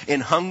nights,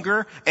 in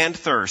hunger and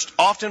thirst,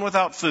 often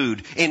without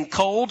food, in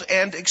cold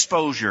and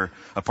exposure.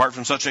 Apart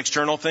from such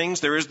external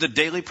things, there is the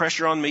daily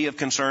pressure on me of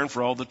concern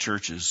for all the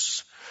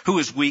churches. Who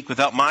is weak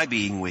without my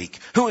being weak?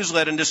 Who is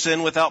led into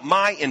sin without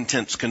my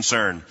intense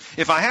concern?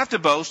 If I have to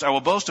boast, I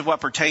will boast of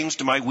what pertains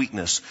to my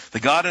weakness. The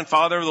God and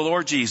Father of the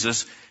Lord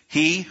Jesus,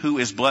 he who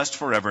is blessed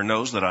forever,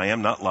 knows that I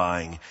am not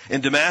lying.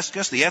 In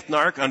Damascus, the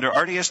ethnarch under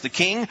Artius the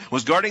king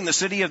was guarding the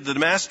city of the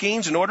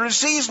Damascenes in order to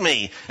seize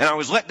me, and I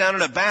was let down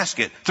in a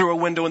basket through a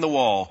window in the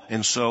wall,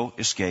 and so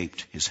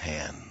escaped his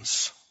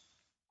hands.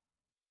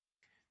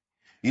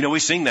 You know, we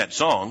sing that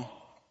song,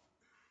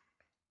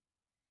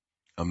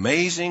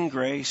 Amazing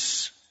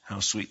Grace, how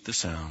sweet the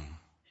sound.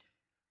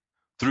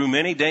 Through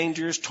many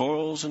dangers,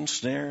 toils, and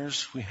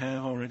snares, we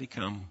have already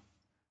come.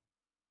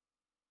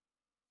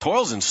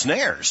 Toils and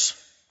snares.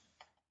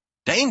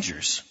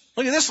 Dangers.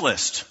 Look at this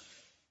list.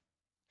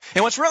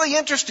 And what's really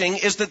interesting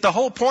is that the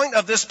whole point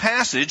of this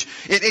passage,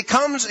 it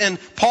comes in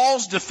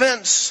Paul's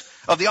defense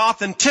of the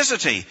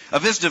authenticity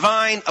of his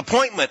divine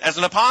appointment as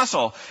an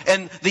apostle.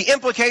 And the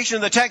implication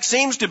of the text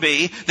seems to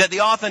be that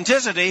the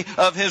authenticity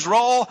of his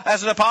role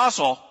as an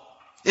apostle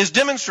is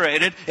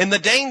demonstrated in the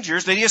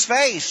dangers that he has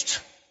faced,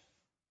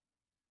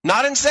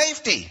 not in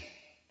safety.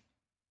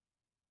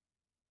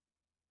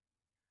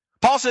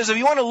 Paul says if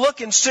you want to look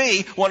and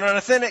see what an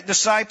authentic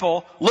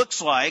disciple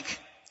looks like,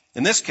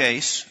 in this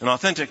case, an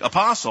authentic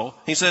apostle,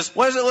 he says,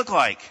 what does it look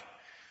like?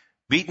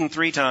 Beaten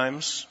 3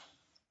 times.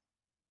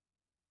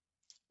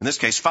 In this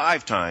case,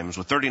 5 times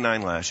with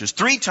 39 lashes.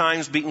 3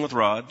 times beaten with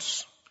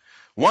rods.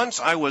 Once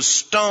I was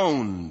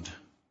stoned.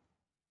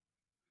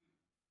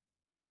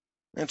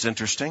 That's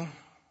interesting.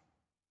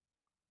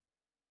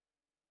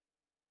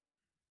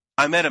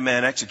 I met a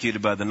man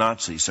executed by the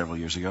Nazis several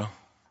years ago.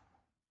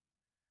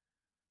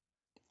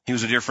 He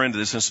was a dear friend of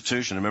this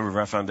institution, a member of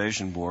our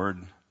foundation board,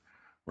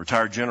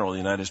 retired general of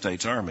the United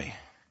States Army,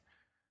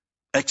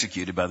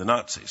 executed by the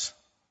Nazis.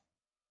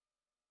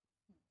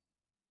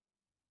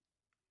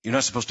 You're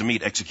not supposed to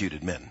meet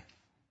executed men.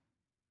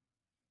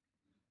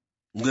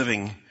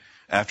 Living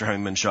after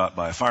having been shot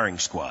by a firing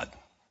squad.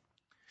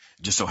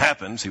 It just so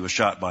happens he was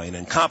shot by an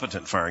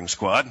incompetent firing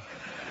squad.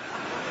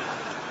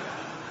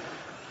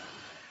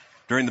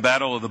 During the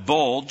Battle of the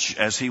Bulge,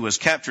 as he was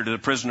captured as a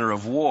prisoner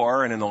of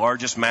war and in the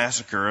largest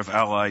massacre of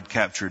Allied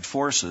captured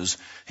forces,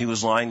 he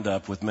was lined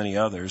up with many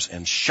others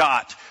and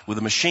shot with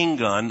a machine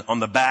gun on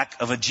the back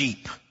of a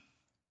Jeep.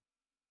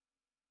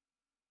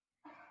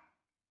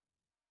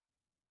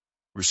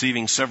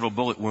 Receiving several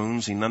bullet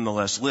wounds, he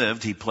nonetheless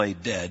lived. He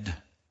played dead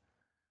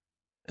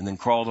and then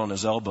crawled on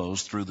his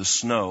elbows through the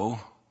snow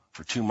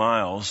for 2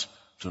 miles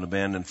to an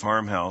abandoned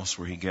farmhouse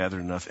where he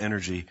gathered enough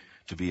energy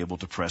to be able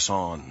to press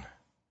on.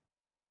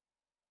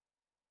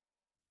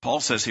 Paul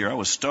says here, I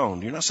was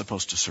stoned. You're not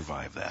supposed to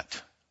survive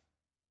that.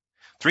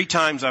 3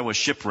 times I was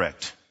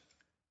shipwrecked.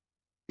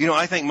 You know,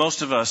 I think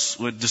most of us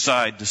would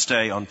decide to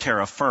stay on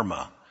terra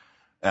firma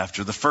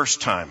after the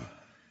first time.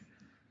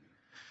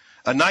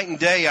 A night and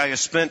day I have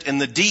spent in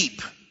the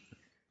deep,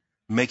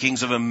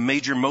 makings of a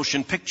major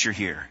motion picture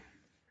here.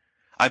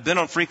 I've been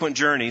on frequent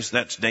journeys.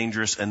 That's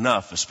dangerous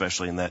enough,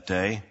 especially in that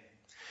day.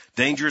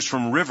 Dangers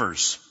from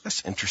rivers.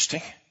 That's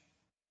interesting.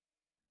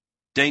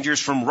 Dangers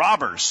from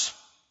robbers.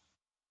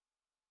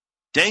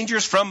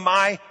 Dangers from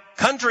my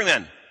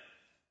countrymen.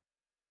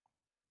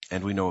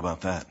 And we know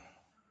about that.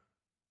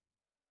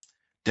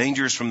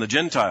 Dangers from the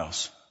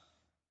Gentiles.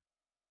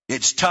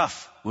 It's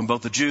tough when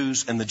both the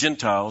Jews and the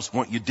Gentiles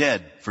want you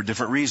dead for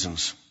different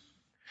reasons.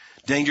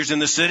 Dangers in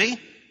the city.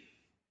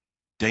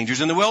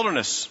 Dangers in the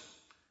wilderness.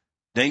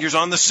 Dangers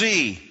on the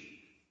sea.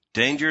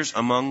 Dangers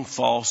among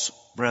false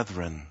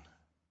brethren.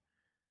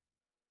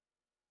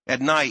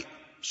 At night,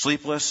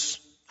 sleepless,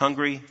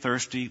 hungry,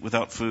 thirsty,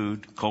 without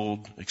food,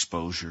 cold,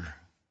 exposure.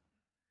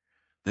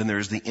 Then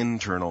there's the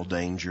internal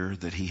danger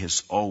that he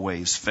has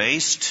always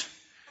faced,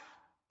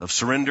 of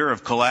surrender,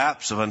 of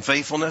collapse, of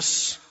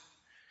unfaithfulness.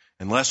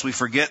 Unless we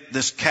forget,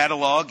 this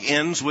catalog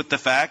ends with the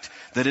fact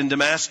that in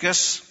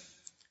Damascus,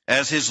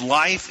 as his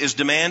life is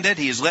demanded,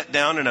 he is let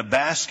down in a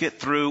basket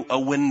through a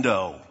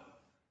window.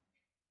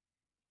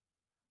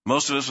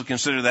 Most of us would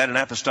consider that an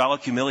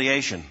apostolic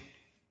humiliation.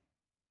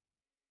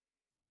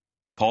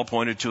 Paul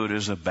pointed to it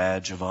as a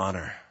badge of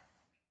honor.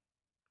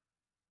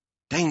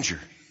 Danger.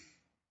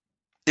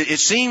 It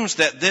seems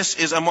that this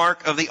is a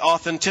mark of the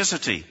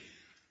authenticity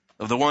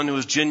of the one who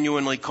is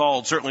genuinely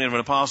called, certainly of an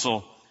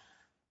apostle,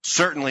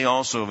 certainly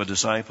also of a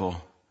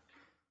disciple,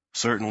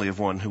 certainly of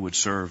one who would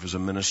serve as a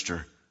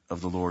minister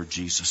of the Lord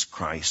Jesus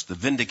Christ. The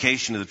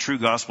vindication of the true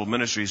gospel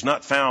ministry is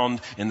not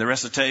found in the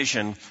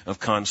recitation of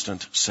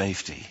constant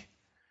safety,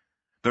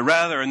 but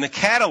rather in the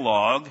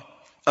catalog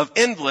of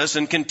endless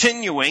and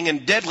continuing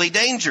and deadly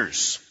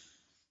dangers.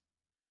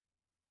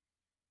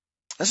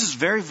 This is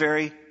very,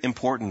 very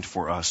important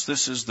for us.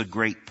 This is the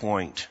great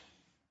point.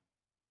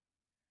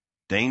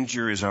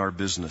 Danger is our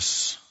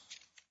business.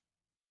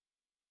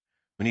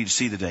 We need to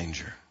see the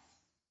danger.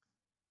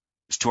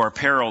 It's to our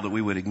peril that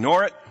we would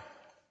ignore it.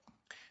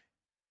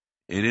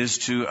 It is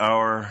to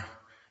our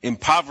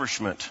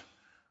impoverishment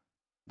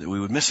that we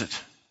would miss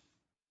it.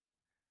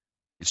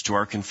 It's to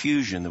our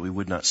confusion that we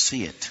would not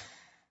see it.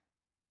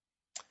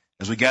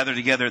 As we gather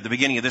together at the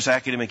beginning of this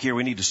academic year,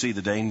 we need to see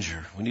the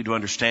danger. We need to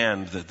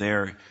understand that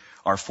there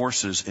are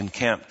forces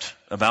encamped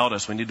about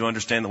us. We need to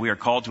understand that we are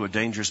called to a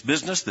dangerous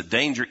business, that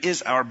danger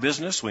is our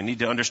business. We need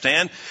to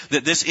understand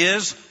that this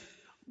is,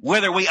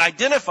 whether we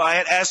identify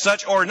it as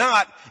such or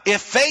not,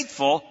 if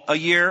faithful, a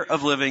year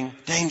of living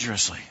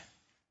dangerously.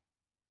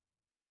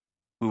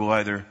 We will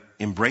either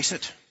embrace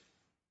it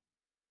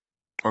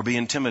or be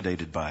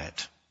intimidated by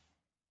it.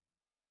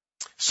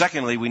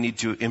 Secondly, we need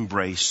to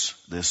embrace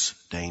this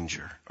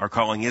danger. Our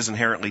calling is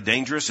inherently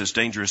dangerous. It's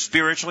dangerous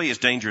spiritually. It's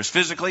dangerous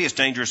physically. It's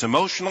dangerous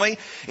emotionally.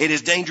 It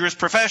is dangerous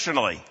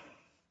professionally.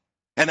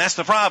 And that's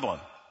the problem.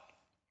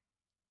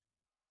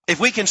 If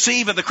we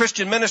conceive of the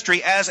Christian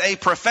ministry as a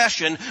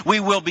profession,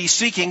 we will be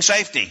seeking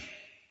safety.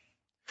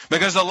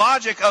 Because the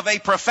logic of a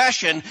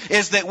profession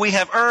is that we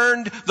have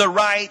earned the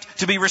right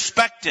to be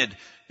respected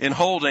in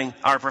holding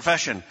our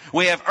profession.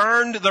 We have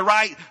earned the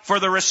right for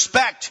the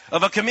respect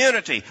of a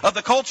community, of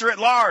the culture at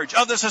large,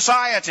 of the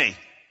society.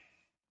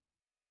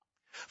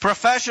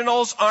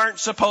 Professionals aren't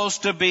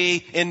supposed to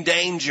be in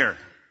danger.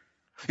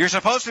 You're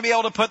supposed to be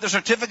able to put the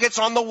certificates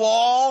on the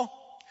wall,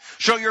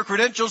 show your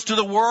credentials to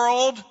the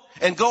world,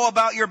 and go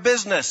about your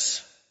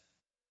business.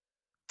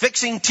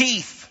 Fixing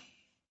teeth.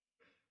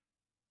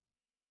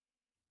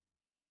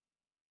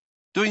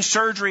 Doing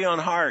surgery on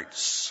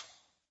hearts.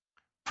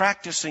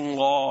 Practicing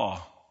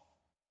law.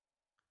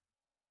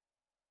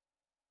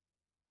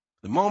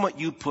 The moment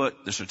you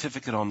put the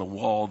certificate on the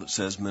wall that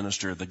says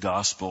minister of the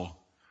gospel,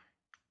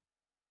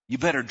 you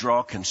better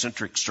draw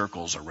concentric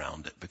circles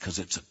around it because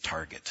it's a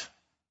target.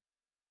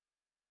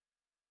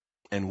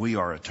 And we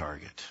are a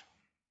target.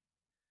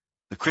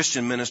 The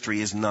Christian ministry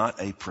is not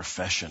a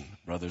profession,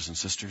 brothers and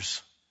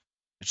sisters.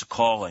 It's a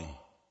calling.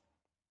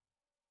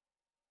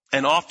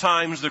 And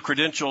oftentimes the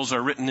credentials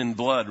are written in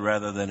blood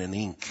rather than in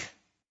ink.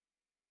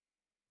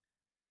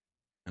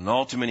 In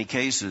all too many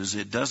cases,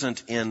 it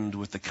doesn't end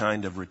with the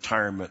kind of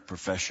retirement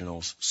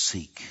professionals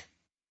seek.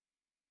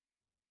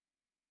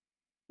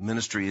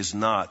 Ministry is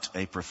not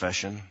a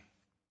profession.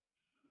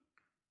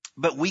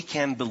 But we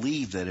can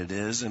believe that it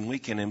is, and we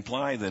can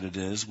imply that it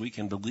is. We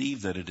can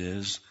believe that it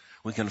is.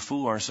 We can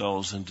fool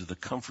ourselves into the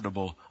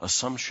comfortable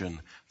assumption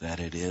that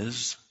it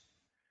is.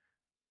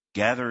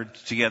 Gathered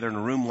together in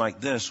a room like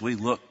this, we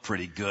look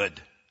pretty good.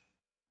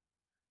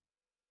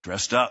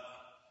 Dressed up.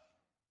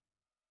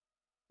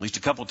 At least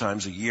a couple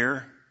times a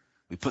year,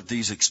 we put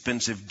these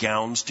expensive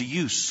gowns to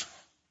use.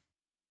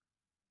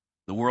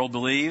 The world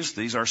believes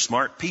these are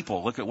smart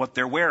people. Look at what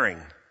they're wearing.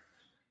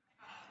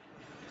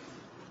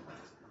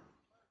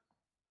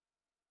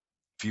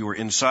 If you were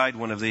inside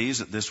one of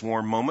these at this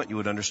warm moment, you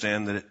would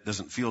understand that it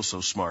doesn't feel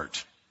so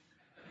smart.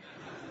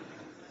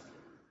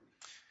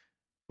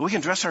 We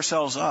can dress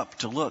ourselves up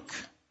to look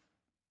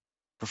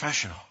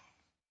professional.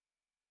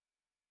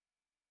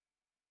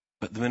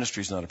 But the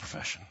ministry is not a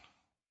profession.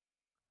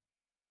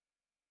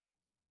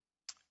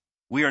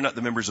 We are not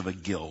the members of a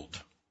guild.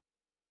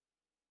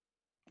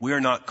 We are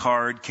not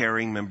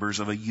card-carrying members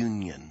of a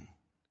union.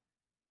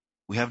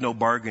 We have no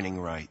bargaining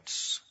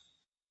rights.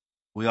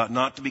 We ought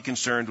not to be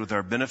concerned with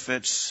our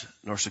benefits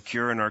nor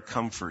secure in our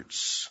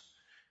comforts.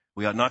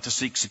 We ought not to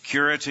seek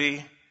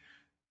security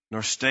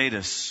nor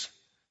status,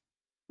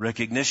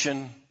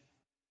 recognition,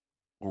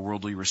 or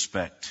worldly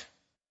respect.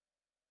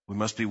 We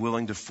must be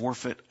willing to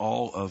forfeit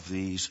all of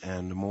these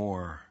and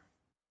more.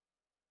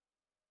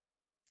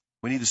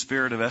 We need the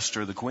spirit of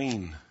Esther, the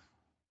queen.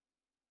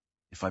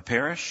 If I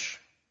perish,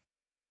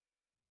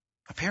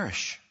 I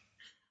perish.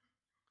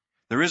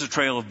 There is a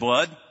trail of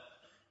blood,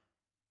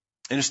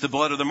 and it's the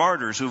blood of the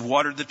martyrs who have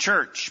watered the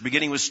church,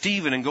 beginning with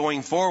Stephen and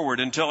going forward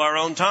until our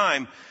own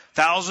time.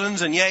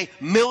 Thousands and yea,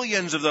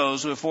 millions of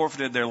those who have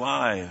forfeited their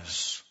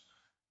lives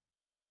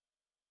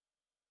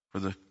for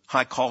the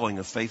high calling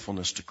of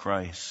faithfulness to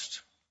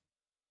Christ.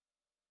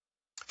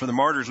 For the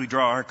martyrs, we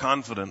draw our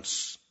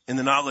confidence in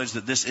the knowledge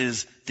that this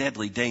is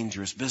deadly,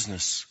 dangerous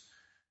business.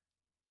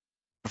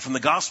 But from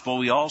the gospel,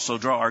 we also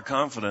draw our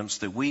confidence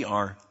that we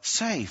are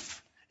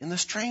safe in the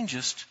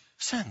strangest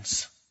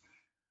sense.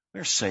 We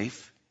are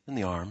safe in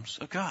the arms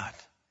of God.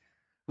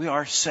 We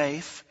are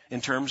safe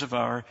in terms of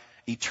our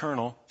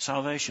eternal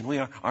salvation. We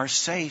are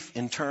safe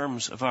in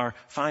terms of our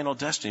final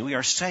destiny. We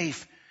are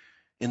safe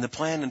in the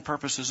plan and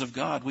purposes of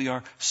God. We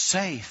are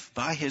safe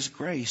by His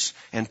grace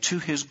and to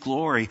His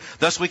glory.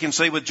 Thus we can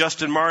say with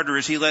Justin Martyr,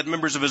 as he led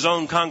members of his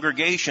own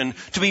congregation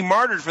to be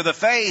martyred for the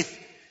faith,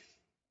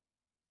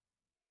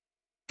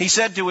 he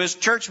said to his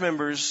church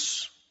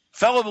members,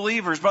 fellow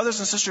believers, brothers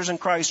and sisters in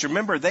Christ,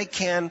 remember, they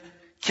can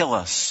kill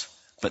us,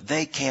 but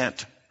they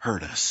can't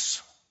hurt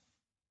us.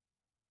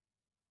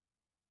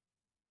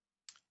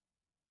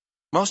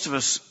 Most of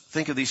us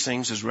think of these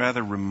things as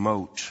rather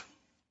remote,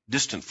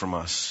 distant from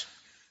us.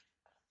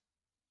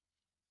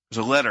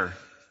 There's a letter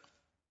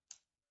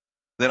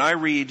that I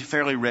read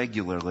fairly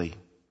regularly,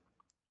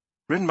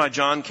 written by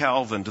John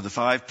Calvin to the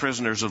 5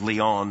 prisoners of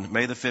Lyon,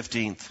 May the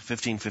 15th,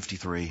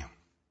 1553.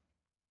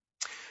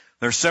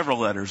 There are several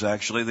letters,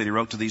 actually, that he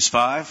wrote to these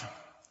 5.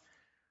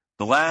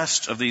 The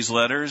last of these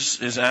letters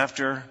is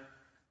after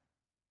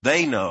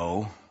they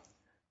know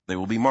they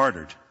will be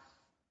martyred.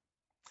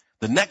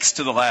 The next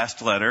to the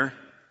last letter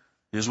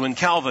is when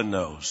Calvin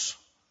knows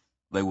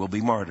they will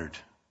be martyred.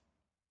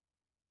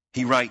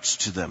 He writes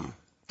to them.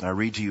 I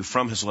read to you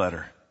from his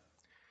letter.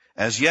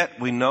 As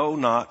yet we know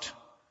not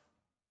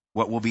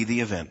what will be the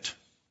event.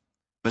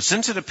 But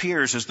since it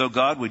appears as though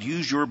God would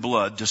use your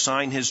blood to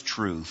sign His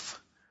truth,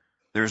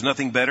 there is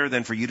nothing better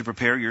than for you to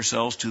prepare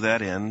yourselves to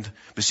that end,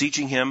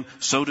 beseeching Him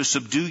so to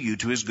subdue you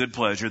to His good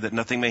pleasure, that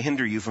nothing may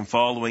hinder you from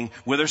following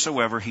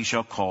whithersoever He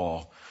shall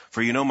call.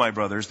 For you know, my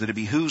brothers, that it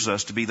behooves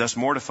us to be thus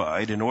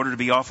mortified in order to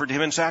be offered to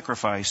Him in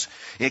sacrifice.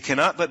 It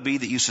cannot but be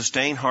that you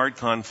sustain hard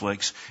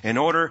conflicts in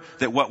order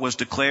that what was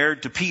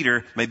declared to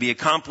Peter may be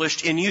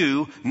accomplished in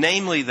you,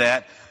 namely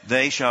that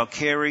they shall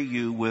carry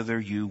you whither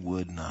you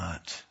would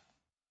not.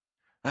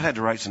 I've had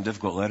to write some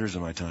difficult letters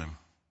in my time.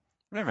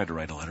 I've never had to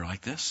write a letter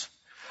like this.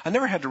 I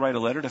never had to write a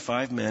letter to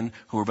 5 men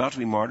who were about to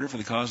be martyred for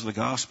the cause of the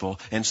gospel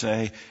and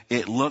say,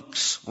 it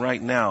looks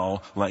right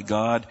now like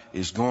God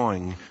is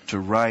going to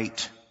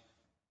write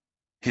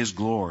His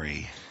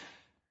glory,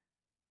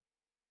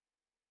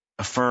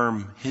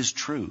 affirm His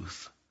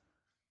truth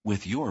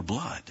with your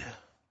blood.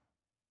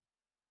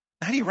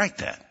 How do you write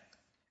that?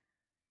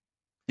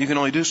 You can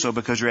only do so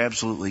because you're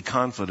absolutely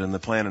confident in the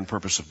plan and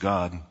purpose of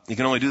God. You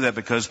can only do that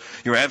because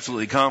you're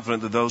absolutely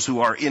confident that those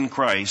who are in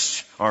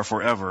Christ are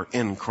forever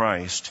in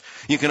Christ.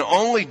 You can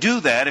only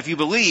do that if you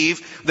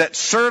believe that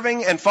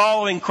serving and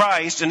following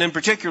Christ, and in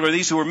particular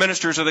these who are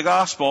ministers of the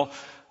gospel,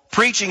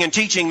 preaching and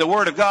teaching the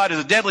Word of God is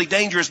a deadly,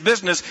 dangerous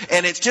business,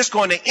 and it's just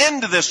going to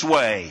end this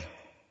way.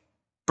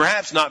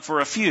 Perhaps not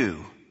for a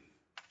few,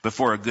 but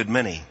for a good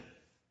many.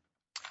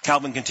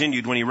 Calvin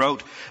continued when he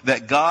wrote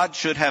that God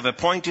should have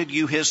appointed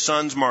you His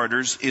sons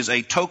martyrs is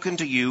a token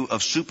to you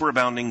of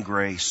superabounding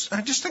grace.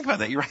 Just think about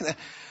that. You write that.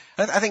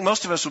 I think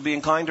most of us would be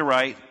inclined to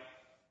write,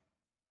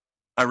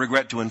 I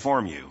regret to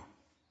inform you.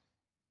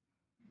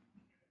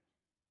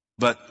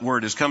 But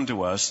word has come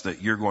to us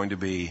that you're going to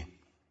be ...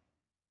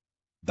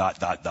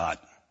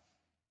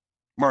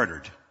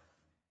 martyred.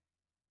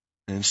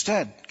 And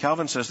instead,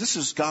 Calvin says, this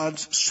is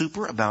God's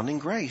superabounding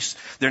grace.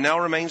 There now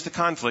remains the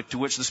conflict to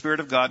which the Spirit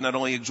of God not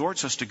only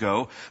exhorts us to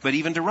go, but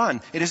even to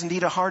run. It is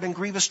indeed a hard and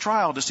grievous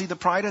trial to see the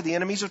pride of the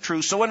enemies of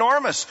truth so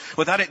enormous,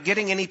 without it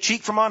getting any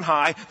cheek from on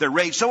high, their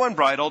rage so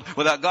unbridled,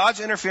 without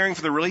God's interfering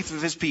for the relief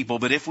of His people.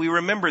 But if we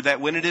remember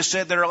that when it is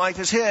said that our life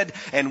is hid,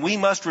 and we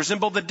must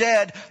resemble the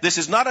dead, this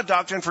is not a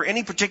doctrine for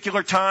any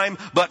particular time,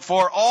 but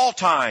for all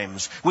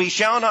times. We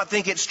shall not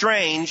think it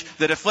strange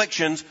that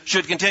afflictions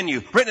should continue.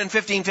 Written in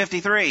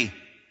 1553.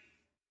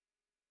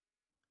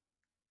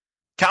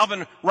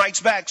 Calvin writes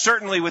back,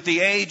 certainly with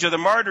the age of the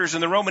martyrs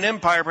in the Roman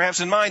Empire,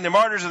 perhaps in mind, the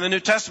martyrs of the New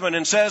Testament,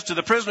 and says to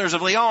the prisoners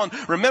of Lyon,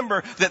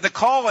 remember that the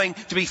calling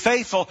to be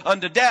faithful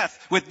unto death,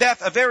 with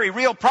death a very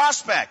real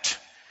prospect,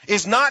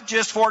 is not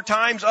just for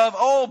times of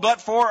old,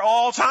 but for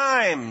all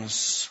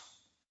times.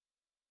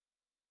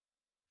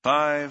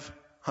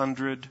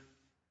 500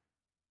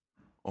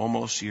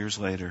 almost years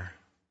later,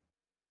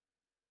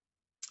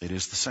 it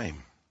is the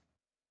same.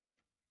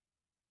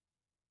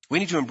 We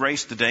need to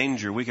embrace the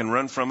danger. We can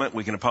run from it.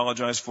 We can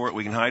apologize for it.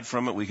 We can hide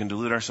from it. We can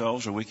delude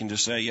ourselves, or we can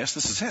just say, yes,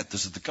 this is it.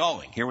 This is the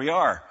calling. Here we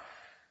are.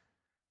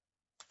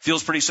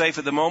 Feels pretty safe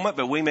at the moment,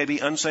 but we may be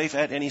unsafe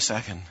at any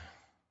second.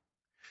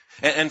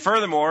 And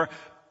furthermore,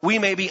 we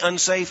may be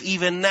unsafe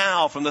even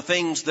now from the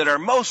things that are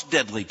most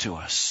deadly to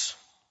us.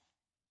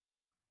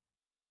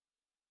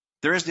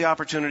 There is the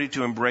opportunity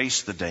to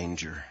embrace the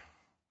danger.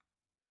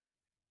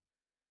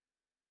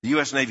 The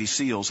U.S. Navy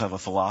SEALs have a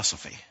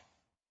philosophy.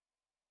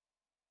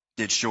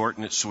 It's short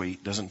and it's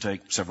sweet. Doesn't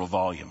take several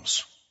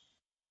volumes.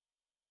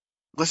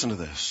 Listen to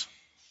this.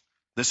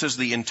 This is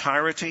the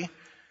entirety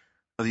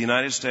of the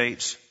United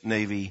States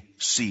Navy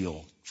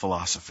SEAL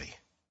philosophy.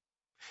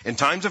 In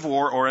times of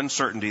war or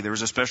uncertainty, there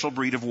is a special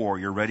breed of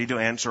warrior ready to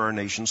answer our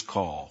nation's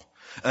call.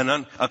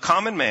 A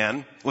common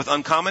man with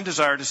uncommon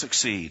desire to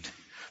succeed.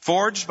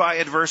 Forged by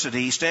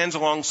adversity, he stands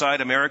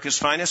alongside America's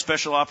finest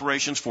special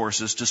operations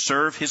forces to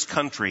serve his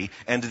country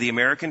and to the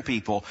American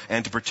people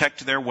and to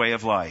protect their way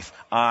of life.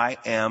 I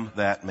am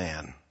that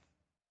man.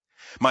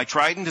 My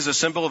trident is a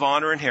symbol of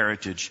honor and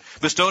heritage.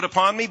 Bestowed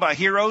upon me by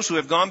heroes who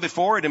have gone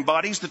before, it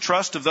embodies the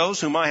trust of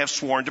those whom I have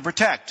sworn to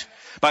protect.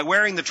 By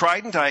wearing the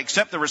trident, I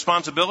accept the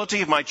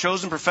responsibility of my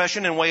chosen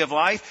profession and way of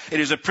life. It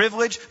is a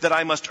privilege that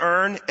I must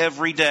earn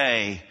every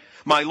day.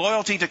 My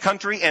loyalty to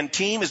country and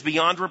team is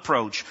beyond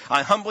reproach.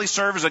 I humbly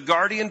serve as a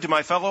guardian to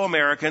my fellow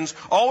Americans,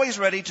 always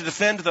ready to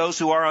defend those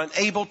who are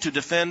unable to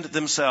defend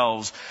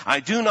themselves.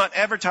 I do not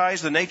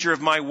advertise the nature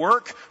of my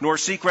work, nor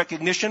seek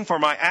recognition for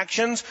my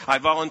actions. I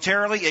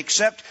voluntarily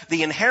accept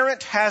the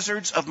inherent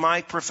hazards of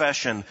my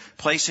profession,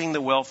 placing the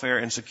welfare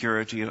and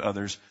security of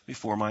others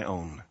before my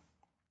own.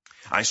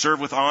 I serve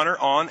with honor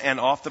on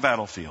and off the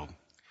battlefield.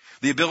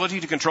 The ability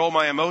to control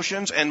my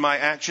emotions and my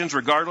actions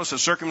regardless of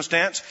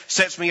circumstance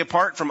sets me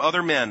apart from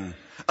other men.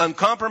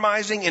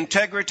 Uncompromising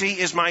integrity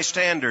is my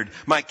standard.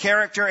 My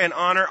character and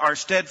honor are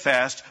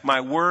steadfast.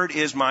 My word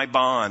is my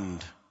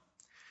bond.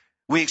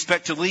 We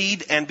expect to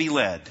lead and be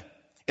led.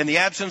 In the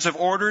absence of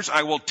orders,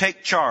 I will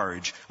take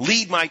charge,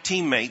 lead my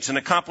teammates, and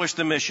accomplish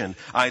the mission.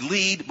 I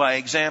lead by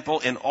example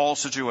in all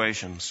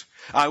situations.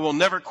 I will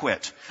never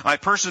quit. I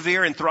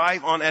persevere and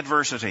thrive on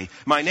adversity.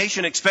 My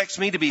nation expects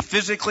me to be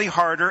physically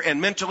harder and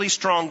mentally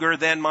stronger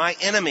than my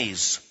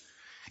enemies.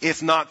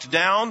 If knocked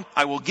down,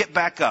 I will get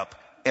back up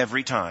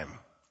every time.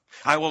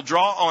 I will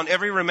draw on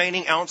every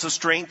remaining ounce of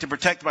strength to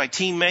protect my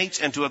teammates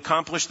and to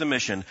accomplish the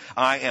mission.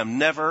 I am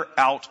never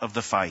out of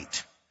the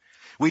fight.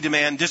 We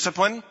demand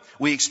discipline.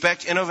 We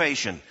expect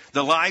innovation.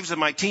 The lives of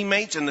my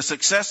teammates and the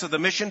success of the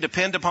mission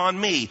depend upon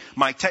me,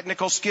 my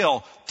technical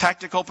skill,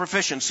 tactical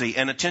proficiency,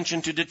 and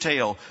attention to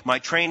detail. My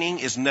training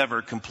is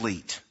never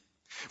complete.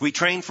 We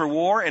train for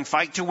war and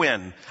fight to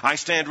win. I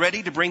stand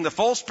ready to bring the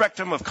full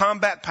spectrum of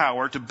combat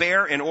power to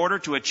bear in order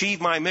to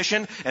achieve my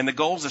mission and the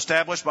goals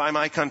established by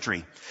my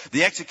country.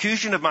 The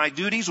execution of my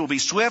duties will be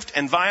swift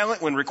and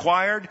violent when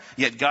required,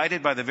 yet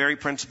guided by the very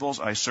principles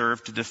I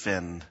serve to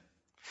defend.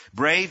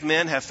 Brave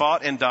men have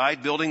fought and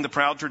died building the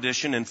proud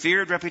tradition and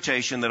feared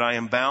reputation that I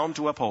am bound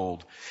to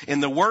uphold. In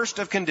the worst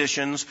of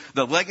conditions,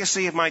 the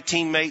legacy of my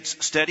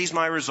teammates steadies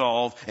my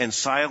resolve and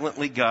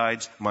silently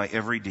guides my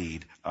every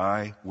deed.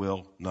 I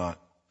will not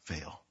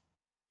fail.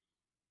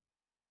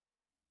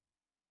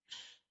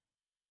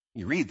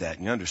 You read that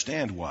and you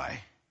understand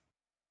why.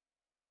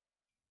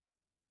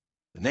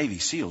 The Navy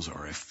SEALs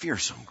are a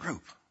fearsome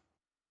group.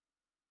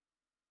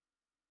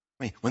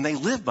 I mean, when they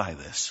live by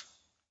this,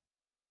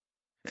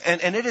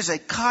 and it is a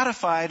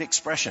codified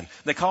expression.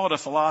 They call it a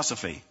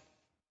philosophy.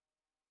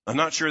 I'm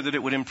not sure that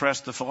it would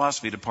impress the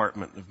philosophy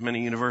department of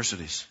many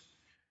universities.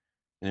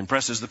 It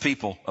impresses the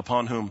people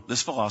upon whom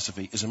this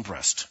philosophy is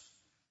impressed.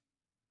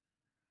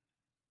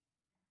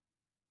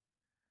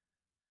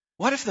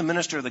 What if the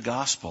minister of the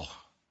gospel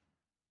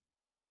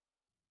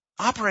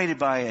operated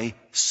by a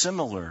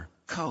similar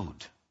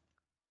code?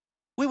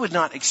 We would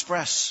not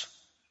express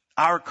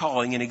our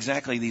calling in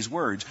exactly these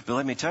words, but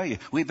let me tell you,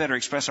 we better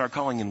express our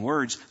calling in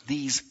words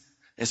these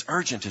as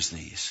urgent as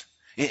these,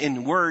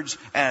 in words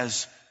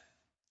as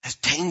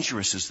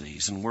dangerous as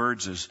these, in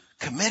words as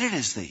committed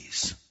as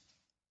these.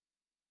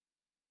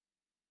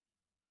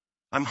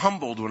 I'm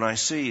humbled when I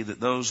see that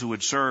those who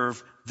would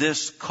serve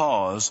this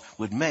cause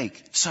would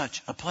make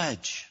such a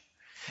pledge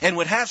and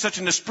would have such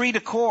an esprit de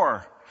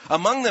corps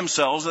among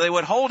themselves that they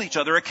would hold each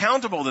other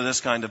accountable to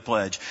this kind of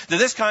pledge, that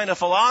this kind of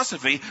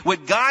philosophy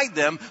would guide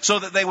them so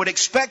that they would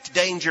expect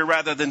danger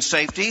rather than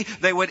safety.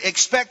 They would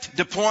expect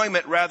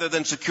deployment rather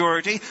than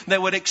security. They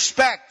would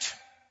expect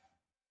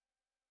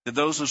that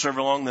those who serve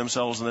along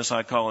themselves in this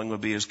high calling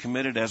would be as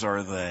committed as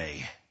are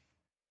they.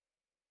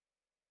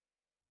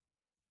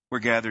 We're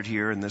gathered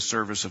here in this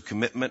service of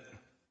commitment.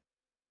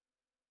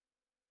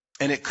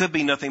 And it could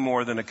be nothing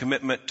more than a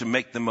commitment to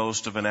make the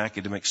most of an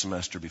academic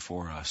semester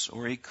before us.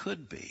 Or it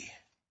could be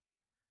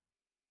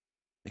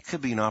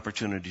an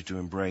opportunity to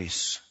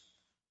embrace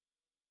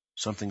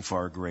something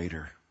far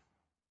greater.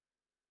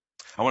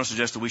 I want to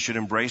suggest that we should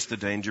embrace the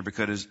danger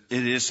because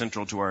it is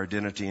central to our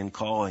identity and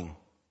calling.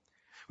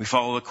 We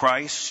follow the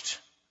Christ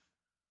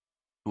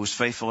who was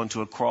faithful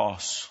unto a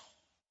cross,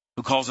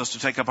 who calls us to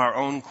take up our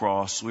own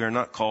cross. We are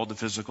not called to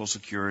physical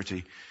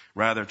security,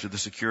 rather to the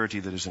security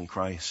that is in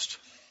Christ.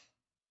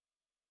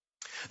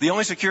 The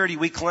only security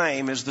we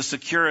claim is the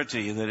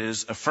security that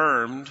is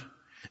affirmed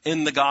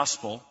in the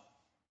gospel,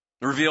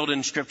 revealed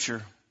in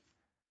Scripture,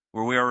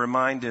 where we are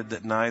reminded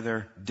that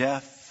neither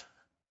death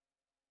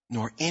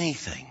nor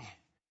anything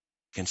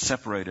can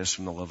separate us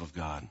from the love of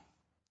God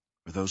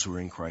for those who are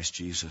in Christ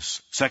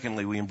Jesus.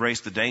 Secondly, we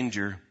embrace the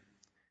danger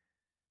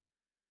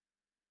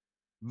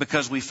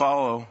because we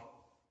follow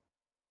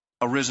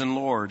a risen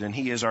Lord, and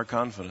He is our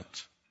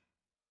confidence.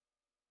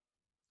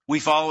 We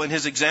follow in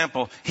His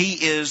example. He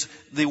is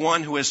the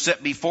one who is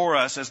set before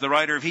us, as the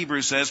writer of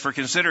Hebrews says, for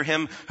consider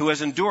Him who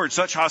has endured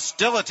such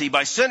hostility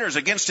by sinners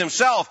against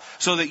Himself,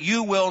 so that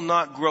you will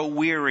not grow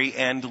weary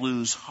and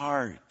lose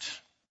heart.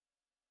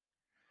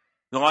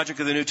 The logic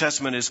of the New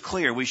Testament is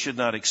clear. We should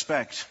not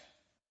expect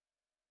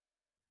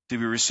to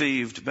be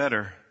received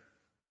better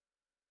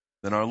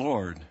than our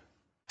Lord.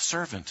 A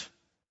servant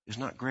is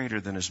not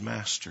greater than his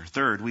master.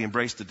 Third, we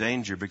embrace the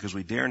danger because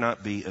we dare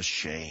not be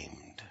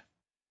ashamed.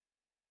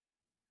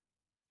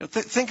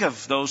 Think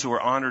of those who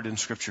are honored in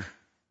Scripture.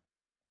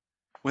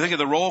 We think of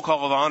the roll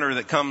call of honor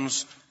that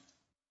comes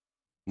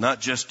not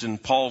just in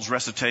Paul's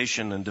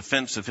recitation and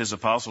defense of his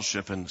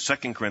apostleship in 2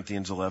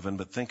 Corinthians 11,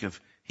 but think of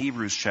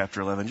Hebrews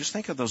chapter 11. Just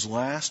think of those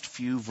last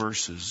few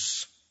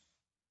verses.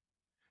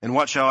 And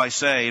what shall I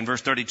say in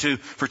verse 32?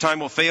 For time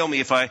will fail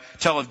me if I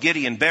tell of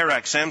Gideon,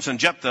 Barak, Samson,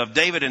 Jephthah, of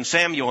David and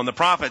Samuel and the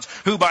prophets,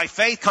 who by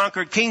faith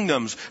conquered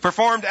kingdoms,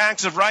 performed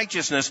acts of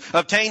righteousness,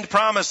 obtained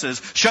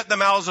promises, shut the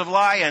mouths of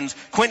lions,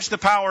 quenched the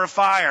power of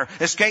fire,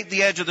 escaped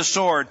the edge of the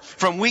sword,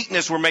 from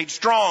weakness were made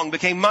strong,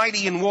 became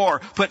mighty in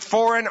war, put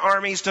foreign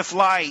armies to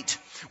flight.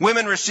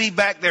 Women received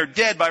back their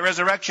dead by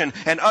resurrection,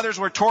 and others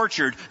were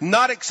tortured,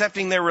 not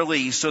accepting their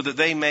release, so that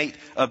they may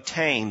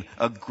obtain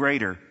a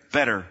greater,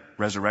 better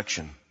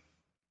resurrection.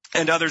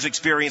 And others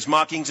experienced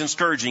mockings and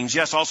scourgings,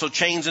 yes, also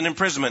chains and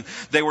imprisonment.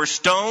 They were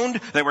stoned,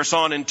 they were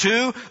sawn in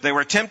two, they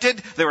were tempted,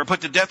 they were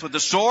put to death with the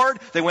sword,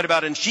 they went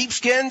about in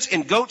sheepskins,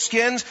 in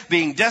goatskins,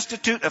 being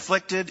destitute,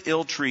 afflicted,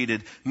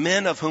 ill-treated,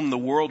 men of whom the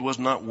world was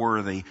not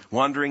worthy,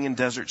 wandering in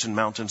deserts and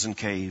mountains and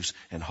caves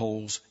and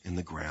holes in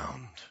the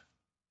ground.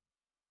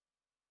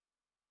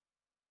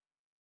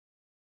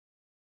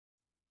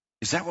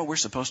 Is that what we're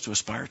supposed to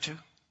aspire to?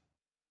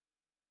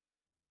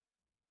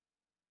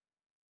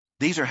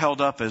 These are held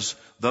up as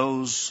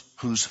those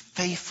whose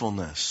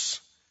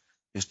faithfulness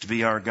is to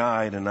be our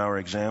guide and our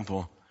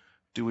example.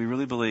 Do we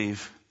really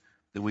believe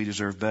that we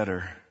deserve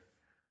better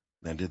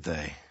than did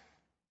they?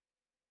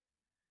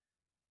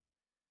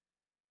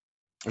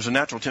 There's a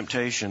natural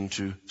temptation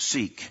to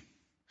seek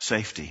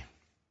safety.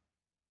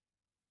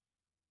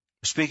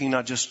 Speaking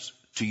not just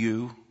to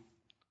you,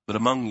 but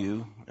among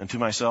you and to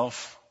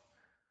myself,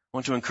 I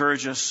want to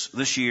encourage us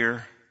this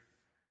year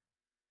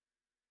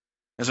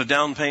as a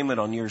down payment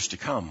on years to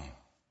come,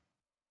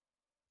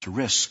 to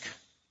risk,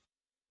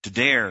 to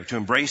dare, to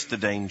embrace the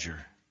danger,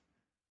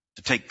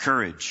 to take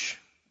courage,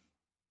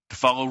 to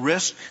follow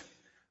risk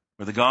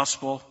where the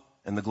gospel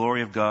and the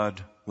glory of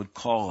God would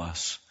call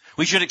us.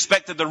 We should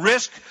expect that the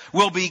risk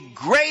will be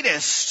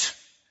greatest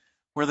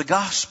where the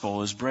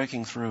gospel is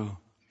breaking through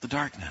the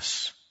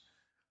darkness.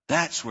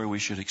 That's where we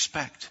should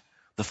expect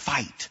the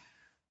fight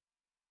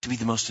to be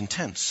the most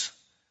intense,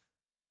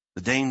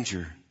 the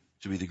danger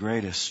to be the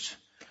greatest.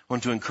 I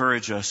want to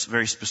encourage us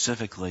very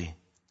specifically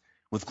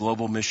with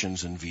global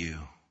missions in view.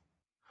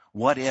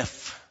 What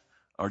if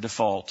our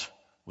default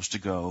was to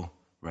go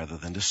rather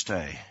than to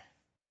stay?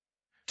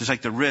 To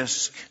take the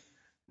risk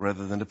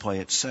rather than to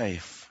play it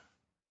safe?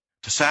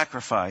 To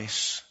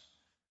sacrifice?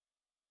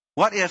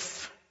 What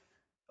if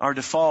our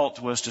default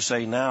was to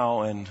say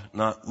now and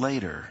not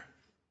later?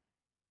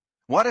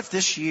 What if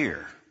this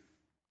year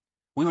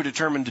we were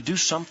determined to do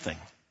something,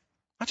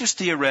 not just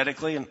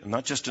theoretically and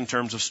not just in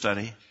terms of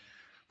study,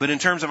 but in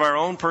terms of our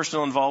own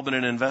personal involvement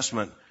and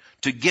investment,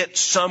 to get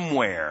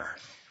somewhere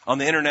on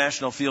the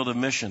international field of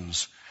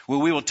missions where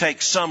we will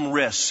take some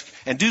risk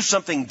and do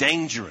something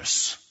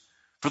dangerous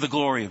for the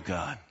glory of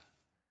God.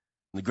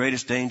 And the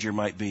greatest danger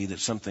might be that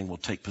something will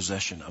take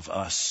possession of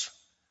us,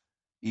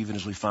 even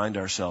as we find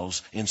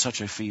ourselves in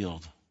such a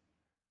field.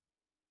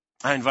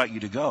 I invite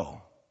you to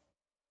go.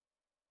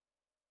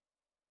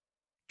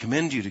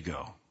 Commend you to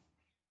go,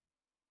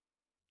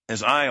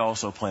 as I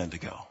also plan to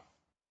go.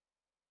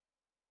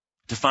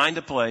 To find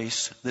a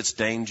place that's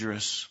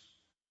dangerous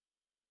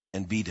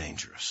and be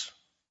dangerous.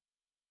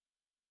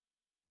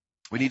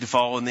 We need to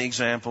follow in the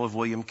example of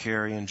William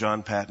Carey and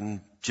John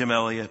Patton, Jim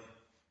Elliot,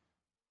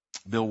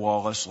 Bill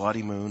Wallace,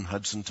 Lottie Moon,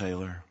 Hudson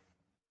Taylor.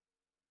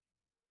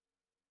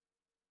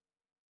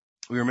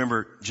 We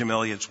remember Jim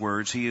Elliot's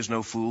words, "He is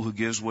no fool who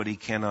gives what he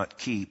cannot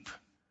keep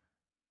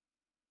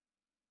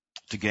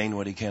to gain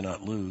what he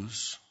cannot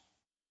lose."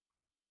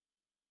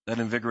 That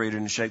invigorated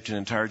and shaped an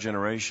entire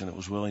generation that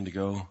was willing to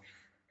go,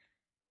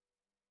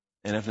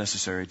 and if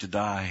necessary, to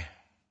die.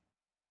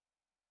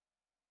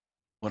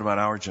 What about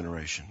our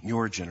generation,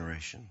 your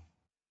generation?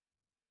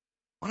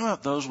 What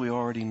about those we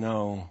already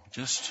know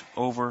just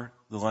over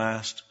the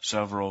last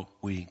several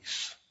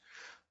weeks?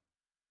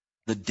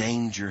 The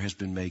danger has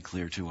been made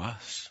clear to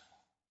us.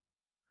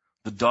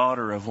 The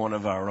daughter of one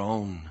of our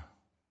own,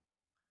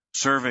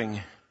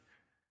 serving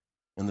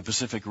in the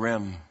Pacific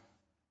Rim,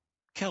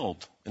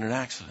 killed in an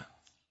accident.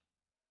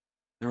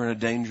 They were in a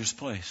dangerous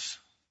place,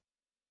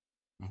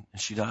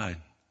 and she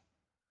died.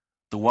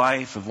 The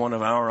wife of one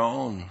of our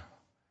own,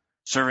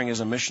 serving as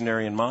a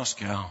missionary in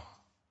Moscow,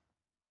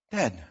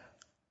 dead.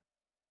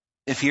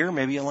 If here,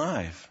 maybe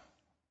alive.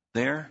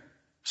 There,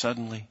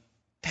 suddenly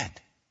dead.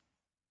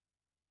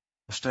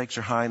 The stakes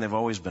are high, and they've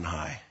always been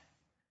high.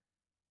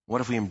 What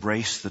if we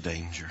embrace the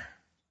danger?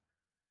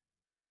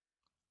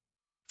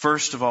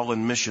 First of all,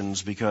 in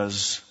missions,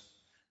 because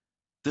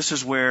this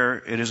is where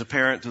it is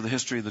apparent through the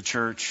history of the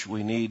church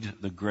we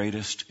need the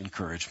greatest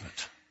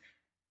encouragement.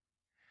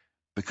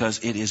 Because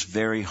it is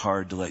very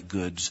hard to let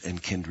goods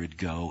and kindred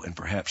go, and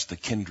perhaps the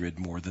kindred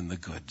more than the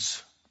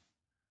goods.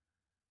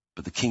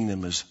 But the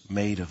kingdom is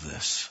made of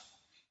this.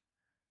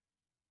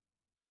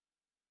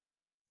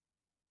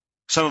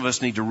 Some of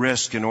us need to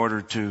risk in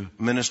order to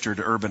minister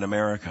to urban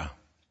America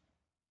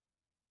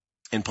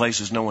in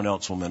places no one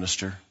else will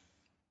minister,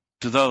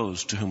 to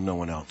those to whom no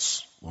one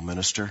else will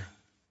minister.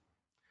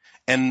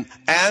 And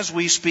as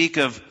we speak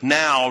of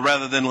now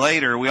rather than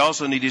later, we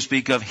also need to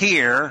speak of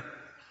here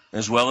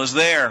as well as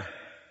there.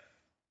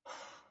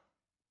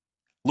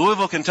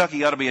 Louisville,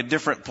 Kentucky ought to be a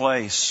different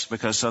place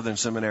because Southern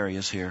Seminary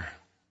is here.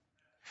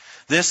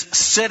 This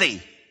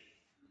city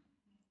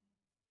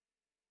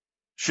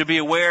should be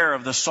aware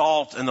of the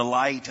salt and the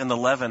light and the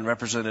leaven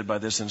represented by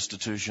this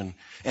institution.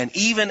 And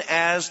even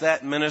as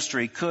that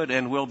ministry could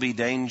and will be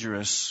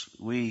dangerous,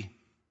 we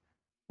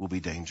will be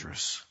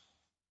dangerous.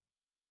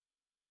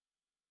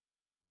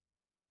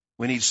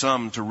 We need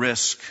some to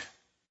risk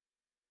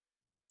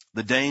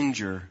the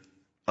danger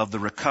of the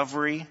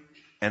recovery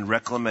and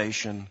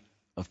reclamation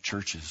of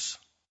churches.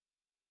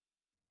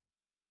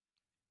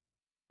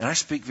 And I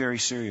speak very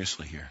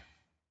seriously here.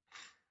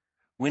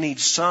 We need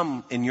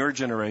some in your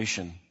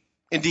generation,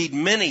 indeed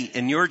many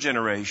in your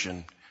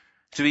generation,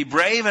 to be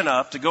brave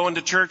enough to go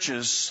into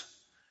churches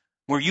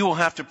where you will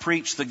have to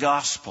preach the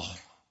gospel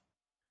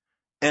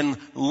and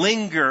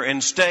linger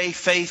and stay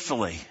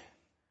faithfully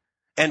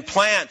and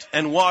plant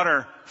and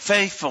water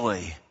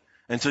faithfully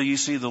until you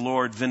see the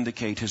Lord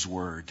vindicate His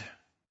word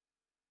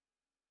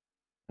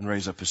and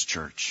raise up His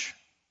church.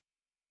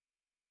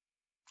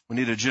 We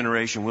need a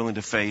generation willing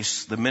to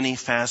face the many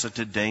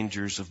faceted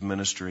dangers of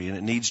ministry, and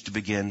it needs to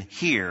begin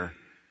here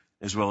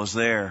as well as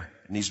there.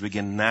 It needs to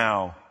begin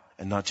now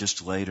and not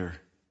just later.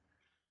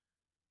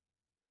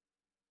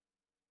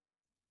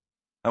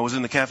 I was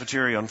in the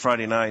cafeteria on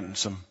Friday night, and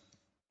some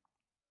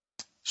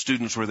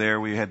students were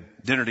there. We had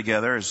dinner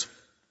together as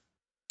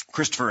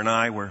Christopher and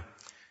I were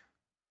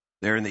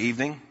there in the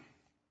evening.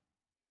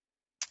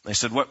 They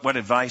said, what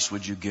advice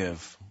would you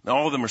give? Now,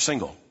 all of them are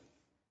single.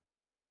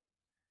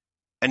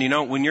 And you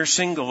know, when you're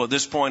single at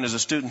this point as a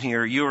student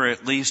here, you are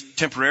at least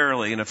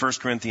temporarily in a 1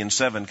 Corinthians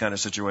 7 kind of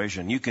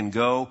situation. You can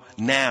go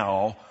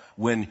now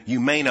when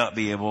you may not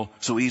be able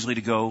so easily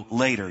to go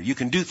later. You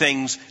can do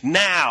things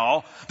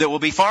now that will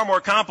be far more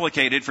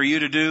complicated for you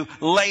to do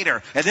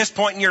later. At this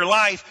point in your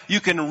life, you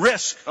can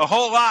risk a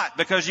whole lot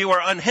because you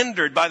are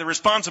unhindered by the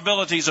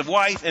responsibilities of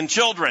wife and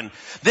children.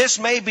 This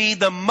may be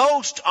the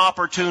most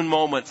opportune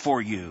moment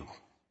for you.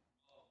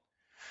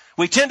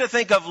 We tend to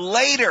think of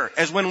later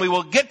as when we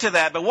will get to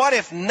that, but what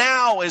if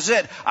now is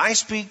it? I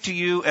speak to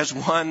you as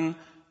one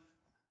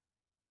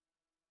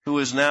who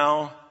is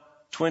now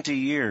 20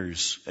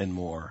 years and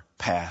more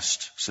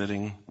past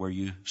sitting where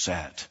you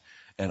sat.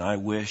 And I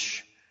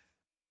wish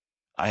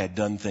I had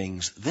done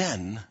things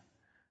then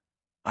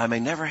I may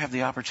never have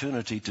the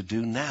opportunity to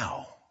do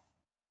now.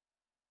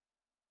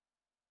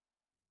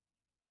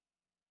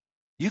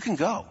 You can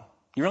go.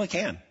 You really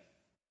can.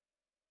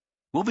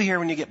 We'll be here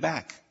when you get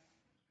back.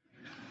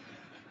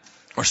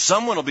 Or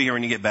someone will be here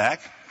when you get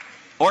back.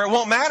 Or it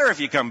won't matter if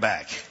you come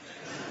back.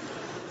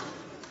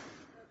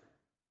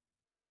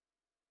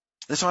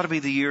 This ought to be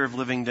the year of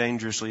living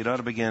dangerously. It ought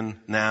to begin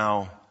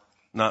now,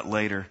 not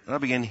later. It ought to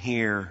begin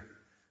here,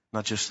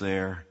 not just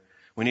there.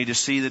 We need to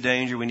see the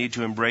danger. We need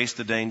to embrace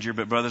the danger.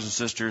 But brothers and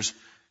sisters,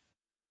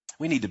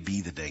 we need to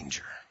be the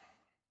danger.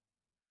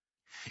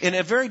 In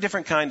a very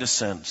different kind of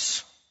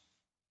sense.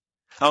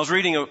 I was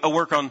reading a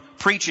work on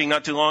preaching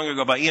not too long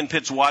ago by Ian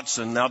Pitts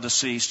Watson, now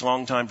deceased,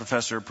 longtime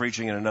professor of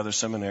preaching in another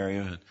seminary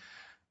of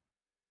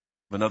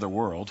another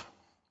world.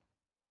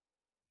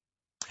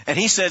 And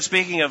he said,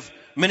 speaking of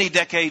many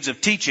decades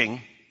of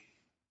teaching,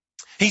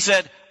 He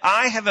said,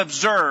 I have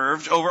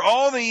observed over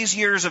all these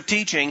years of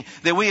teaching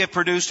that we have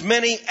produced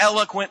many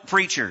eloquent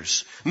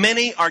preachers,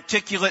 many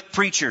articulate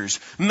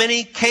preachers,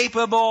 many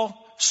capable,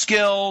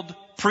 skilled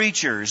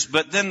preachers.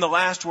 But then the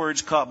last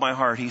words caught my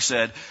heart. He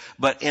said,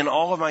 but in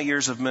all of my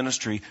years of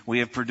ministry, we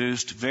have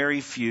produced very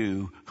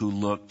few who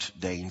looked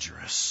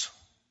dangerous.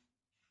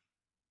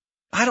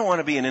 I don't want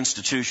to be an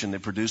institution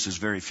that produces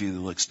very few that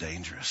looks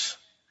dangerous.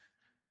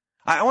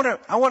 I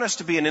want us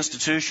to be an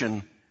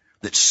institution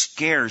that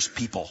scares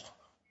people.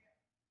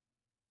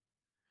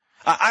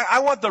 I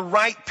want the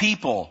right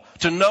people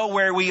to know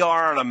where we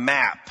are on a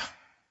map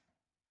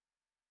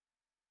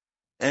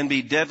and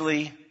be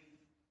deadly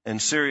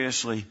and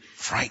seriously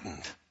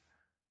frightened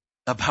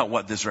about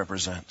what this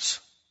represents.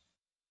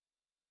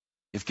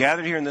 If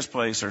gathered here in this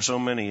place are so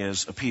many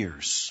as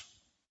appears,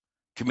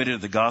 committed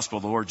to the gospel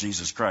of the Lord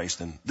Jesus Christ,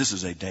 then this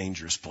is a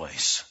dangerous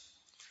place.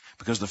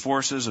 Because the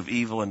forces of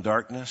evil and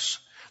darkness,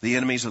 the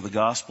enemies of the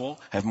gospel,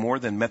 have more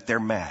than met their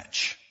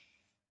match.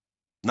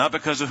 Not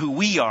because of who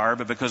we are,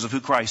 but because of who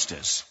Christ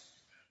is.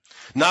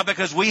 Not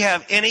because we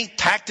have any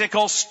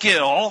tactical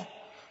skill,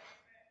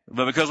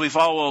 but because we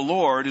follow a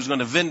Lord who's going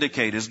to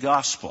vindicate His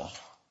gospel.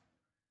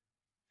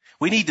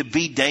 We need to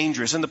be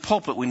dangerous. In the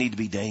pulpit, we need to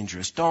be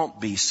dangerous.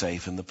 Don't be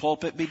safe in the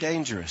pulpit. Be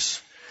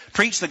dangerous.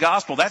 Preach the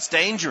gospel. That's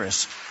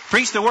dangerous.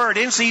 Preach the word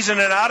in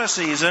season and out of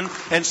season,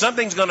 and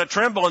something's going to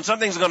tremble and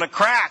something's going to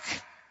crack.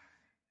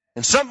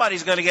 And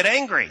somebody's going to get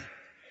angry.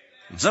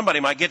 And somebody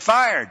might get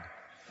fired.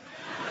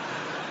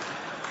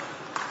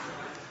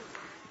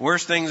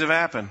 Worst things have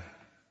happened.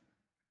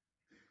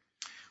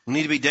 We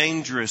need to be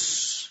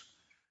dangerous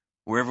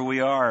wherever we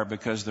are,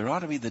 because there ought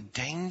to be the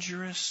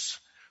dangerous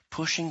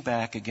pushing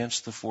back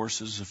against the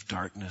forces of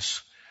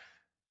darkness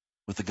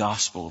with the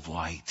gospel of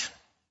light.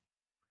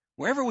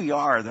 Wherever we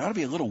are, there ought to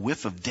be a little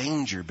whiff of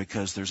danger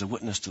because there's a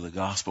witness to the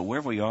gospel.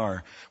 Wherever we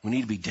are, we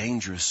need to be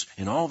dangerous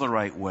in all the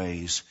right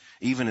ways.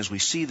 Even as we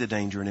see the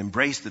danger and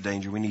embrace the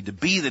danger, we need to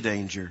be the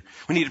danger.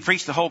 We need to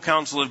preach the whole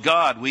counsel of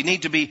God. We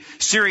need to be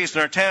serious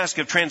in our task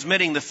of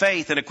transmitting the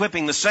faith and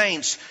equipping the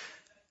saints.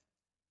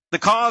 The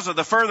cause of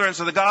the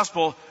furtherance of the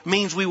gospel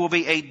means we will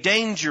be a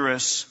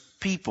dangerous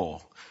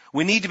people.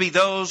 We need to be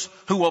those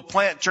who will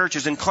plant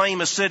churches and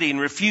claim a city and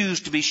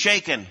refuse to be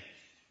shaken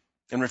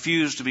and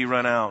refuse to be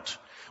run out.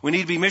 We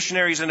need to be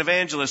missionaries and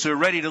evangelists who are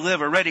ready to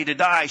live or ready to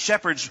die,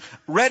 shepherds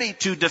ready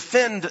to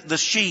defend the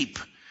sheep,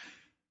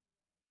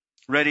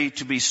 ready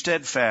to be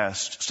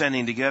steadfast,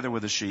 standing together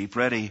with the sheep,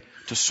 ready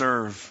to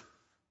serve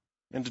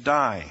and to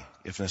die,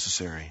 if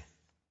necessary,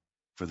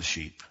 for the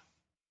sheep.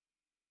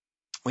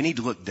 We need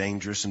to look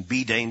dangerous and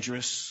be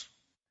dangerous.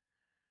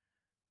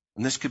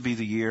 And this could be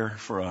the year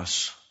for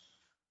us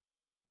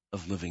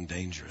of living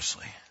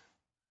dangerously.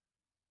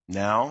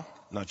 Now,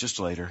 not just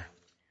later,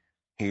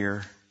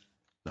 here,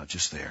 not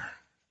just there.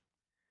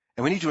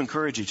 And we need to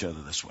encourage each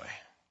other this way.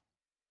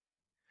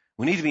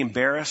 We need to be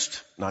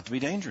embarrassed not to be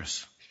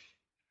dangerous.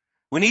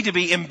 We need to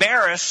be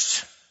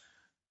embarrassed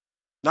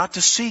not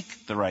to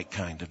seek the right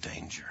kind of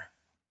danger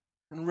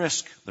and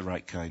risk the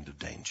right kind of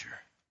danger.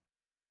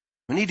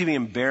 We need to be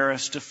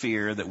embarrassed to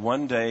fear that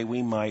one day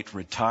we might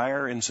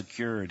retire in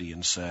security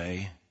and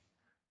say,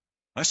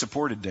 I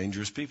supported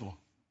dangerous people.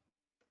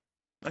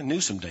 I knew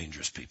some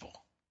dangerous people.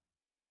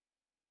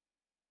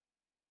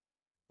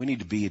 We need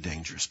to be a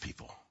dangerous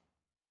people.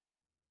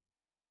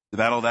 The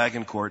Battle of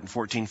Agincourt in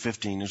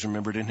 1415 is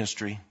remembered in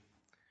history.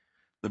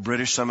 The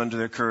British summoned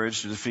their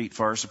courage to defeat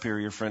far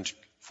superior French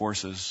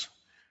forces.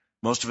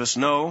 Most of us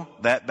know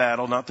that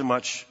battle not too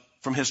much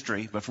from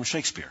history, but from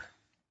Shakespeare.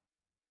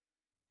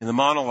 In the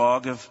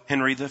monologue of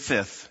Henry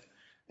V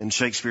in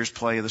Shakespeare's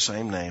play of the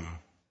same name.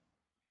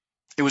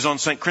 It was on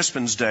St.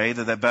 Crispin's Day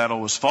that battle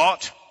was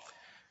fought.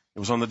 It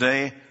was on the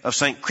day of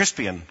St.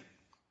 Crispian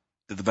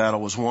that the battle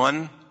was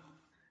won.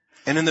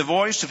 And in the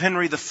voice of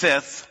Henry V,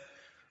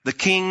 the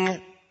king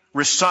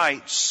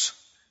recites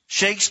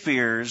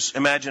Shakespeare's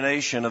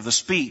imagination of the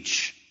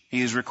speech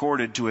he is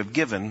recorded to have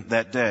given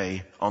that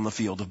day on the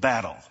field of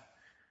battle.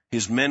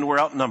 His men were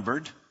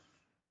outnumbered.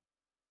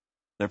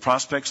 Their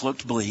prospects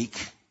looked bleak.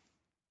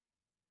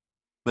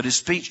 But his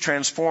speech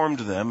transformed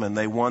them, and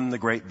they won the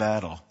great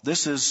battle.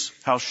 This is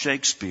how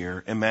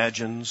Shakespeare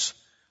imagines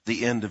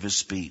the end of his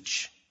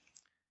speech.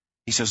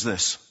 He says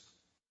this,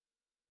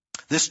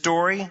 This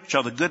story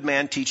shall the good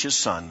man teach his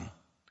son,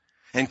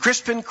 and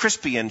Crispin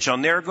Crispian shall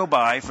ne'er go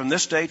by from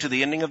this day to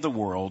the ending of the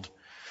world,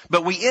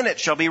 but we in it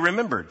shall be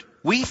remembered.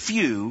 We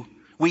few,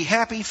 we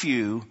happy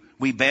few,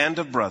 we band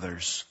of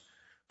brothers.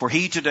 For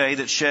he today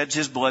that sheds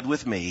his blood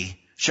with me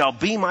shall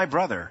be my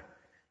brother,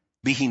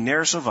 be he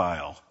ne'er so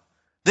vile.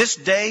 This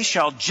day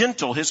shall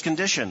gentle his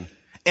condition,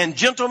 and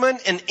gentlemen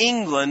in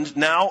England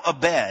now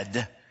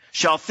abed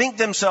shall think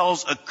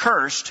themselves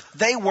accursed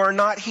they were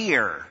not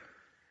here,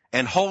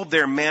 and hold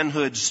their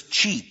manhoods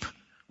cheap,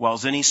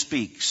 whiles any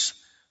speaks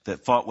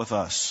that fought with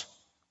us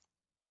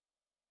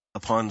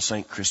upon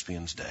St.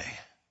 Crispian's Day.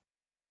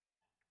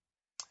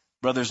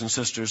 Brothers and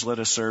sisters, let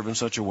us serve in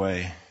such a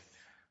way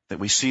that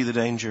we see the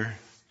danger,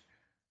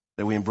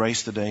 that we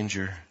embrace the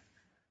danger,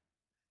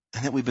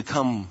 and that we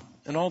become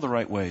in all the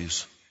right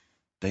ways,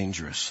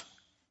 dangerous.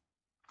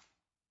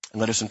 And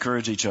let us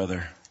encourage each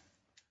other,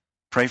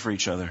 pray for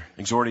each other,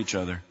 exhort each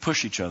other,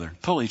 push each other,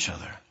 pull each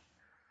other,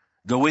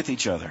 go with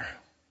each other,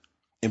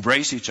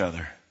 embrace each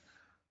other,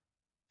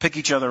 pick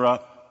each other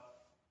up,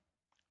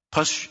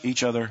 push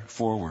each other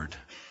forward.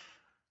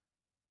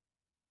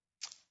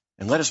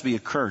 And let us be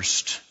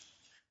accursed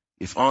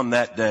if on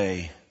that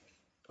day,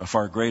 a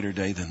far greater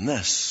day than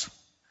this,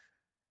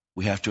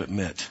 we have to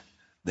admit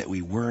that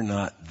we were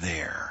not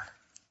there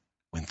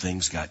when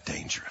things got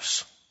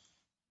dangerous.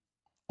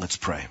 Let's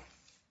pray.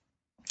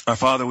 Our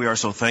Father, we are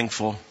so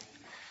thankful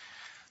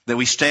that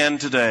we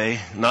stand today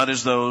not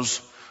as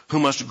those who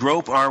must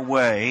grope our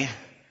way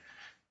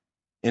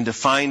into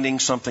finding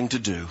something to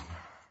do,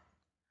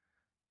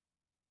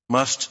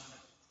 must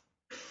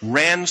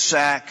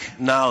ransack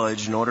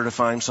knowledge in order to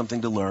find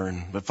something to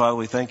learn. But Father,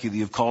 we thank you that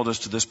you've called us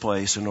to this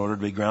place in order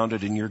to be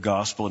grounded in your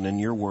gospel and in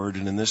your word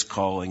and in this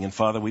calling. And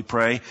Father, we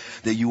pray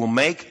that you will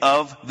make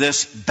of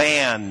this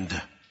band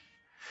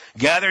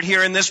gathered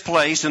here in this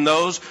place, and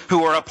those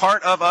who are a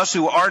part of us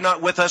who are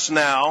not with us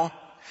now,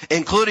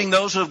 including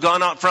those who have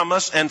gone out from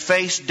us and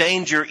face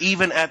danger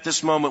even at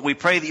this moment, we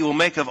pray that you will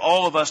make of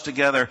all of us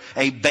together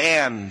a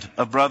band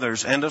of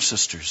brothers and of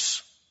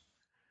sisters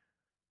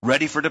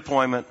ready for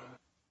deployment,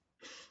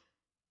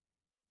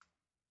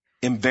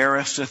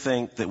 embarrassed to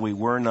think that we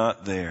were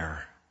not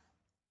there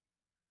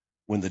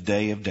when the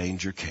day of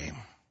danger came.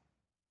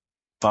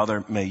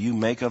 Father, may you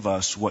make of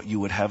us what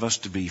you would have us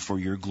to be for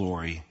your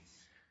glory.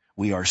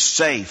 We are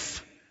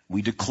safe,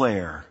 we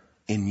declare,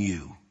 in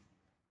you.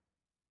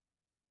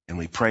 And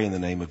we pray in the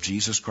name of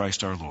Jesus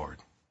Christ our Lord.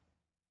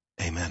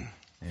 Amen.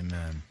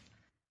 Amen.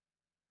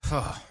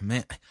 Oh,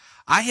 man.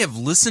 I have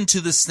listened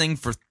to this thing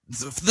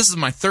this is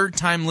my third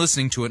time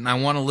listening to it, and I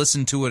want to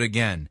listen to it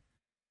again.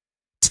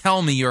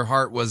 Tell me your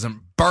heart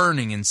wasn't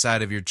burning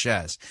inside of your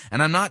chest.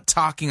 And I'm not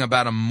talking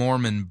about a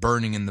Mormon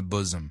burning in the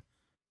bosom.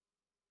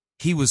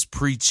 He was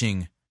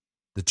preaching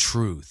the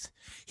truth.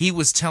 He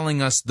was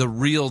telling us the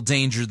real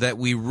danger that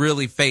we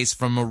really face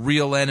from a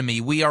real enemy.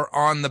 We are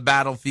on the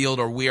battlefield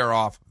or we are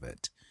off of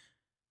it.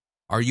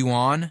 Are you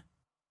on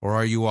or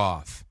are you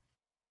off?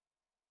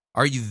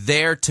 Are you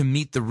there to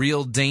meet the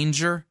real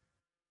danger?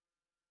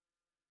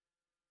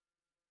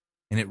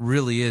 And it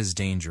really is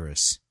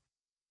dangerous.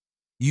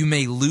 You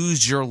may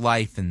lose your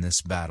life in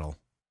this battle.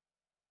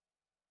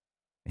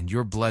 And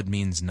your blood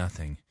means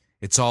nothing.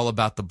 It's all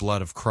about the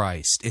blood of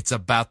Christ. It's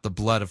about the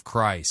blood of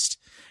Christ.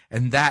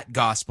 And that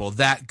gospel,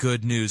 that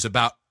good news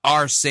about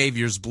our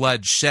Savior's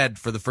blood shed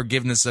for the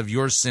forgiveness of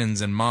your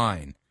sins and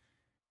mine,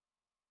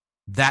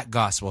 that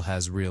gospel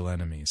has real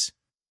enemies.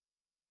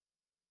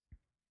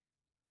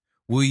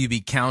 Will you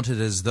be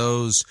counted as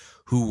those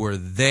who were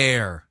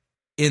there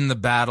in the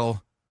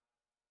battle,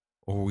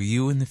 or will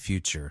you in the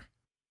future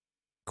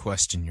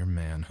question your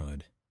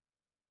manhood?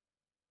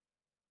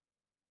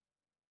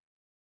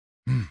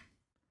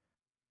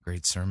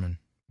 Great sermon.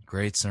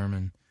 Great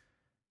sermon.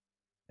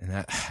 And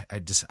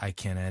that I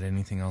can't add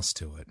anything else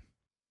to it.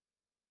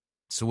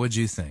 So what'd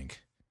you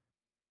think?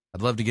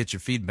 I'd love to get your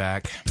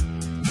feedback.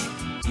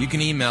 You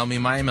can email me.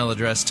 My email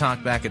address,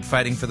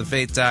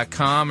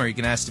 talkback@fightingforthefaith.com, or you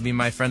can ask to be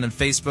my friend on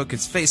Facebook.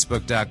 It's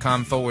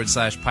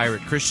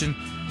facebook.com/Pirate Christian,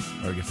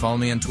 or you can follow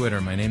me on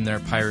Twitter. My name there,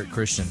 Pirate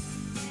Christian.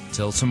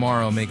 Till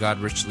tomorrow, may God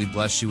richly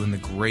bless you in the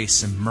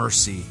grace and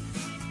mercy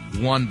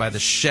won by the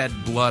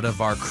shed blood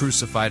of our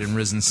crucified and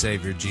risen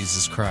Savior,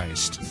 Jesus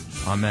Christ.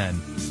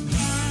 Amen.